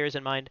budget players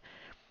in mind,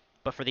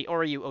 but for the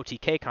Oryu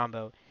OTK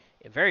combo,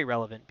 very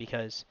relevant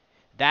because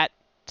that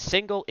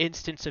single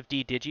instance of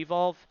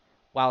D-Digivolve,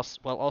 while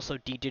also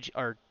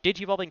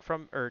Digivolving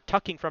from or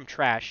tucking from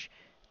trash,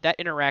 that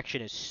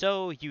interaction is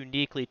so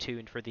uniquely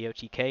tuned for the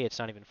OTK. It's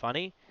not even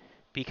funny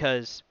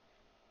because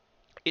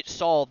it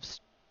solves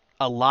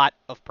a lot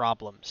of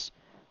problems.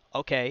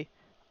 Okay,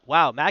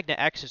 wow, Magna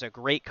X is a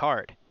great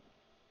card.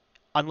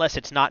 Unless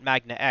it's not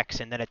Magna X,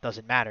 and then it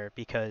doesn't matter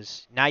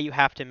because now you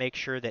have to make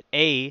sure that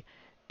A,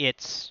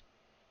 it's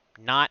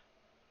not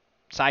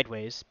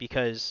sideways,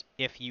 because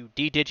if you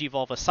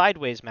de-digivolve a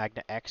sideways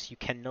Magna X, you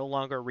can no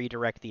longer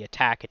redirect the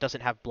attack. It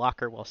doesn't have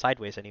blocker while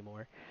sideways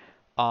anymore.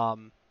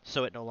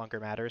 So it no longer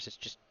matters. It's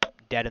just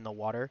dead in the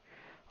water.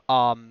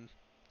 Um,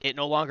 it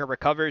no longer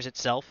recovers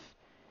itself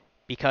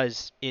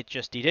because it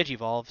just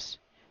de-digivolves.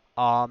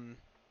 Um,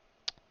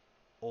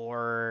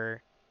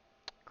 or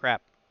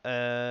crap.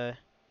 Uh,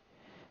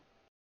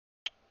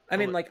 I what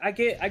mean, like I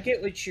get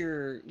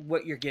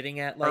what you're getting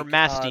at. or Like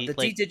mass D the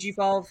like.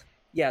 D-Digivolve,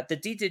 yeah, the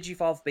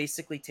D-Digivolve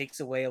basically takes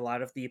away a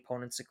lot of the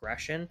opponent's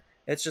aggression.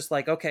 It's just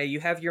like, okay, you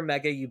have your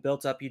mega, you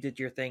built up, you did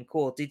your thing,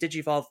 cool.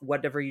 D-Digivolve,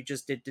 whatever you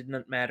just did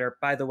didn't matter.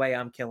 By the way,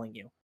 I'm killing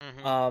you.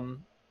 Mhm.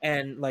 Um,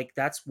 and like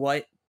that's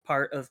what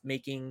part of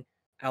making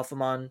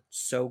Alphamon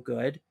so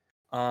good.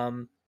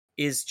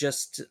 Is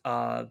just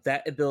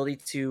that ability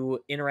to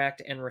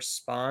interact and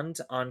respond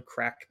on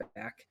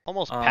crackback.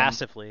 Almost Um,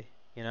 passively.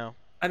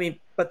 I mean,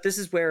 but this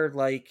is where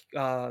like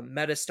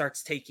meta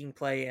starts taking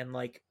play and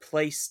like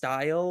play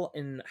style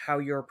and how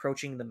you're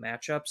approaching the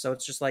matchup. So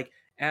it's just like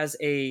as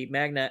a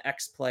Magna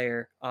X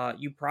player,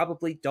 you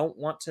probably don't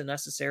want to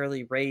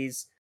necessarily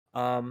raise.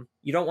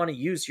 You don't want to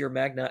use your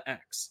Magna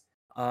X.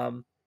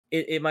 Um,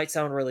 it might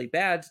sound really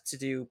bad to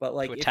do, but To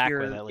like if attack with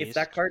you're at if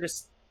that least. card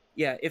is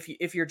yeah,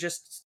 if you're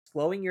just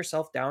slowing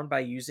yourself down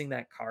by using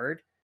that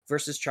card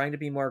versus trying to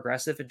be more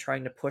aggressive and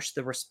trying to push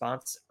the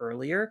response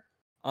earlier,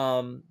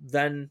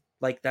 then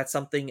like that's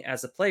something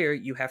as a player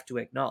you have to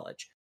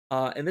acknowledge.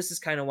 And this is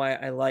kind of why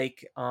I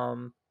like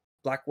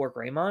Black War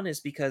Greymon, is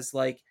because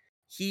like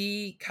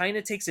he kind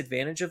of takes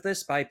advantage of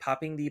this by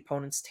popping the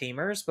opponent's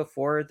tamers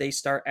before they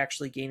start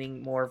actually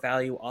gaining more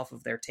value off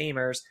of their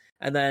tamers,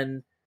 and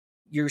then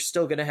you're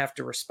still going to have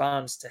to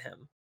respond to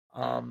him.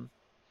 Mm. Um,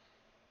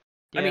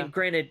 I Yeah. mean,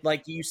 granted,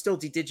 like you still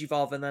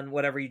digivolve and then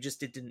whatever you just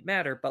did didn't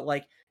matter, but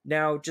like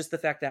now just the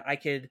fact that I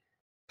could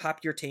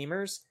pop your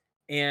tamers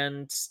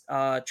and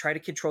try to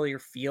control your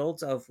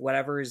field of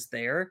whatever is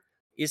there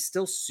is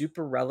still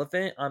super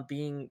relevant on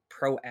being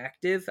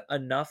proactive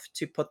enough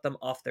to put them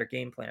off their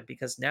game plan.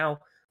 Because now,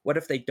 what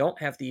if they don't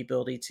have the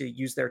ability to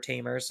use their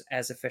tamers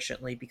as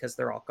efficiently because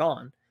they're all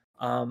gone?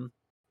 Um,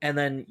 and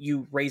then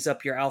you raise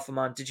up your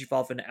Alphamon,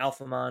 digivolve into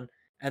Alphamon,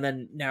 and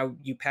then now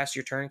you pass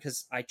your turn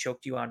because I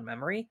choked you on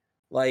memory.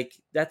 Like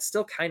that's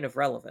still kind of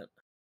relevant.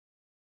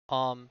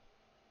 Um.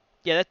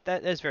 Yeah,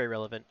 that is very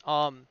relevant.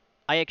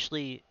 I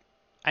actually,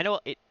 I know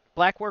it.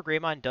 Black War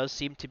Greymon does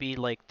seem to be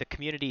like the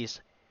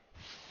community's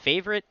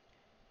favorite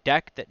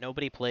deck that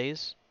nobody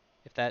plays.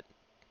 If that,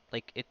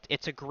 like,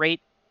 it's a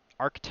great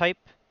archetype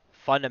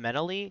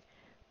fundamentally,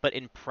 but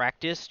in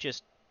practice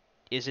just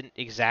isn't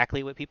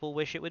exactly what people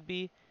wish it would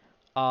be.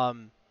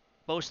 Um,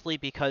 Mostly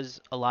because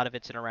a lot of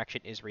its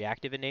interaction is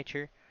reactive in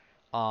nature.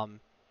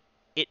 Um,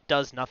 it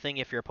does nothing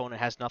if your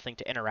opponent has nothing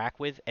to interact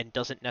with and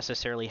doesn't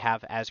necessarily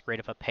have as great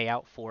of a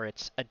payout for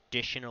its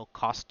additional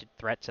costed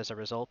threats as a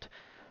result.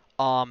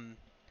 Um,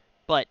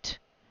 but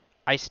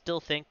I still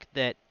think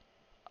that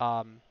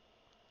um,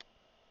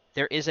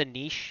 there is a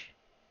niche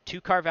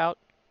to carve out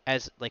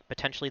as like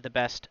potentially the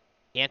best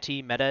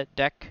anti-meta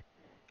deck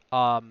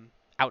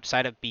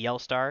outside of BL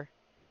Star,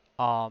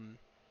 um,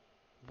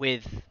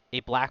 with a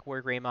Black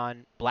War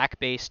Greymon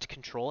black-based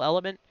control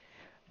element,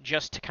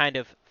 just to kind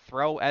of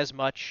throw as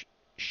much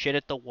shit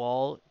at the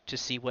wall to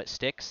see what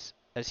sticks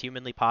as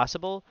humanly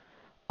possible.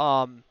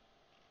 Um,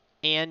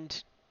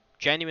 and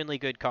genuinely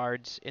good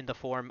cards in the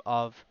form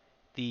of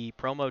the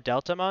promo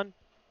Deltamon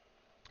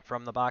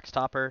from the box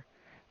topper.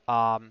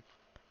 Um,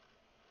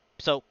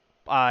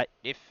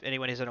 if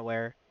anyone isn't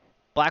aware,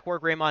 Black War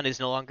Greymon is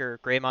no longer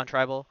Greymon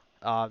Tribal.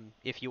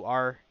 If you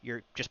are,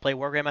 you're just play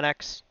War Greymon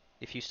X.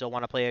 If you still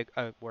want to play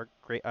a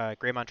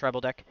Greymon Tribal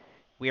deck,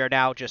 we are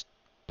now just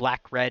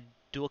Black Red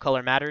Dual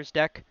Color Matters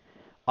deck.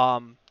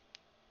 Um,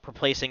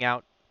 Replacing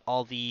out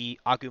all the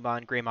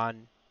Agumon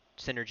Greymon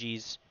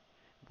synergies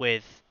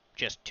with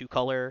just two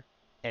color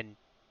and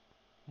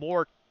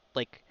more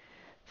like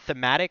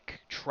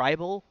thematic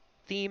tribal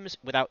themes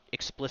without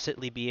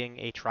explicitly being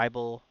a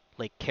tribal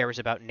like cares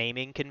about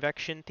naming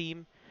convection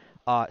theme.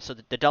 So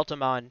the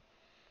Deltamon,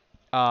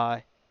 uh,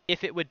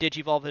 if it would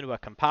digivolve into a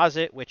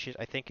composite, which is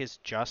I think is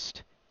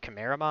just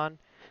Chimeramon,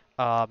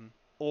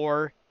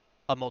 or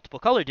a multiple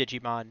color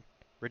Digimon,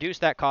 reduce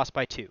that cost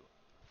by 2.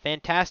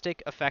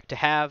 Fantastic effect to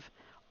have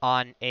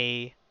on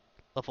a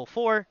level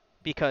 4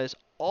 because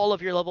all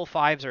of your level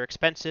 5s are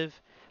expensive.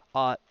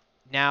 Uh,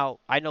 Now,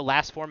 I know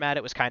last format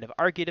it was kind of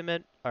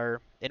argument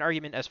or an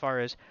argument as far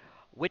as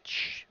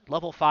which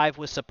level 5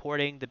 was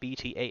supporting the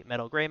BT8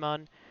 Metal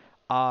Greymon.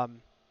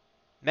 Um,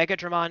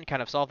 Megadramon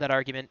kind of solved that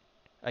argument.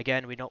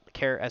 Again, we don't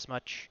care as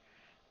much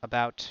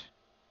about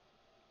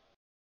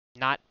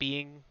not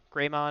being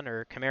Greymon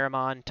or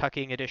Chimeramon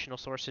tucking additional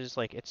sources.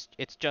 Like it's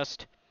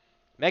just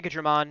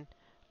Megadramon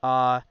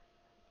uh,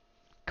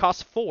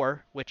 costs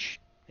 4, which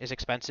is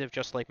expensive,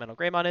 just like Metal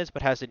Greymon is,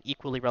 but has an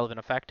equally relevant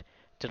effect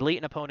to delete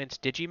an opponent's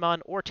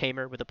Digimon or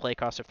Tamer with a play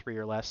cost of 3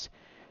 or less,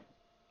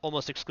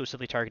 almost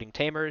exclusively targeting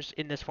Tamers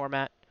in this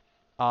format,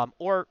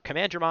 or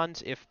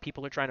Commandramons if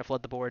people are trying to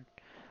flood the board.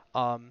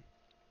 Um,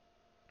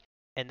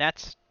 and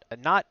that's a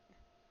not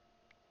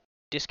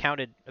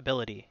discounted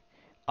ability.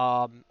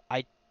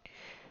 I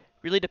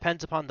really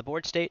depends upon the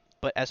board state,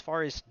 but as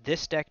far as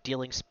this deck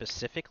dealing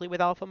specifically with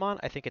Alphamon,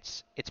 I think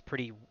it's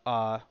pretty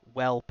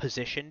well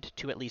positioned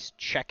to at least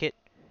check it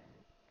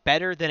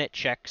better than it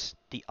checks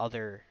the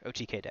other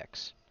OTK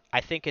decks.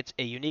 I think it's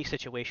a unique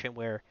situation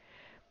where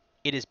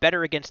it is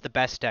better against the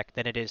best deck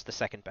than it is the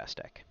second best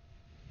deck.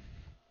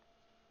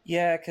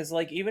 Yeah, because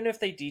like even if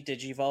they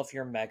de-digivolve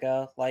your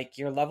Mega, like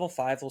your level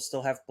 5 will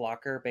still have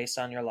blocker based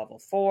on your level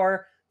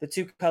 4. The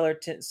two color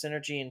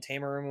synergy and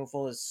tamer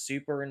removal is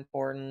super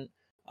important.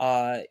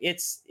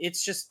 It's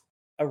just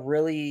a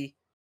really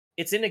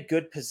it's in a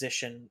good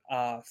position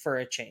for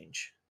a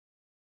change.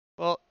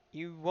 Well,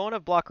 you won't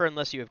have blocker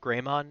unless you have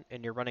Greymon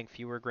and you're running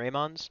fewer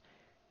Greymons.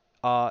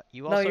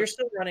 You No, also you're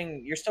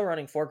still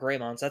running 4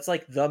 Greymons. That's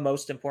like the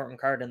most important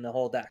card in the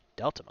whole deck.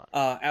 Deltamon.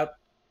 Out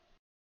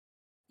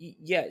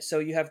Yeah, so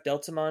you have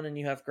Deltamon and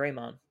you have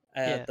Greymon.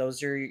 Yeah.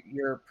 Those are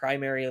your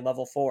primary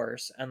level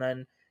 4s, and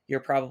then you're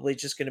probably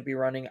just going to be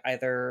running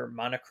either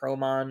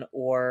Monochromon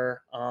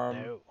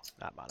No,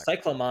 not Monochromon.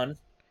 Cyclomon,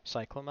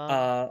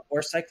 Cyclomon.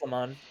 or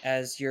Cyclomon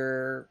as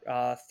your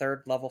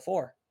third level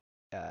 4.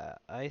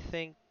 I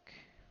think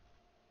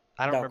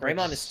I don't No,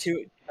 remember.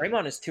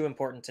 Greymon is too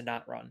important to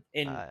not run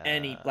in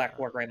any Black Uh,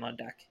 War Greymon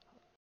deck.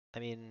 I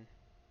mean,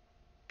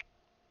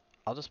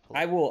 I'll just pull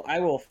I it.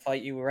 will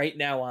fight you right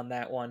now on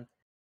that one.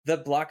 The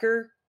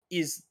blocker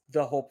is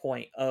the whole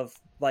point of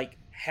like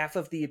half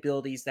of the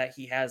abilities that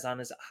he has on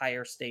his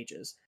higher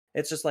stages.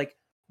 It's just like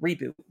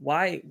reboot.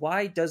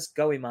 Why does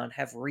Goemon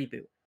have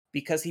reboot?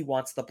 Because he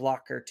wants the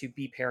blocker to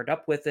be paired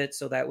up with it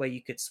so that way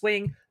you could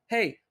swing,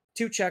 hey,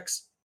 2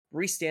 checks,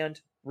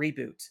 restand,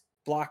 reboot,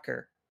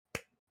 blocker.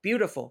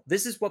 Beautiful.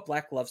 This is what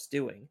Black loves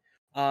doing.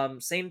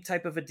 Same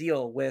type of a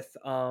deal with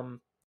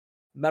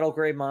Metal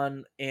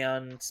Greymon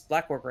and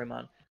Black War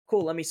Greymon.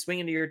 Cool, let me swing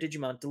into your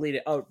Digimon, delete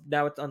it. Oh,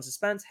 now it's on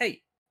suspense.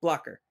 Hey,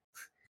 blocker.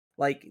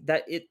 Like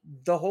that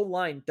the whole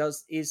line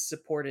does is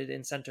supported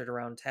and centered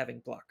around having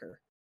blocker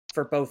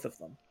for both of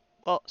them.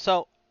 Well,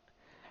 so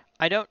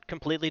I don't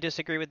completely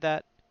disagree with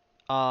that.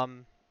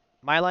 Um,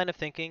 my line of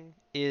thinking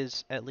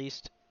is at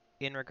least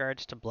in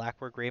regards to Black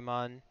War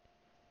Greymon.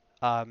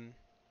 Um,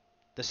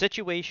 the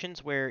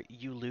situations where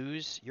you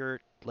lose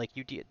your like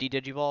you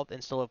de-digivolve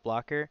and still have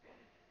blocker,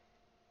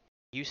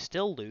 you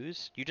still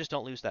lose. You just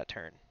don't lose that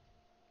turn.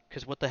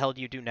 Because what the hell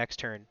do you do next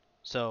turn?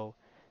 So,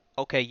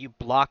 okay, you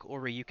block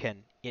or you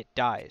can. It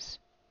dies.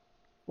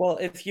 Well,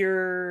 if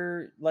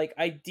you're like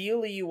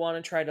ideally you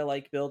want to try to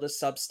like build a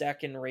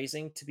substack in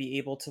raising to be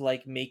able to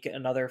like make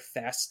another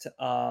fast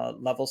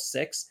level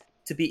 6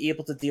 to be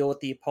able to deal with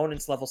the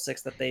opponent's level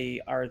 6 that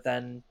they are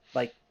then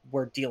like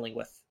we're dealing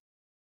with.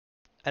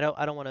 I don't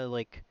want to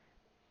like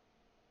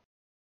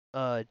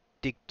uh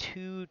dig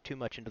too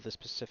much into the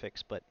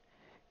specifics, but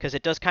because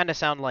it does kind of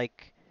sound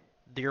like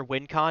your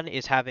win con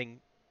is having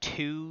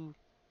two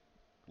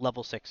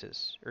level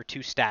sixes or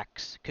two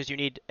stacks because you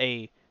need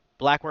a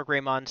Blackwork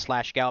Greymon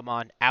slash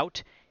Galmon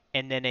out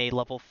and then a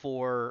level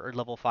 4 or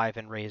level 5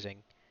 in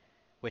raising,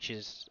 which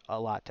is a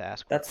lot to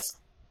ask for. That's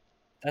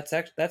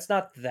that's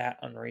not that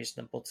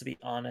unreasonable to be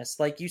honest.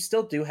 Like you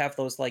still do have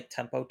those like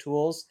tempo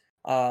tools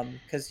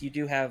because you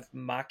do have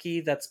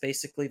Maki that's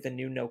basically the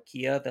new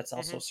Nokia that's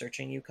also Hmm.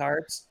 searching you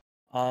cards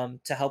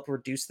to help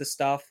reduce the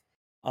stuff.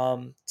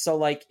 So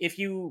like if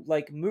you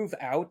like move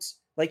out,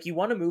 like you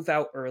want to move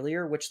out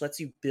earlier, which lets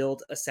you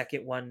build a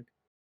second one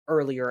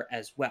earlier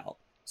as well.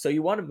 So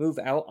you want to move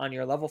out on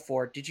your level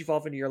 4,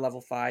 digivolve into your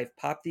level 5,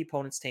 pop the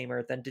opponent's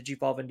tamer, then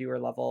digivolve into your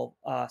level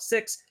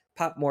 6,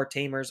 pop more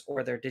tamers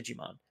or their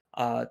Digimon,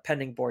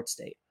 pending board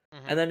state.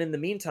 Hmm. And then in the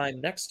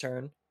meantime, next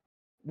turn,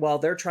 while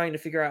they're trying to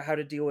figure out how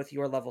to deal with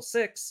your level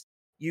 6,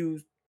 you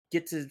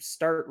get to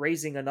start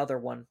raising another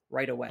one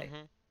right away.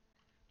 Hmm.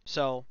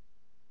 So,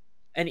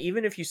 And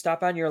even if you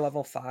stop on your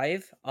level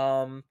 5,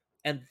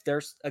 and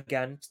they're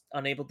again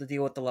unable to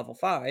deal with the level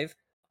 5,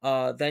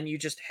 Then you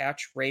just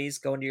hatch, raise,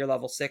 go into your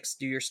level 6,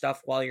 do your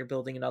stuff while you're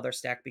building another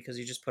stack because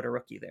you just put a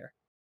rookie there.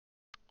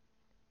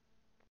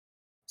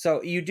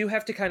 So you do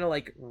have to kind of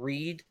like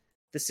read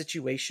the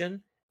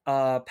situation,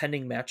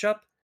 pending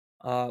matchup,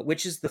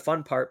 which is the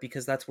fun part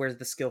because that's where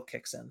the skill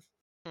kicks in.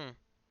 Hmm.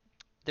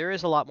 There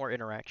is a lot more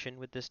interaction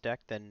with this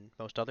deck than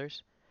most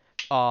others.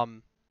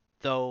 Um,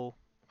 though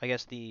I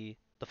guess the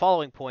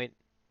following point,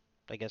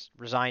 I guess,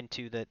 resigned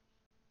to that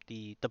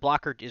the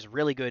blocker is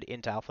really good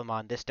into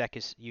Alphamon. This deck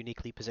is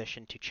uniquely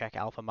positioned to check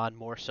Alphamon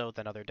more so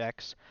than other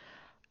decks.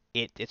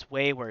 It's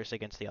way worse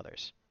against the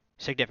others,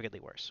 significantly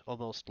worse,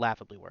 almost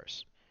laughably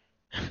worse.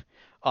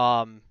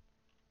 um,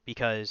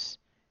 because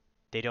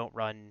they don't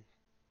run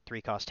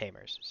 3-cost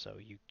tamers, so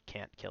you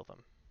can't kill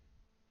them.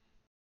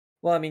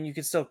 Well, I mean, you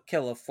could still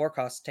kill a 4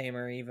 cost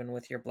tamer even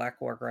with your Black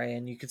War Gray,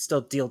 and you could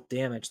still deal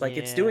damage. Like,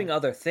 it's Yeah, doing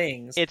other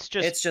things. it's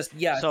just It's just,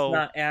 yeah, it's so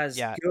not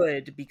as yeah.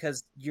 good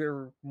because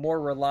you're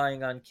more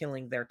relying on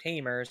killing their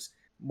tamers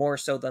more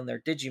so than their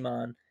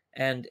Digimon.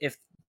 And if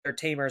their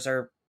tamers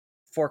are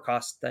 4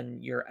 cost,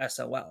 then you're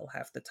SOL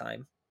half the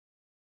time.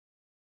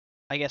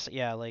 I guess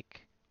yeah,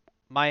 like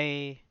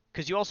my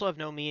because you also have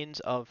no means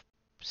of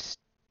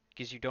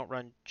because you don't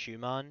run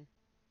Chumon.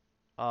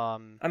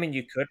 Um, I mean,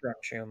 you could run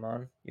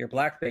Shumon. Your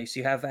black base,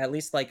 you have at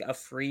least like a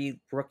free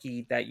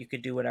rookie that you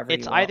could do whatever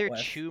it's you want either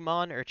with.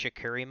 Chumon or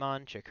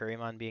Chikurimon.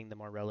 Chikurimon being the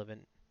more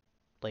relevant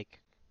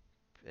like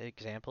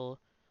example.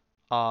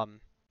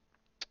 Um,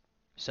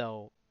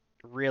 so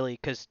really,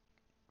 because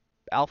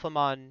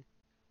Alphamon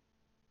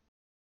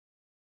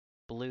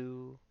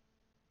blue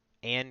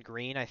and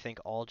green, I think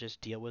all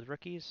just deal with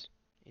rookies.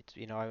 It's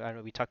I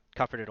know we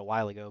covered it a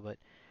while ago, but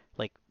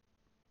like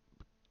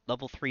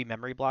level 3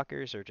 memory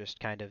blockers are just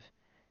kind of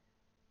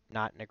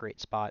not in a great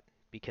spot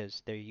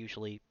because they're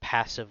usually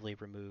passively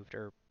removed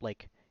or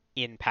like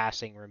in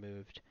passing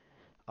removed.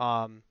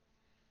 Um,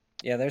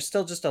 Yeah, there's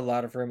still just a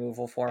lot of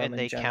removal for them and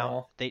in they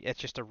count. general. It's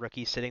just a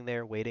rookie sitting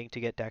there waiting to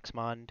get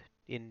Dexmon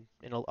in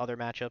other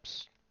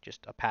matchups.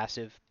 Just a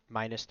passive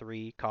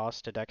 -3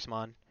 cost to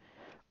Dexmon.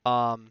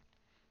 Um,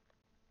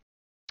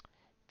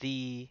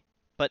 the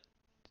but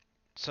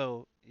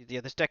so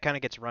yeah, this deck kind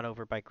of gets run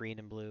over by green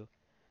and blue.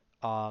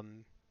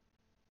 Um,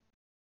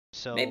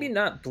 Maybe so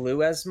not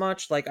blue as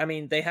much. Like, I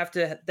mean, they have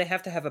to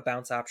have a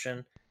bounce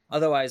option,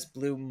 otherwise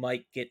blue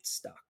might get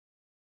stuck.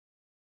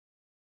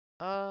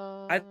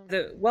 um,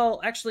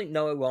 Well, actually,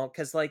 no, it won't,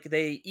 because like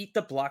they eat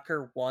the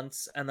blocker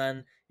once, and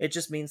then it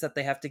just means that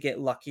they have to get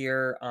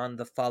luckier on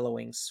the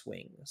following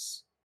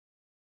swings.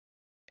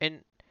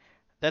 and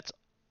that's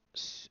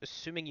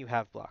assuming you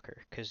have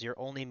blocker, because your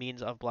only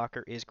means of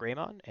blocker is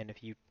Greymon, and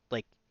if you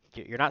like,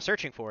 you're not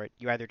searching for it.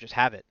 You either just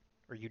have it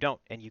or you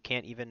don't, and you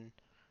can't even.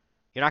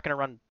 You're not gonna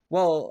run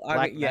Well,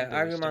 Black yeah,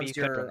 Mendos. To me, you Agumon's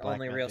could run your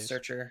Black only real Mendos.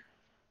 searcher.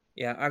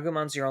 Yeah,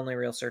 Agumon's your only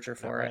real searcher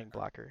You're not for it. running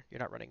blocker. You're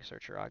not running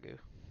Searcher Agu.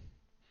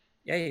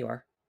 Yeah, you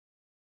are.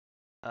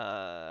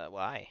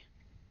 Why?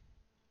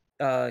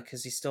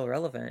 Because he's still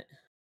relevant.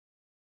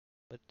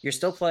 But You're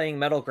still he's playing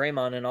Metal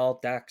Greymon in all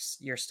decks.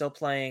 You're still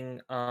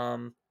playing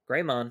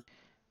Greymon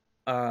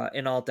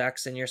in all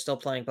decks, and you're still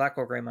playing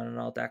Blackwell Greymon in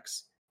all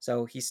decks.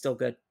 So he's still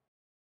good.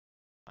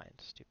 fine.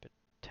 Stupid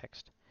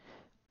text.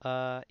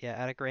 Yeah,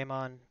 add a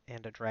Greymon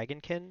and a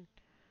Dragonkin.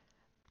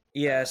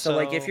 Yeah, so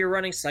like if So you're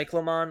running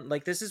Cyclomon,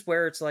 like this is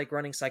where it's like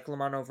running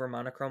Cyclomon over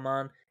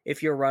Monochromon.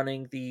 If you're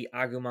running the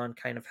Agumon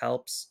kind of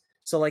helps.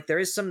 So like there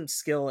is some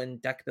skill in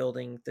deck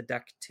building the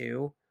deck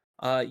too.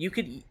 You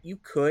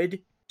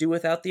could do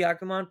without the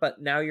Agumon,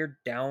 but now you're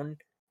down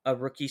a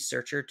rookie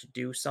searcher to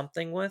do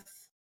something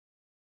with.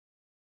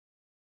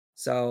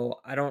 So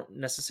I don't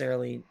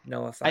necessarily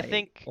know if I I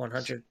think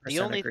the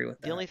 100% only agree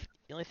with the that. only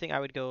the only thing I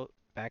would go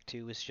back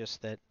to is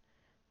just that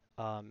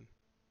um,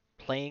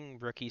 playing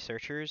rookie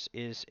searchers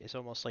is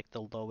almost like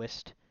the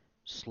lowest,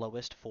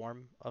 slowest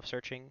form of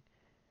searching.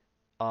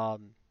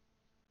 Um,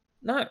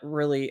 Not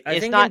really. I it's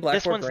think in not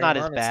this Blackboard one's not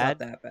as Greymon, it's not bad,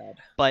 that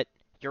bad. but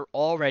you're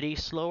already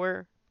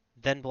slower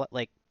than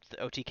like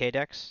the OTK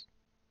decks.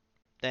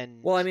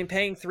 Then Well, I mean,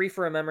 paying 3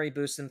 for a memory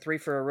boost and 3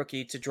 for a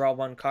rookie to draw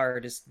one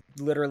card is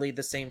literally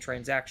the same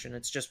transaction.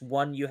 It's just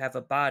one you have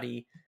a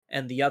body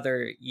and the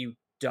other you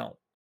don't.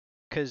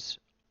 because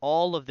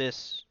all of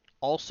this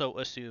also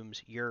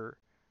assumes you're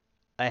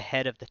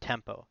ahead of the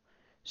tempo.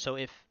 So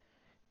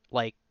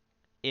like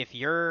if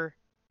you're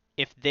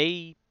if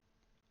they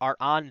are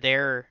on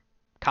their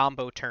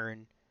combo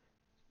turn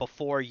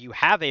before you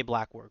have a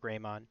Black War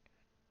Greymon,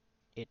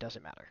 it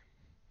doesn't matter.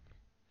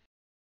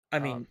 I Um,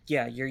 mean,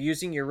 yeah, you're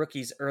using your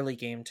rookies early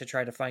game to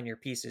try to find your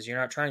pieces. You're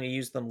not trying to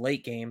use them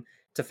late game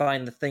to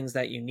find the things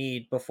that you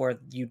need before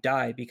you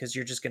die because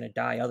you're just going to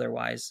die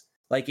otherwise.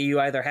 Like you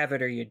either have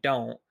it or you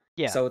don't.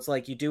 yeah. So it's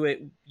like you do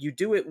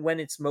it when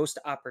it's most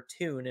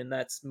opportune, and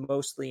that's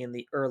mostly in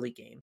the early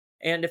game.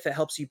 And if it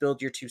helps you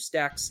build your 2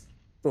 stacks,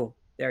 boom,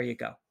 there you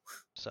go.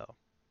 So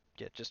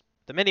yeah, just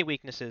the many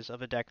weaknesses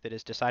of a deck that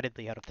is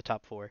decidedly out of the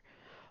top four.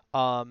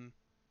 Um,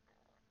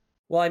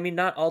 Well, I mean,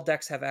 not all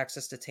decks have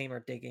access to Tamer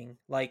digging.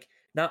 Like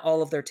not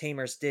all of their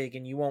tamers dig,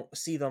 and you won't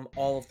see them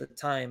all of the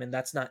time, and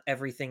that's not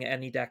everything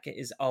any deck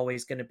is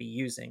always going to be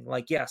using.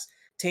 Like, yes,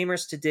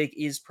 tamers to dig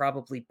is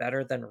probably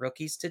better than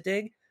rookies to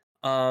dig,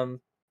 um,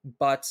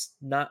 but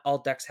not all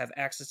decks have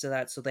access to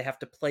that, so they have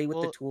to play with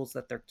the Well, tools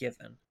that they're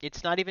given.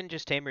 it's not even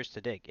just tamers to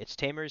dig. It's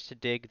tamers to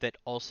dig that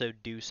also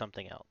do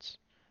something else,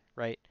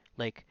 right?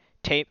 Like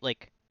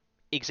like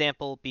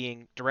example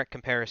being direct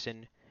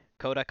comparison.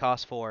 Coda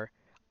costs 4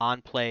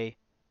 on play.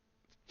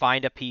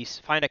 Find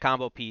a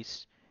combo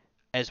piece,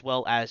 as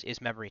well as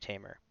is memory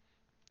tamer.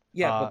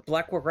 Yeah, Uh, but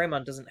Black War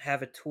Greymon doesn't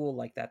have a tool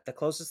like that. The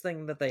closest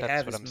thing that they that's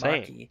have what is I'm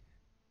saying. Maki.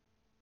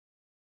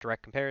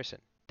 Direct comparison.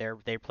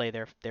 They play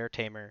their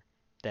tamer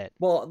that.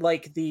 Well,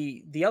 like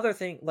the other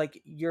thing,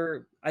 like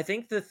I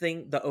think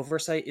the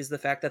oversight is the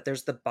fact that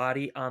there's the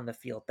body on the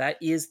field. That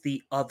is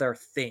the other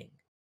thing.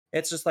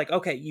 It's just like,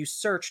 okay, you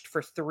searched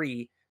for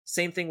three.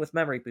 Same thing with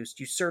memory boost.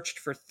 You searched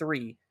for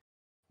three.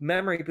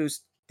 Memory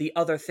boost, the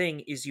other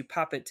thing is you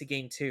pop it to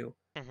gain two.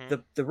 Hmm.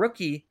 The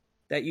rookie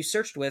that you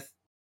searched with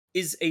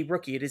is a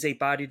rookie. It is a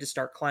body to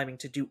start climbing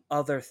to do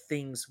other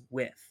things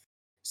with.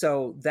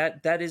 So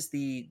that is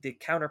the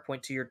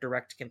counterpoint to your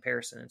direct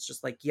comparison. It's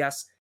just like,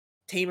 yes,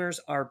 tamers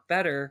are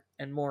better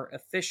and more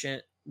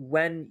efficient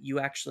when you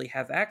actually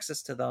have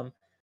access to them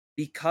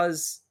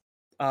because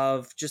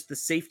of just the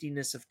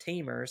safetiness of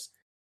tamers,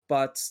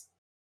 but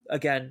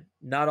again,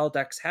 not all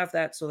decks have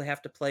that, so they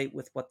have to play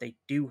with what they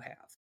do have.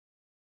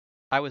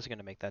 I was going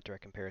to make that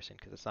direct comparison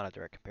because it's not a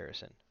direct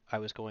comparison. I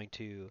was going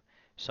to,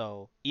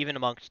 so even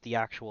amongst the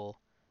actual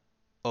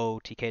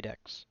OTK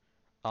decks,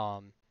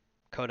 um,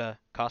 Coda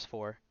cost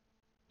 4,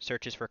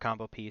 searches for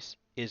combo piece,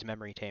 is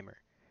memory tamer.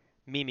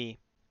 Mimi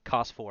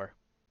cost 4,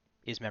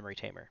 is memory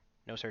tamer.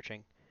 No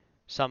searching.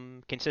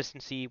 Some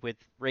consistency with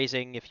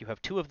raising. If you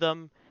have two of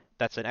them,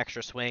 that's an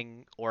extra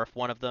swing, or if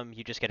one of them,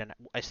 you just get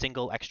a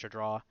single extra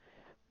draw.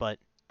 But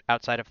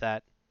outside of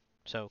that,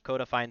 so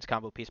Coda finds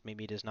combo piece,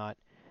 Mimi does not.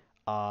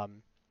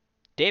 Um,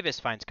 Davis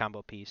finds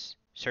combo piece,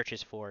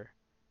 searches for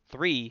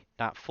 3,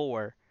 not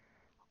 4.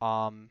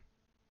 Um,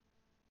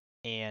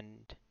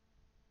 and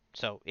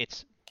so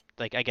it's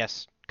like, I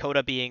guess,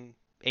 Coda being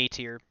A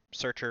tier,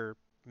 searcher,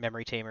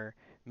 memory tamer,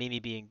 Mimi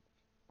being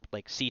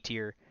like C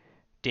tier,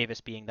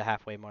 Davis being the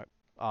halfway mark.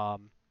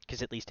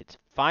 Because at least it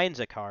finds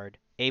a card,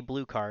 a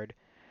blue card,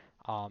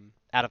 out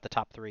of the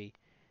top three.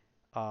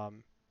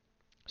 Um,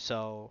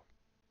 so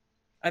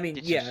I mean,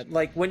 it's yeah, just,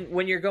 like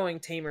when you're going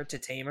tamer to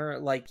tamer,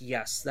 like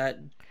yes, that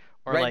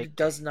or like,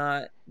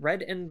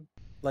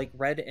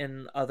 red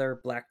and other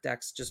black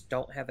decks just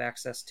don't have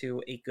access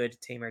to a good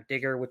tamer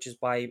digger, which is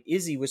why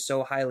Izzy was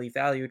so highly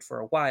valued for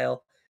a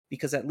while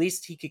because at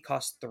least he could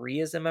cost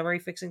 3 as a memory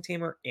fixing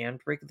tamer and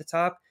break the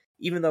top,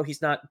 even though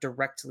he's not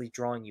directly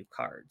drawing you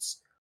cards.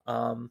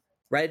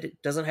 Red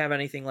doesn't have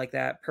anything like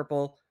that.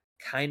 Purple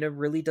kind of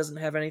really doesn't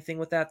have anything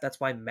with that. That's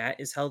why Matt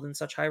is held in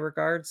such high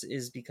regards,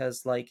 is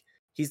because like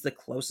he's the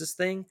closest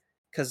thing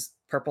because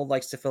purple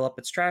likes to fill up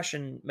its trash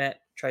and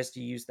Matt tries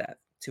to use that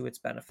to its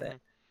benefit.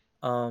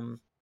 mhm.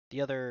 Um, The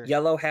other,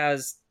 Yellow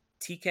has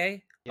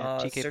TK, yeah,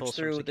 TK search pulls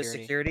from through the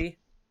security. security.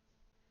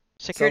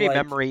 So Security like,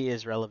 memory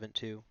is relevant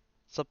too.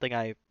 Something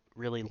I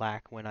really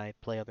lack when I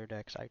play other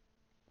decks. I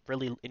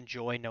really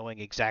enjoy knowing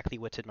exactly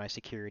what's in my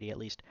security, at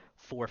least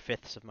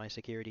 4/5 of my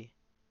security.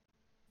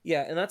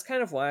 yeah, and that's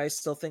kind of why I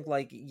still think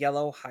like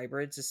yellow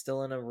hybrids is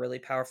still in a really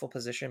powerful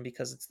position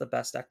because it's the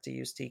best deck to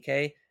use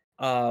TK,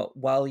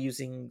 while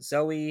using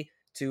Zoe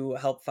to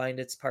help find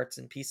its parts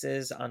and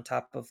pieces, on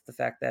top of the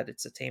fact that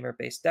it's a tamer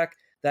based deck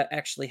that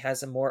actually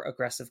has a more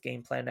aggressive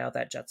game plan now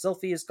that Jet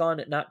Sylphie is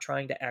gone, not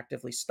trying to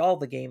actively stall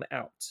the game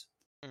out.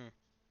 Mm.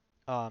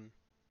 Um,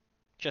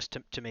 just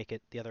to make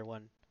it the other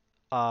one.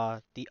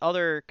 The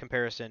other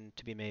comparison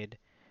to be made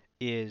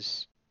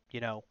is, you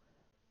know,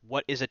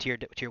 what is a tier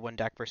 1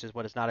 deck versus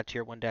what is not a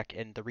tier 1 deck,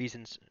 and the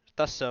reasons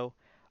thus so.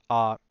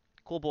 Uh,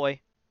 Cool Boy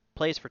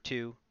plays for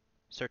 2,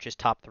 searches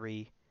top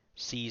 3,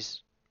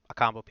 sees a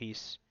combo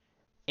piece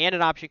and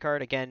an option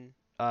card. Again,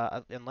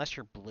 unless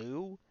you're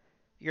blue,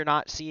 you're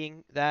not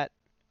seeing that.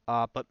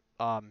 But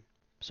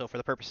so for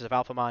the purposes of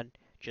Alphamon,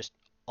 just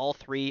all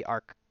three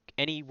are,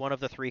 any one of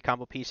the three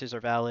combo pieces are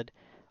valid.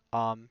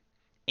 Um,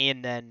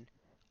 and then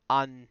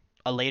on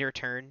a later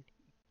turn,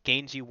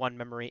 gains you one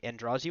memory and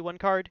draws you one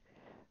card.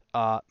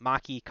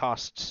 Maki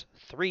costs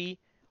 3,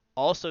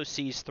 also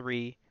sees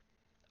 3,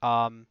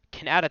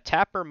 can add a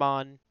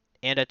Tappermon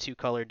and a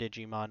 2-color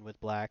Digimon with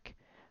black.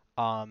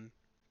 Um,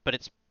 but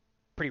it's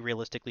pretty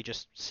realistically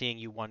just seeing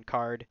you one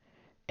card,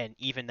 and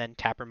even then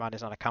Tappermon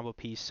is not a combo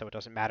piece, so it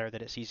doesn't matter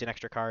that it sees an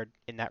extra card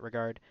in that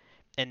regard.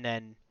 And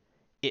then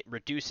it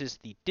reduces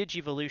the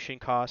Digivolution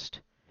cost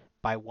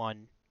by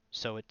 1,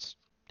 so it's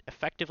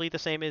effectively the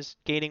same as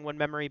gaining 1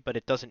 memory, but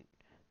it doesn't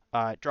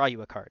draw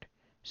you a card.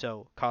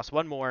 So costs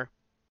 1 more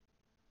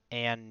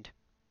and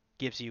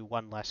gives you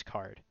 1 less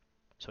card.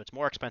 So it's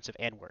more expensive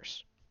and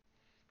worse.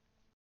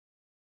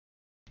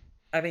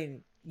 I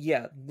mean,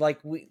 Yeah, like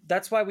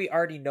that's why we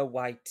already know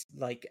why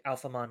like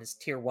Alphamon is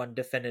tier 1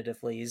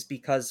 definitively, is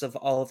because of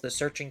all of the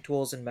searching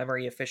tools and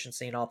memory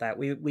efficiency and all that.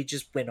 We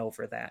just went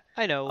over that.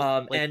 I know,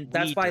 like And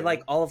that's we why like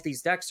do. all of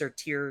these decks are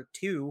tier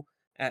 2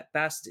 at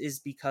best, is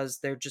because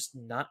they're just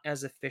not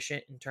as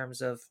efficient in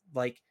terms of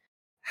like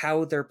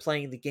how they're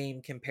playing the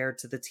game compared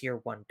to the tier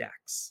 1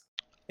 decks.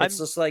 It's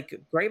I'm just like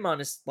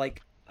Greymon is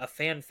like a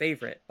fan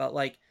favorite, but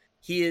like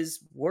he is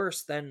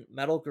worse than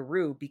Metal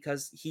Guru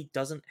because he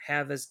doesn't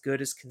have as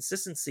good as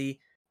consistency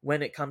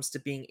when it comes to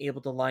being able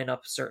to line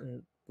up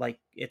certain like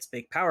its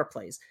big power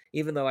plays.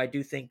 Even though I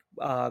do think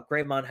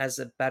Greymon has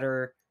a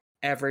better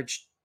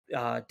average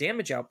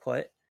damage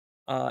output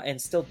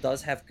and still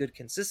does have good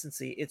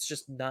consistency, it's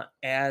just not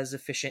as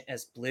efficient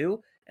as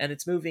Blue, and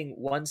it's moving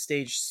one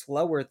stage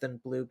slower than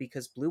Blue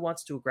because Blue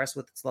wants to aggress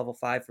with its level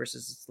 5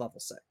 versus its level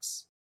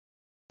 6.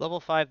 level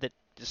 5 that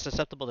is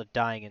susceptible to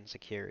dying in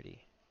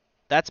security.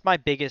 That's my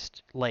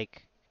biggest,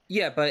 like,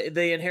 Yeah, but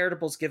the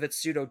inheritables give it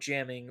pseudo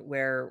jamming,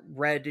 where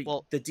red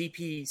well, the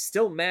DP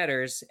still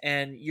matters,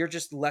 and you're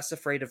just less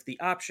afraid of the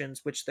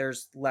options, which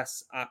there's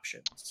less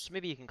options. so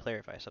maybe you can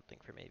clarify something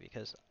for me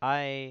because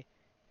I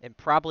am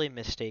probably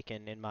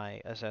mistaken in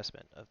my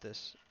assessment of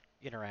this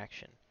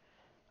interaction.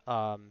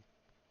 Um,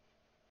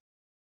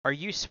 are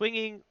you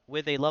swinging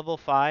with a level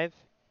 5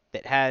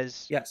 that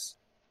has Yes.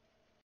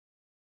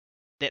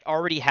 that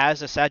already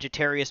has a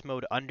Sagittarius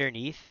mode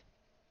underneath?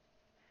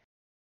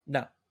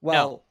 No. No,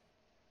 Well,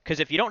 because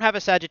if you don't have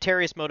a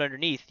Sagittarius mode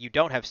underneath, you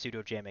don't have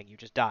pseudo jamming. You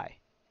just die.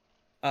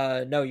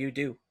 no, you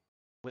do.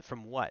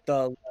 From what?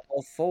 The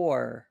level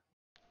 4.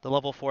 The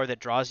level 4 that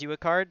draws you a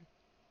card?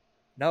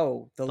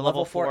 No, the The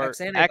level level 4 4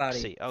 X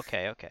antibody. X.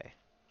 Okay, okay.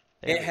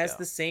 There It we has go.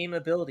 the same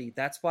ability.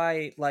 That's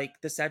why like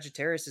the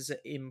Sagittarius is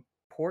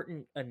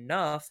important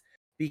enough,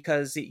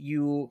 because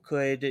you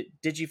could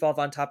digivolve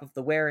on top of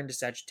the wear into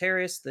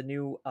Sagittarius, the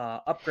new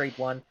upgrade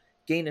one,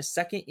 gain a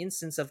second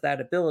instance of that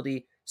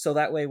ability, so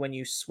that way when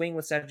you swing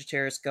with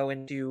Sagittarius, go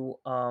into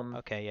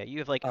Okay, yeah, you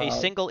have like a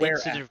single wear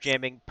instance of X,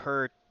 jamming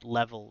per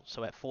level,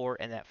 so at 4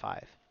 and at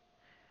 5.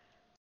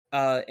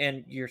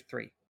 and you're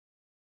 3.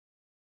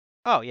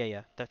 Oh, yeah,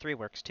 yeah, the 3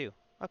 works too.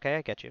 Okay,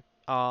 I get you.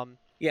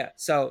 Yeah,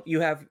 so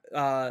you have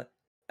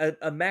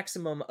a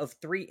maximum of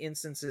 3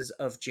 instances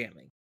of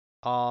jamming,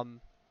 um,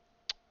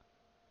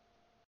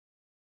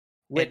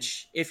 and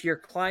which if you're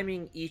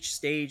climbing each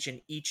stage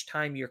and each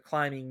time you're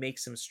climbing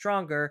makes him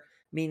stronger,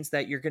 means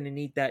that you're going to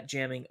need that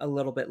jamming a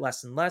little bit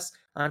less and less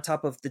on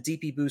top of the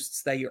DP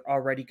boosts that you're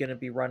already going to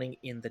be running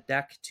in the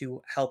deck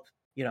to help,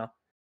 you know,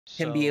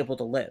 him be so able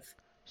to live.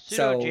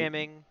 pseudo So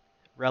jamming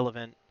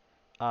relevant.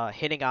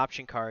 Hitting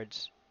option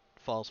cards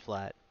falls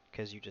flat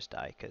because you just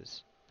die.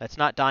 Because that's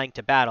not dying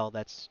to battle.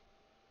 That's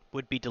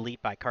would be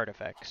delete by card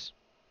effects.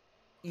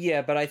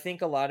 yeah, but I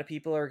think a lot of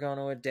people are going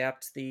to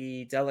adapt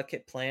the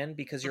delicate plan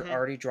because you're Mm-hmm.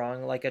 already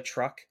drawing like a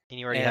truck, And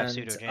you already have and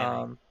pseudo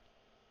jamming.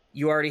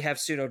 you already have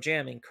pseudo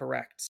jamming,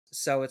 correct?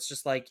 So it's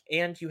just like,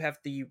 and you have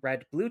the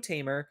red blue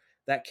tamer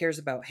that cares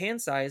about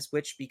hand size,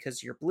 which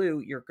because you're blue,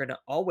 you're gonna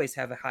always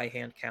have a high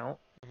hand count.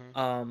 Mm-hmm.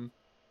 Um,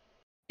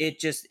 it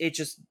just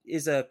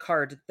is a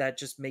card that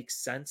just makes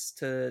sense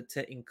to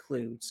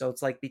include. So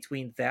it's like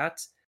between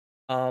that,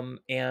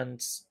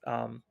 and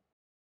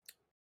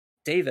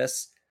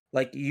Davis,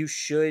 like you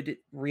should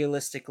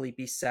realistically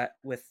be set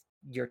with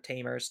your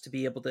tamers to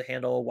be able to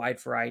handle a wide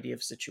variety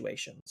of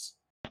situations,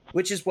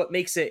 which is what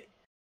makes it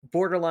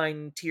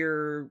borderline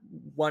tier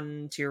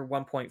 1, tier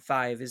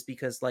 1.5, is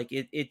because like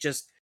it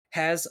just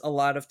has a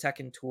lot of tech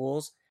and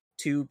tools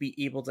to be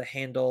able to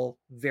handle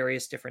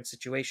various different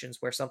situations,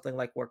 where something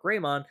like War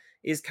Greymon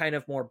is kind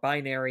of more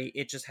binary.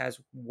 It just has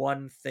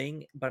one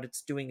thing, but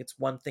it's doing its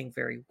one thing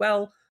very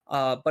well,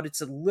 but it's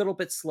a little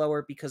bit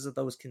slower because of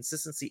those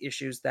consistency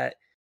issues that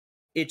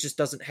it just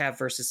doesn't have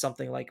versus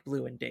something like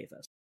Blue and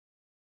Davis.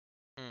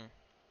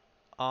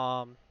 Mm.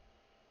 Um,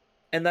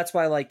 And that's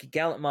why, like,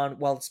 Gallantmon,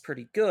 while it's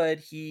pretty good,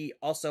 he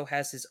also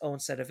has his own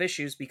set of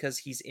issues because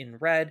he's in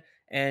red,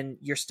 and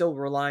you're still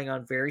relying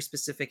on very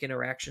specific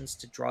interactions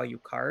to draw you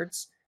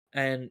cards.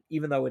 And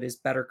even though it is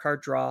better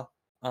card draw,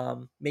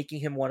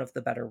 making him one of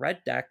the better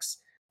red decks,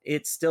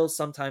 it still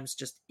sometimes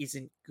just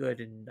isn't good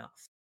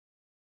enough.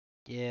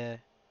 yeah.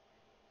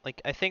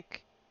 Like I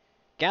think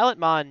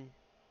Gallantmon,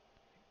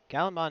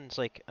 Gallantmon's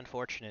like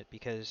unfortunate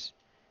because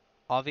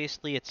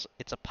obviously it's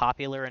a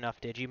popular enough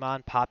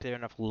Digimon, popular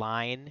enough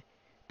line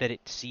that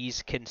it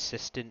sees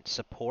consistent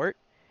support,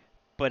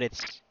 but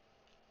it's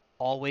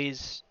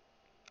always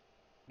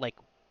like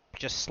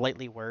just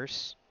slightly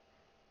worse.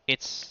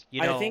 It's,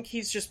 you I know, think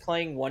he's just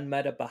playing one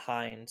meta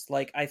behind.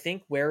 Like I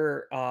think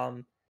where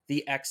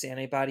the X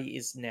antibody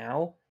is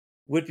now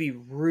would be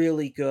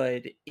really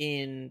good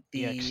in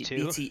the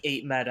EX2.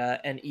 BT8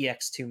 meta and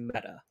EX2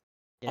 meta.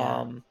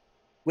 Yeah. Um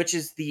which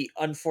is the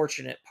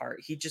unfortunate part.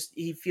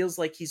 He feels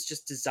like he's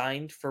just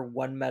designed for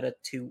one meta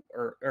too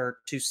or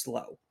too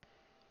slow.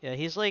 Yeah,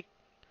 he's like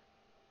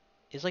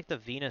the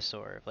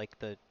Venusaur of like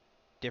the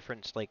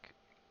different like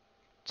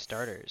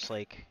starters.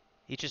 Like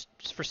he's just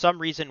for some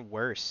reason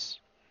worse.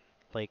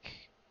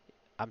 Like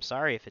I'm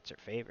sorry if it's her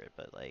favorite,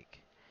 but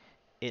like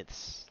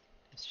it's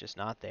it's just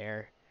not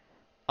there.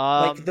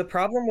 Like Um, the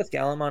problem with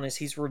Galamon is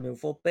he's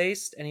removal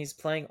based and he's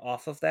playing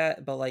off of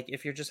that, but like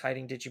if you're just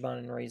hiding Digimon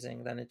and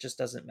raising, then it just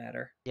doesn't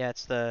matter. yeah,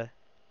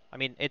 I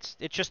mean, it's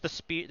just the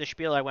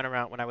spiel I went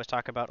around when I was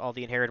talking about all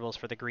the inheritables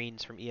for the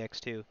greens from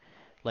EX2,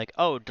 like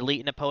oh,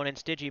 delete an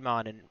opponent's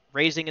Digimon and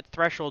raising its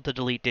threshold to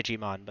delete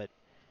Digimon, but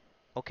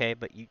okay,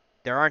 but you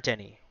there aren't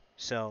any,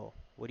 so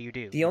what do you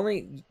do? The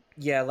only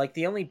yeah, like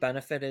the only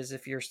benefit is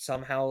if you're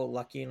somehow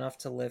lucky enough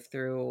to live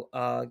through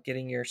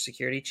getting your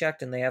security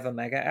checked and they have a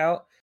mega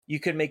out, you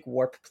could make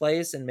warp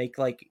plays and make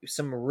like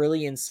some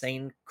really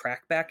insane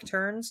crackback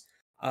turns.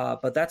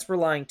 But that's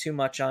relying too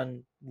much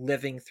on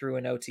living through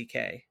an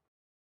OTK.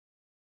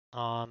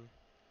 Um,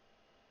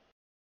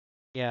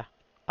 yeah,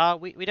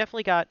 we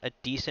definitely got a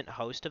decent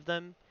host of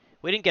them.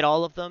 We didn't get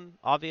all of them,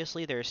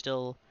 obviously. There's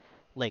still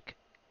like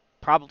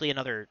probably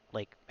another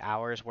like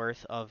hours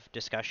worth of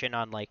discussion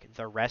on like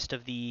the rest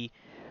of the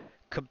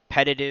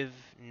competitive,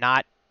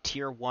 not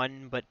tier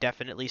one, but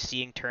definitely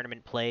seeing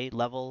tournament play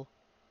level.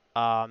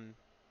 Um,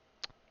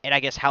 and I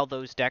guess how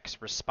those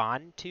decks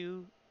respond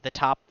to the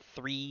top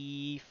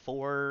three,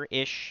 four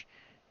ish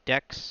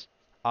decks.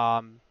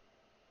 Um,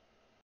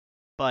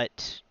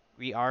 but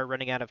we are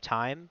running out of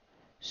time.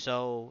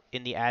 So,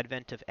 in the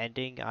advent of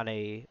ending on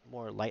a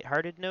more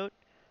lighthearted note,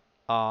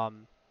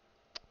 um,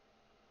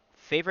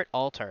 favorite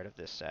alt art of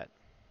this set?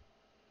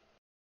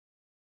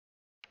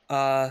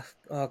 Uh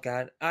oh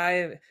god.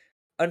 I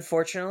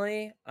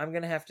unfortunately I'm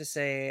gonna have to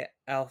say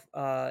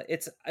alpha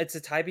it's a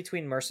tie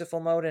between merciful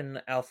mode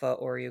and alpha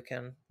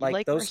Oryukin. You Like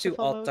like those two merciful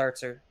alt mode?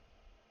 arts are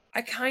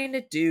I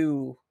kinda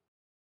do.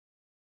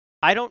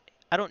 I don't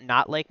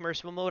not like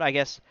merciful mode. I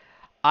guess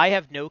I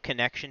have no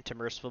connection to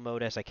merciful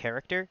mode as a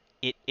character.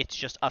 It's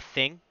just a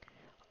thing.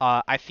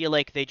 I feel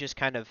like they just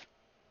kind of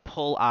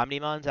pull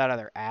Omnimons out of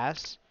their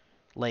ass.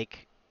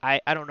 Like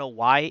I don't know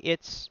why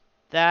it's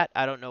that.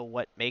 I don't know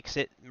what makes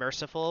it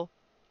merciful.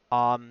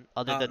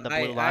 Other than the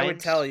blue I would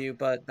tell lines. you,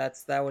 but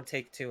that would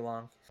take too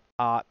long.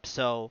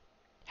 So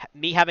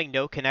me having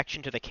no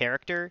connection to the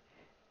character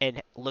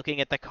and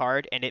looking at the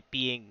card and it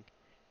being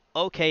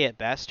okay at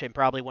best and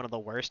probably one of the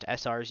worst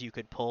SRs you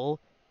could pull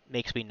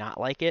makes me not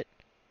like it.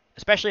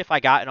 Especially if I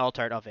got an alt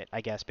art of it,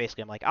 I guess.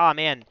 Basically, I'm like, oh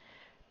man,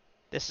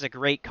 this is a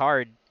great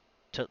card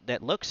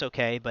that looks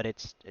okay, but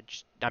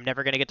I'm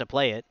never gonna get to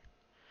play it.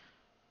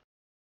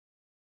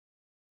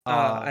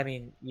 I Um,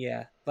 mean,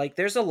 yeah. Like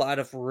there's a lot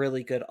of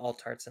really good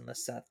alt arts in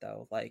this set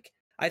though. Like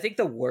I think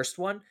the worst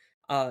one,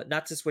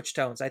 not to switch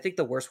tones, I think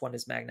the worst one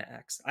is Magna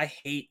X. I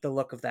hate the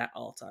look of that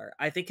alt art.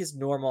 I think his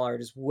normal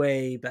art is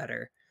way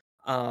better.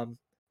 Um,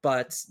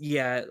 but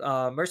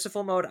yeah,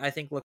 Merciful Mode I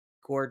think looks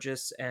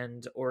gorgeous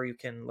and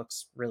Oryukin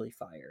looks really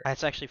fire.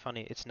 it's actually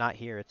funny. It's not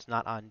here. It's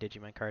not on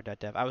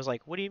DigimonCard.dev. I was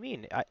like, what do you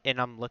mean? And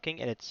I'm looking,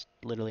 and it's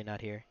literally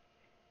not here.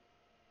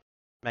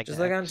 Magna Just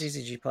look on X.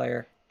 TCG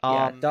Player.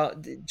 Yeah,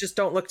 Um, just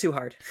don't look too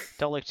hard.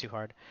 don't look too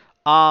hard.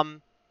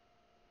 Um,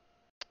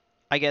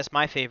 I guess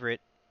my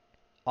favorite,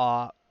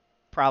 uh,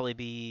 probably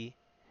be,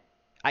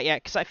 yeah,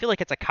 because I feel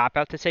like it's a cop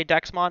out to say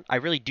Dexmon. I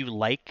really do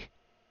like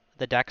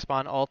the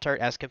Dexmon alt art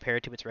as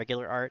compared to its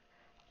regular art.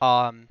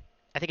 Um,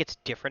 I think it's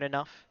different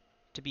enough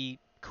to be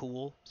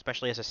cool,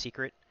 especially as a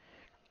secret.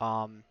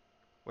 Um,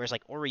 whereas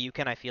like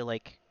Oryuken, I feel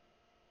like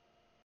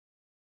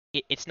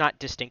it's not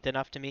distinct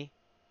enough to me.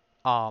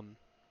 Um,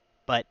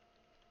 but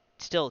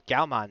still,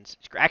 Galmon's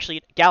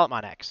actually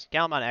Galmon X.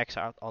 Galmon X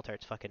alt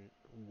art's fucking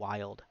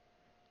wild.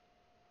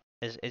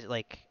 Is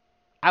like,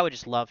 I would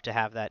just love to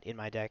have that in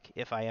my deck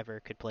if I ever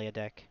could play a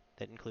deck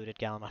that included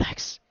Galmon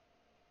X.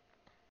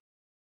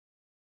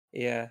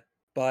 Yeah,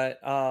 but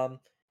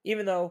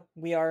even though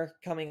we are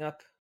coming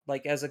up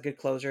like as a good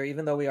closer,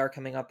 even though we are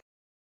coming up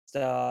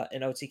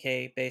an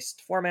OTK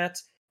based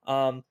format,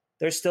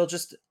 there's still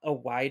just a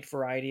wide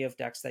variety of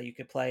decks that you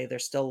could play.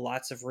 There's still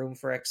lots of room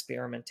for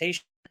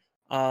experimentation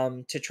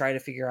to try to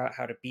figure out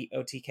how to beat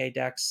OTK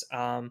decks.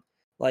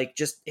 Like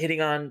just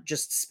hitting on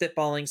just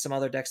spitballing some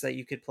other decks that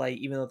you could play,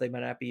 even though they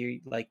might not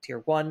be like tier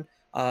one.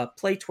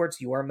 Play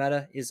towards your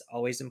meta is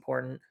always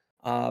important.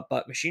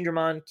 But Machine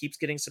Dramon keeps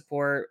getting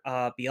support.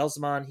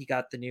 Beelzemon, he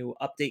got the new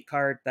update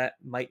card that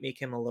might make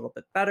him a little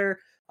bit better.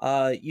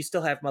 You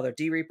still have Mother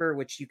D Reaper,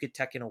 which you could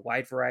tech in a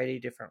wide variety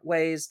of different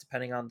ways,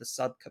 depending on the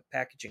sub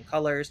packaging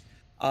colors.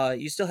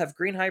 You still have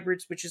green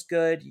hybrids, which is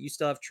good. You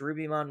still have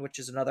Cherubimon, which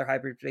is another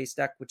hybrid based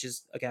deck, which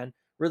is again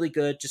really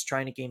good. Just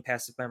trying to gain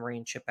passive memory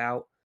and chip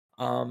out.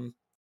 Um,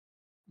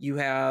 you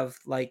have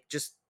like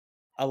just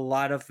a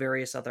lot of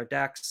various other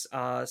decks.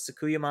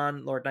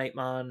 Sakuyamon, Lord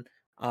Nightmon,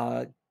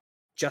 uh,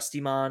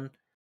 Justimon.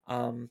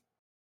 Um,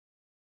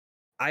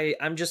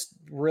 I'm just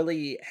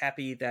really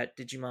happy that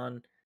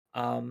Digimon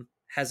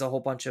has a whole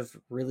bunch of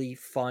really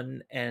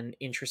fun and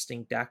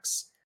interesting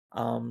decks.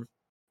 Um,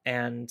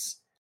 and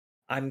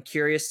I'm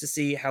curious to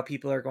see how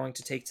people are going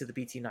to take to the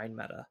BT9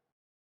 meta.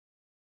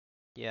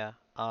 Yeah.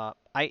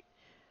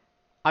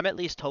 I'm at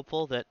least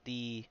hopeful that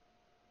the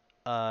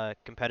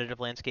competitive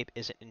landscape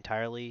isn't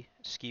entirely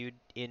skewed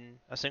in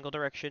a single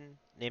direction,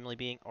 namely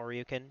being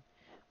Oryuken.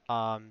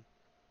 Um,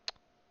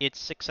 its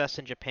success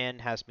in Japan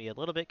has me a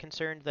little bit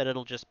concerned that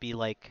it'll just be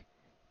like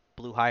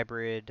Blue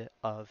Hybrid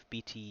of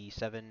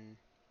BT7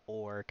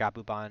 or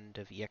Gabu Bond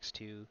of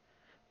EX2.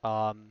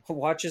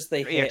 Watch as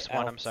they Or hit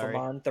EX1, I'm sorry.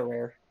 Alphamon the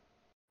rare.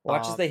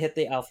 Watch as Um, they hit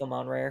the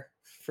Alphamon rare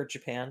for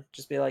Japan.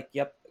 Just be like,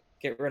 yep,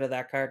 get rid of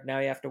that card. Now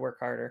you have to work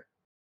harder.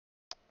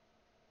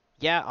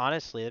 yeah,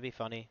 honestly, that'd be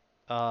funny.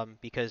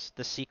 Because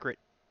the secret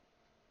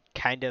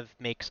kind of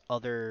makes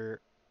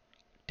other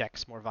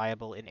decks more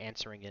viable in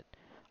answering it.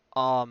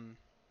 Um,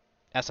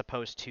 as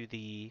opposed to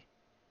the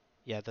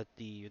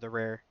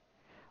rare.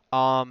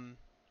 Um,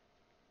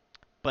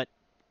 but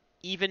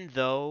even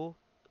though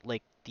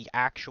like the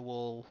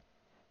actual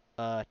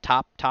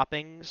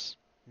toppings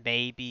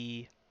may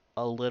be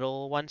a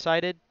little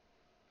one-sided,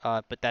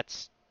 but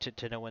that's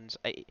to no one's.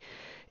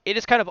 It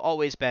has kind of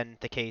always been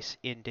the case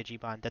in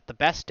Digimon that the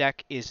best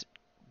deck is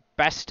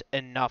best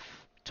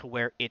enough to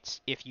where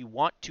it's if you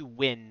want to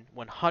win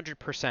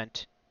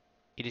 100%,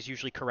 it is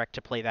usually correct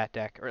to play that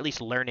deck, or at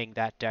least learning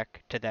that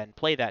deck to then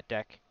play that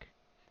deck.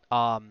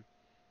 Um,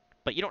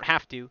 but you don't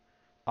have to.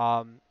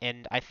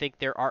 And I think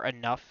there are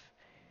enough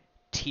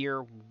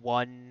tier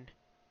one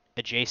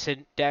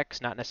adjacent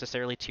decks, not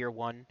necessarily tier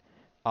one,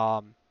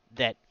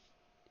 that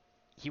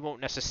he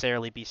won't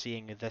necessarily be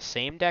seeing the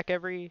same deck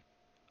every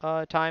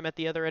time at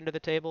the other end of the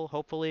table,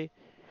 hopefully.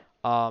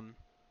 Um,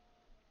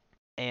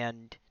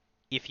 and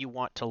if you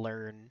want to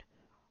learn,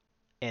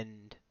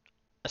 and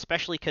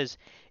especially because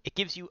it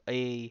gives you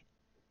a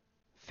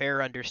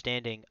fair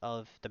understanding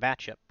of the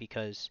matchup,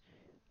 because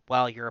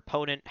while your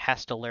opponent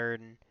has to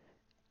learn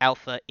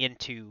alpha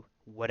into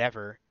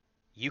whatever,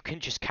 you can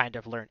just kind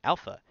of learn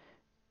alpha.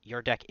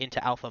 Your deck into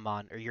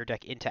Alphamon, or your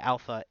deck into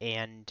Alpha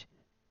and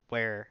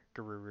where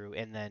Garuru,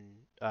 and then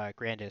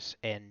Grandis,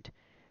 and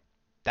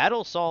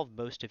that'll solve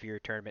most of your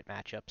tournament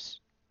matchups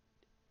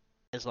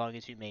as long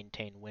as you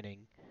maintain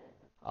winning.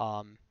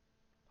 Um,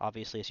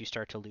 Obviously, as you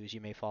start to lose,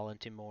 you may fall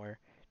into more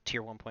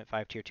tier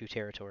 1.5, tier 2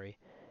 territory.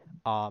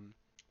 Um,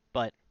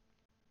 but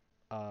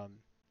um,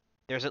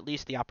 there's at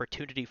least the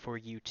opportunity for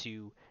you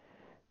to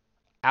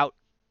out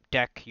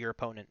deck your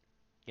opponent.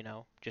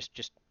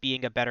 Just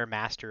being a better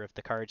master of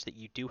the cards that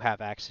you do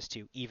have access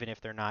to, even if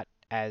they're not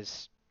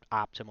as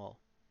optimal.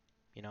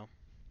 You know.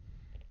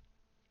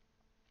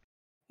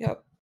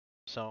 Yep.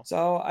 So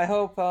So I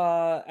hope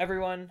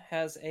everyone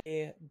has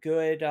a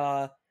good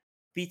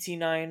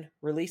BT9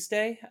 release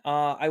day.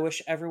 I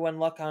wish everyone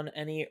luck on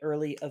any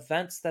early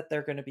events that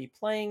they're going to be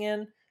playing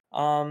in.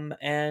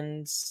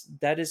 And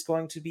that is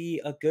going to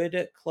be a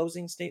good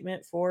closing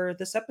statement for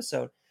this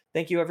episode.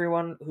 Thank you,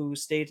 everyone who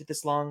stayed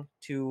this long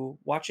to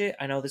watch it.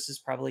 I know this is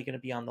probably going to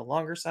be on the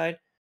longer side.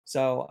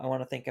 So I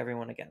want to thank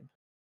everyone again.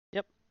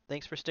 yep.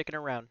 Thanks for sticking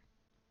around.